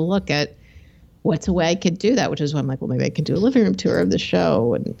trying to look at what's a way I could do that, which is why I'm like, well, maybe I could do a living room tour of the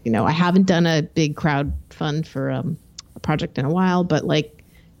show. And, I haven't done a big crowd fund for a project in a while, but like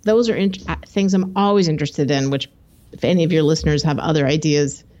those are things I'm always interested in, which if any of your listeners have other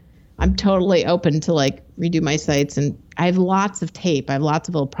ideas, I'm totally open to like redo my sites. And I have lots of tape. I have lots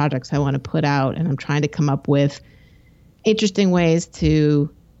of old projects I want to put out, and I'm trying to come up with interesting ways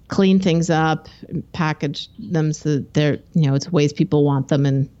to clean things up and package them so that they're, it's ways people want them,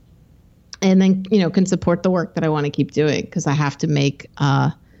 and then, can support the work that I want to keep doing, because I have to make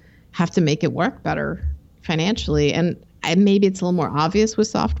it work better financially. And maybe it's a little more obvious with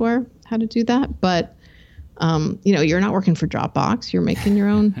software how to do that, but you're not working for Dropbox. You're making your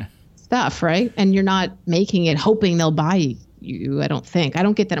own stuff, right? And you're not making it hoping they'll buy you. I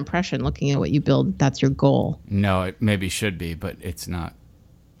don't get that impression looking at what you build. That's your goal. No, it maybe should be, but it's not.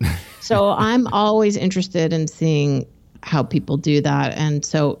 So I'm always interested in seeing how people do that. And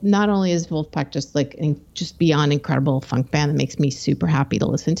so not only is Wolfpack just beyond incredible funk band that makes me super happy to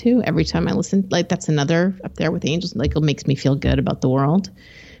listen to every time I listen, like that's another up there with Angels, like it makes me feel good about the world.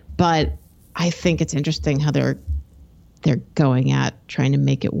 But I think it's interesting how they're going at trying to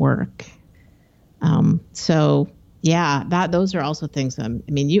make it work. So yeah, those are also things. I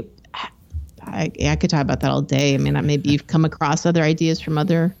could talk about that all day. I mean, maybe you've come across other ideas from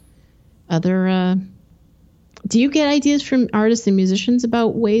other. Do you get ideas from artists and musicians about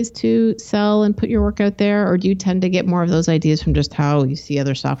ways to sell and put your work out there, or do you tend to get more of those ideas from just how you see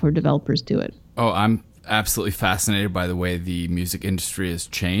other software developers do it? Oh, I'm absolutely fascinated by the way the music industry has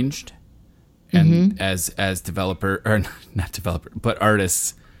changed. And as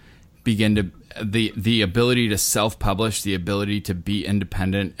artists begin to the ability to self-publish, the ability to be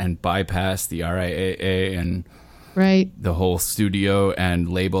independent and bypass the RIAA and the whole studio and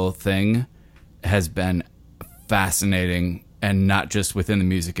label thing has been fascinating, and not just within the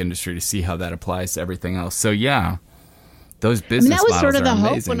music industry, to see how that applies to everything else. So yeah, those business models are amazing. That was sort of the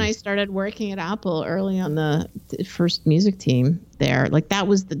hope when I started working at Apple early on the first music team there. Like that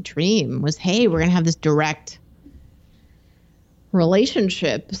was the dream, was, hey, we're going to have this direct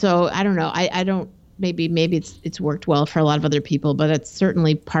relationship. So I don't know. I don't, maybe it's worked well for a lot of other people, but it's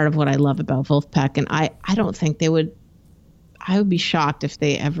certainly part of what I love about Wolfpack. And I don't think I would be shocked if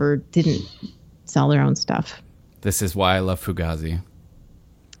they ever didn't sell their own stuff. This is why I love Fugazi.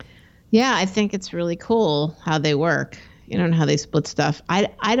 Yeah, I think it's really cool how they work, and how they split stuff.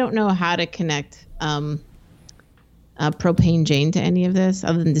 I don't know how to connect Propane Jane to any of this,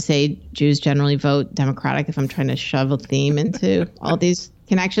 other than to say Jews generally vote Democratic if I'm trying to shove a theme into all these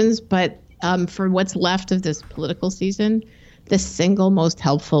connections. But for what's left of this political season, the single most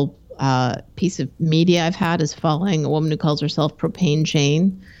helpful piece of media I've had is following a woman who calls herself Propane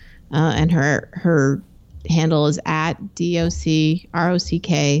Jane, and her handle is at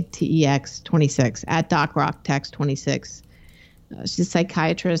DOCROCKTEX26, at DocRockTex26. She's a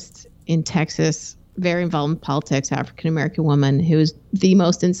psychiatrist in Texas, very involved in politics, African-American woman who's the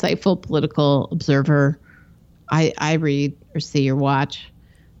most insightful political observer I read or see or watch,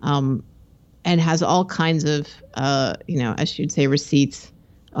 and has all kinds of, as you'd say, receipts.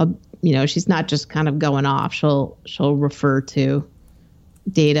 She's not just kind of going off. She'll refer to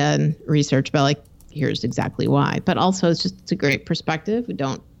data and research about like, here's exactly why. But also it's a great perspective we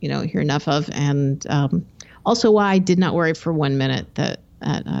don't, hear enough of. And also why I did not worry for 1 minute that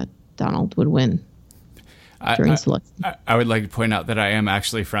Donald would win during selection. I would like to point out that I am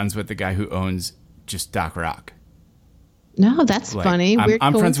actually friends with the guy who owns just Doc Rock. No, that's funny.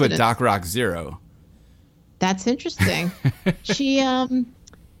 I'm friends with Doc Rock Zero. That's interesting. She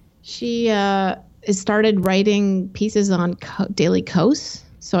started writing pieces on Daily Kos.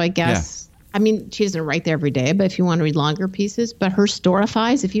 So I guess, I mean, she doesn't write there every day, but if you want to read longer pieces, but her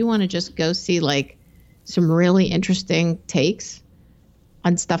Storifys, if you want to just go see like some really interesting takes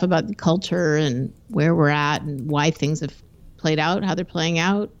on stuff about the culture and where we're at and why things have played out, how they're playing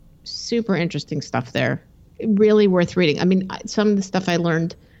out, super interesting stuff there. Really worth reading. I mean, some of the stuff I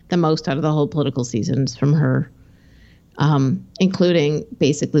learned the most out of the whole political seasons from her, including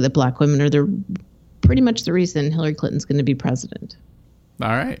basically that black women are pretty much the reason Hillary Clinton's going to be president. All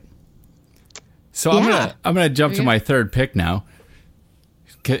right. So I'm gonna jump to my third pick now.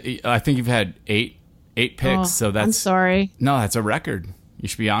 I think you've had eight picks. So that's, I'm sorry. No, that's a record. You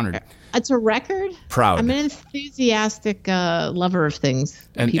should be honored. It's a record? Proud. I'm an enthusiastic lover of things,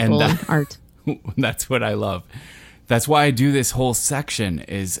 people, and art. That's what I love. That's why I do this whole section.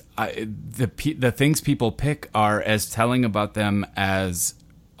 Is the things people pick are as telling about them as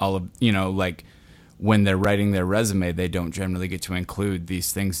all of, like when they're writing their resume, they don't generally get to include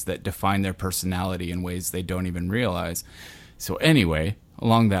these things that define their personality in ways they don't even realize. So anyway,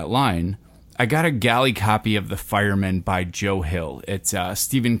 along that line, I got a galley copy of The Fireman by Joe Hill. It's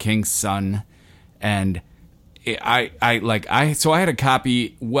Stephen King's son, and I had a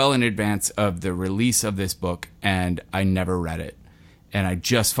copy well in advance of the release of this book, and I never read it. And I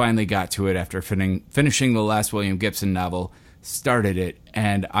just finally got to it after finishing the last William Gibson novel, started it,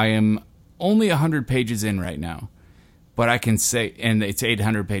 and I am only 100 pages in right now. But I can say, and it's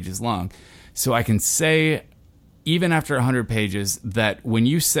 800 pages long, so I can say, even after 100 pages, that when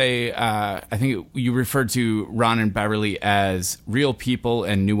you say, I think you referred to Ron and Beverly as real people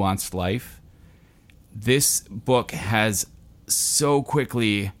and nuanced life, this book has so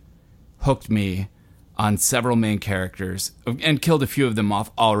quickly hooked me on several main characters and killed a few of them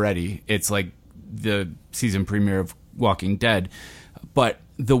off already. It's like the season premiere of Walking Dead. But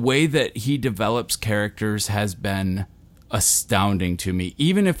the way that he develops characters has been astounding to me.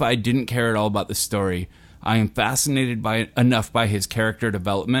 Even if I didn't care at all about the story, I am fascinated enough by his character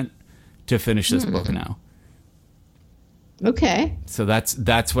development to finish this book now. Okay. So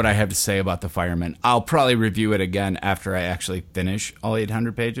that's what I have to say about The Fireman. I'll probably review it again after I actually finish all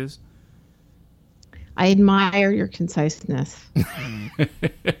 800 pages. I admire your conciseness. I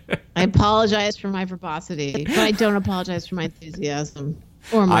apologize for my verbosity, but I don't apologize for my enthusiasm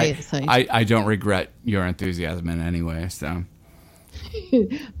or my insight. I don't regret your enthusiasm in any way. So,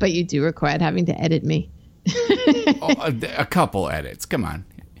 but you do regret having to edit me. A couple edits. Come on.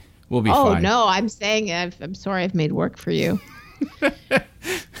 We'll be fine. Oh, no, I'm saying I'm sorry I've made work for you.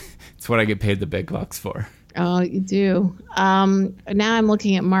 It's what I get paid the big bucks for. Oh, you do. Now I'm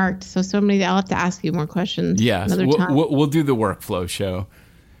looking at marked, so I'll have to ask you more questions. Yes, another time. We'll do the workflow show.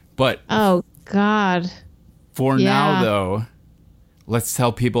 But oh, God. For now, though, let's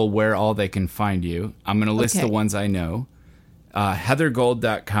tell people where all they can find you. I'm going to list the ones I know.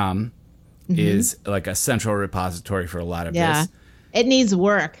 Heathergold.com is like a central repository for a lot of this. It needs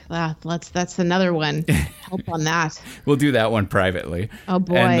work. That's another one. Help on that. We'll do that one privately. Oh,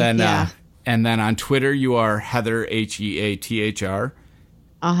 boy. And then, and then on Twitter, you are Heather, Heathr.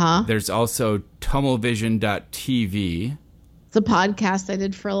 There's also tunnelvision.tv. It's a podcast I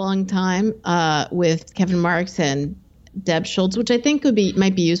did for a long time with Kevin Marks and Deb Schultz, which I think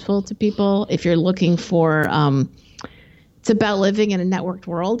might be useful to people if you're looking for it's about living in a networked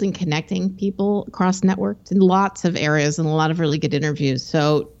world and connecting people across networks in lots of areas and a lot of really good interviews.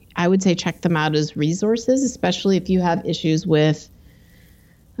 So I would say check them out as resources, especially if you have issues with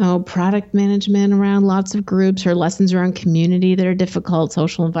product management around lots of groups or lessons around community that are difficult,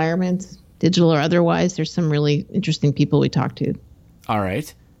 social environments, digital or otherwise. There's some really interesting people we talk to. All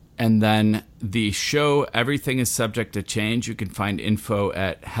right. And then the show, Everything is Subject to Change. You can find info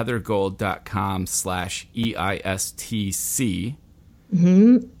at heathergold.com/EISTC.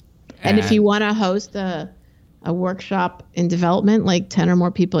 And if you want to host a workshop in development, like 10 or more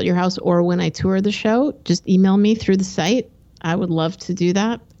people at your house, or when I tour the show, just email me through the site. I would love to do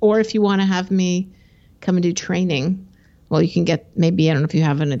that. Or if you want to have me come and do training, well, you can get, maybe, I don't know if you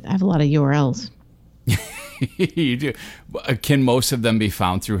have I have a lot of URLs. You do. Can most of them be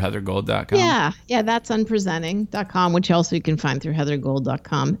found through heathergold.com? Yeah, that's unpresenting.com, which also you can find through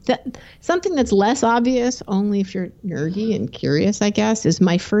heathergold.com. Something that's less obvious, only if you're nerdy and curious, I guess, is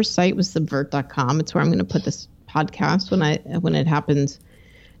my first site was subvert.com. It's where I'm going to put this podcast when it happens.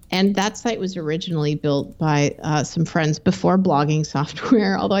 And that site was originally built by some friends before blogging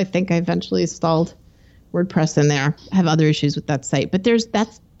software, although I think I eventually installed WordPress in there. I have other issues with that site. But there's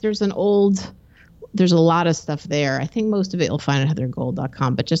a lot of stuff there. I think most of it you'll find at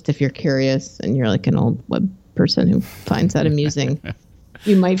heathergold.com. But just if you're curious and you're like an old web person who finds that amusing,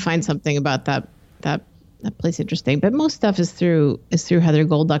 you might find something about that place interesting. But most stuff is through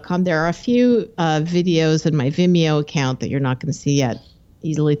heathergold.com. There are a few videos in my Vimeo account that you're not going to see yet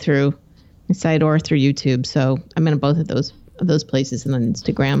easily through my site or through YouTube. So I'm in both of those places, and on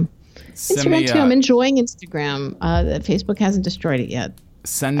Instagram. Instagram too. I'm enjoying Instagram. Facebook hasn't destroyed it yet.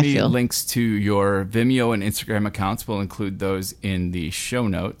 Send me links to your Vimeo and Instagram accounts. We'll include those in the show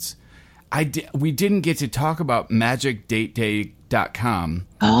notes. We didn't get to talk about magicdateday.com.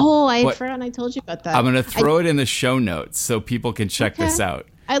 Oh, I forgot I told you about that. I'm going to throw it in the show notes so people can check this out.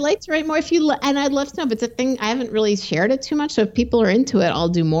 I'd like to write more and I'd love to know if it's a thing. I haven't really shared it too much. So if people are into it, I'll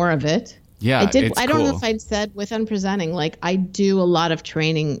do more of it. Yeah, I did. it's I don't know cool. if I'd said with Unpresenting, like I do a lot of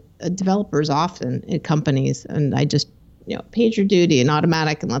training developers often in companies, and I just, PagerDuty and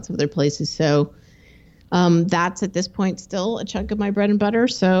Automatic and lots of other places. So that's at this point still a chunk of my bread and butter.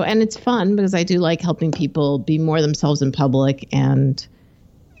 So, and it's fun because I do like helping people be more themselves in public and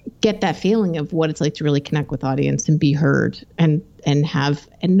get that feeling of what it's like to really connect with audience and be heard and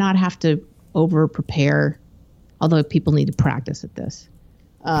not have to over prepare. Although people need to practice at this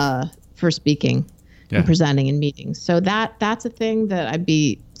for speaking and presenting in meetings. So that's a thing that I'd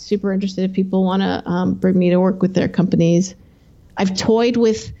be super interested if people want to bring me to work with their companies. I've toyed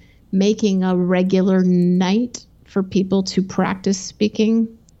with making a regular night for people to practice speaking,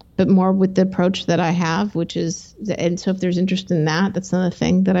 but more with the approach that I have, which is, and so if there's interest in that, that's another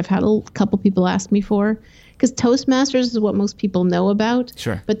thing that I've had a couple people ask me for, because Toastmasters is what most people know about.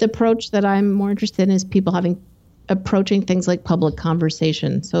 Sure. But the approach that I'm more interested in is people approaching things like public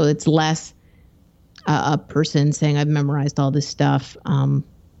conversation. So it's less a person saying, I've memorized all this stuff, and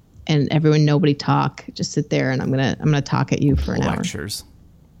nobody talk, just sit there and I'm gonna talk at you for an hour. Lectures.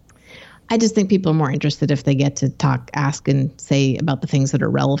 I just think people are more interested if they get to talk, ask, and say about the things that are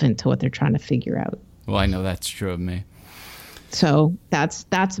relevant to what they're trying to figure out. Well, I know that's true of me. So that's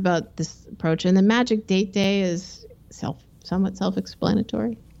about this approach. And the Magic Date Day is somewhat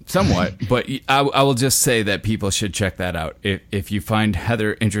self-explanatory. Somewhat, but I will just say that people should check that out. If you find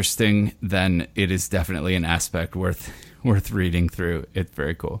Heather interesting, then it is definitely an aspect worth reading through. It's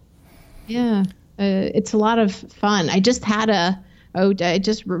very cool. Yeah, it's a lot of fun. I just had I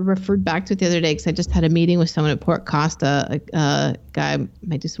just referred back to it the other day because I just had a meeting with someone at Port Costa, a guy I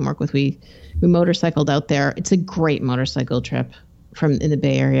might do some work with. We motorcycled out there. It's a great motorcycle trip in the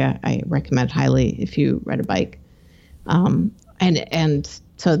Bay Area. I recommend highly if you ride a bike. And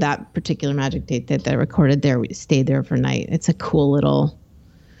so that particular Magic Date that I recorded there, we stayed there for a night. It's a cool little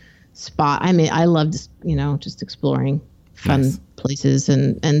spot. I mean, I love just exploring fun places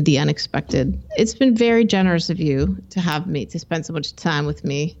and the unexpected. It's been very generous of you to spend so much time with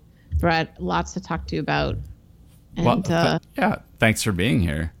me, Brett. Lots to talk to you about. And, thanks for being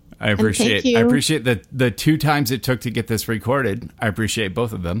here. I appreciate the 2 times it took to get this recorded. I appreciate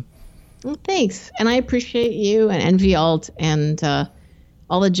both of them. Well, thanks. And I appreciate you and Envy Alt and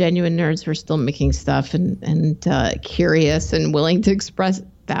all the genuine nerds who are still making stuff and curious and willing to express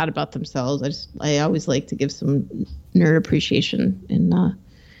that about themselves. I always like to give some nerd appreciation in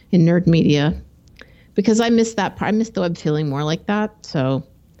nerd media because I miss that part. I miss the web feeling more like that. So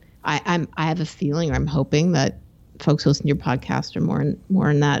I have a feeling, or I'm hoping that folks listening to your podcast are more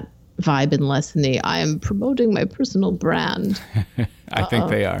in that vibe and less in I am promoting my personal brand. I think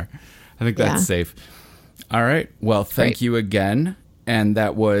they are. I think that's safe. All right. Well, thank you again. And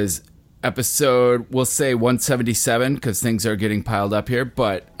that was episode, we'll say 177, because things are getting piled up here,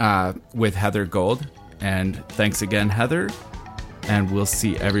 but with Heather Gold. And thanks again, Heather. And we'll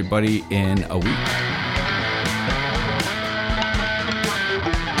see everybody in a week.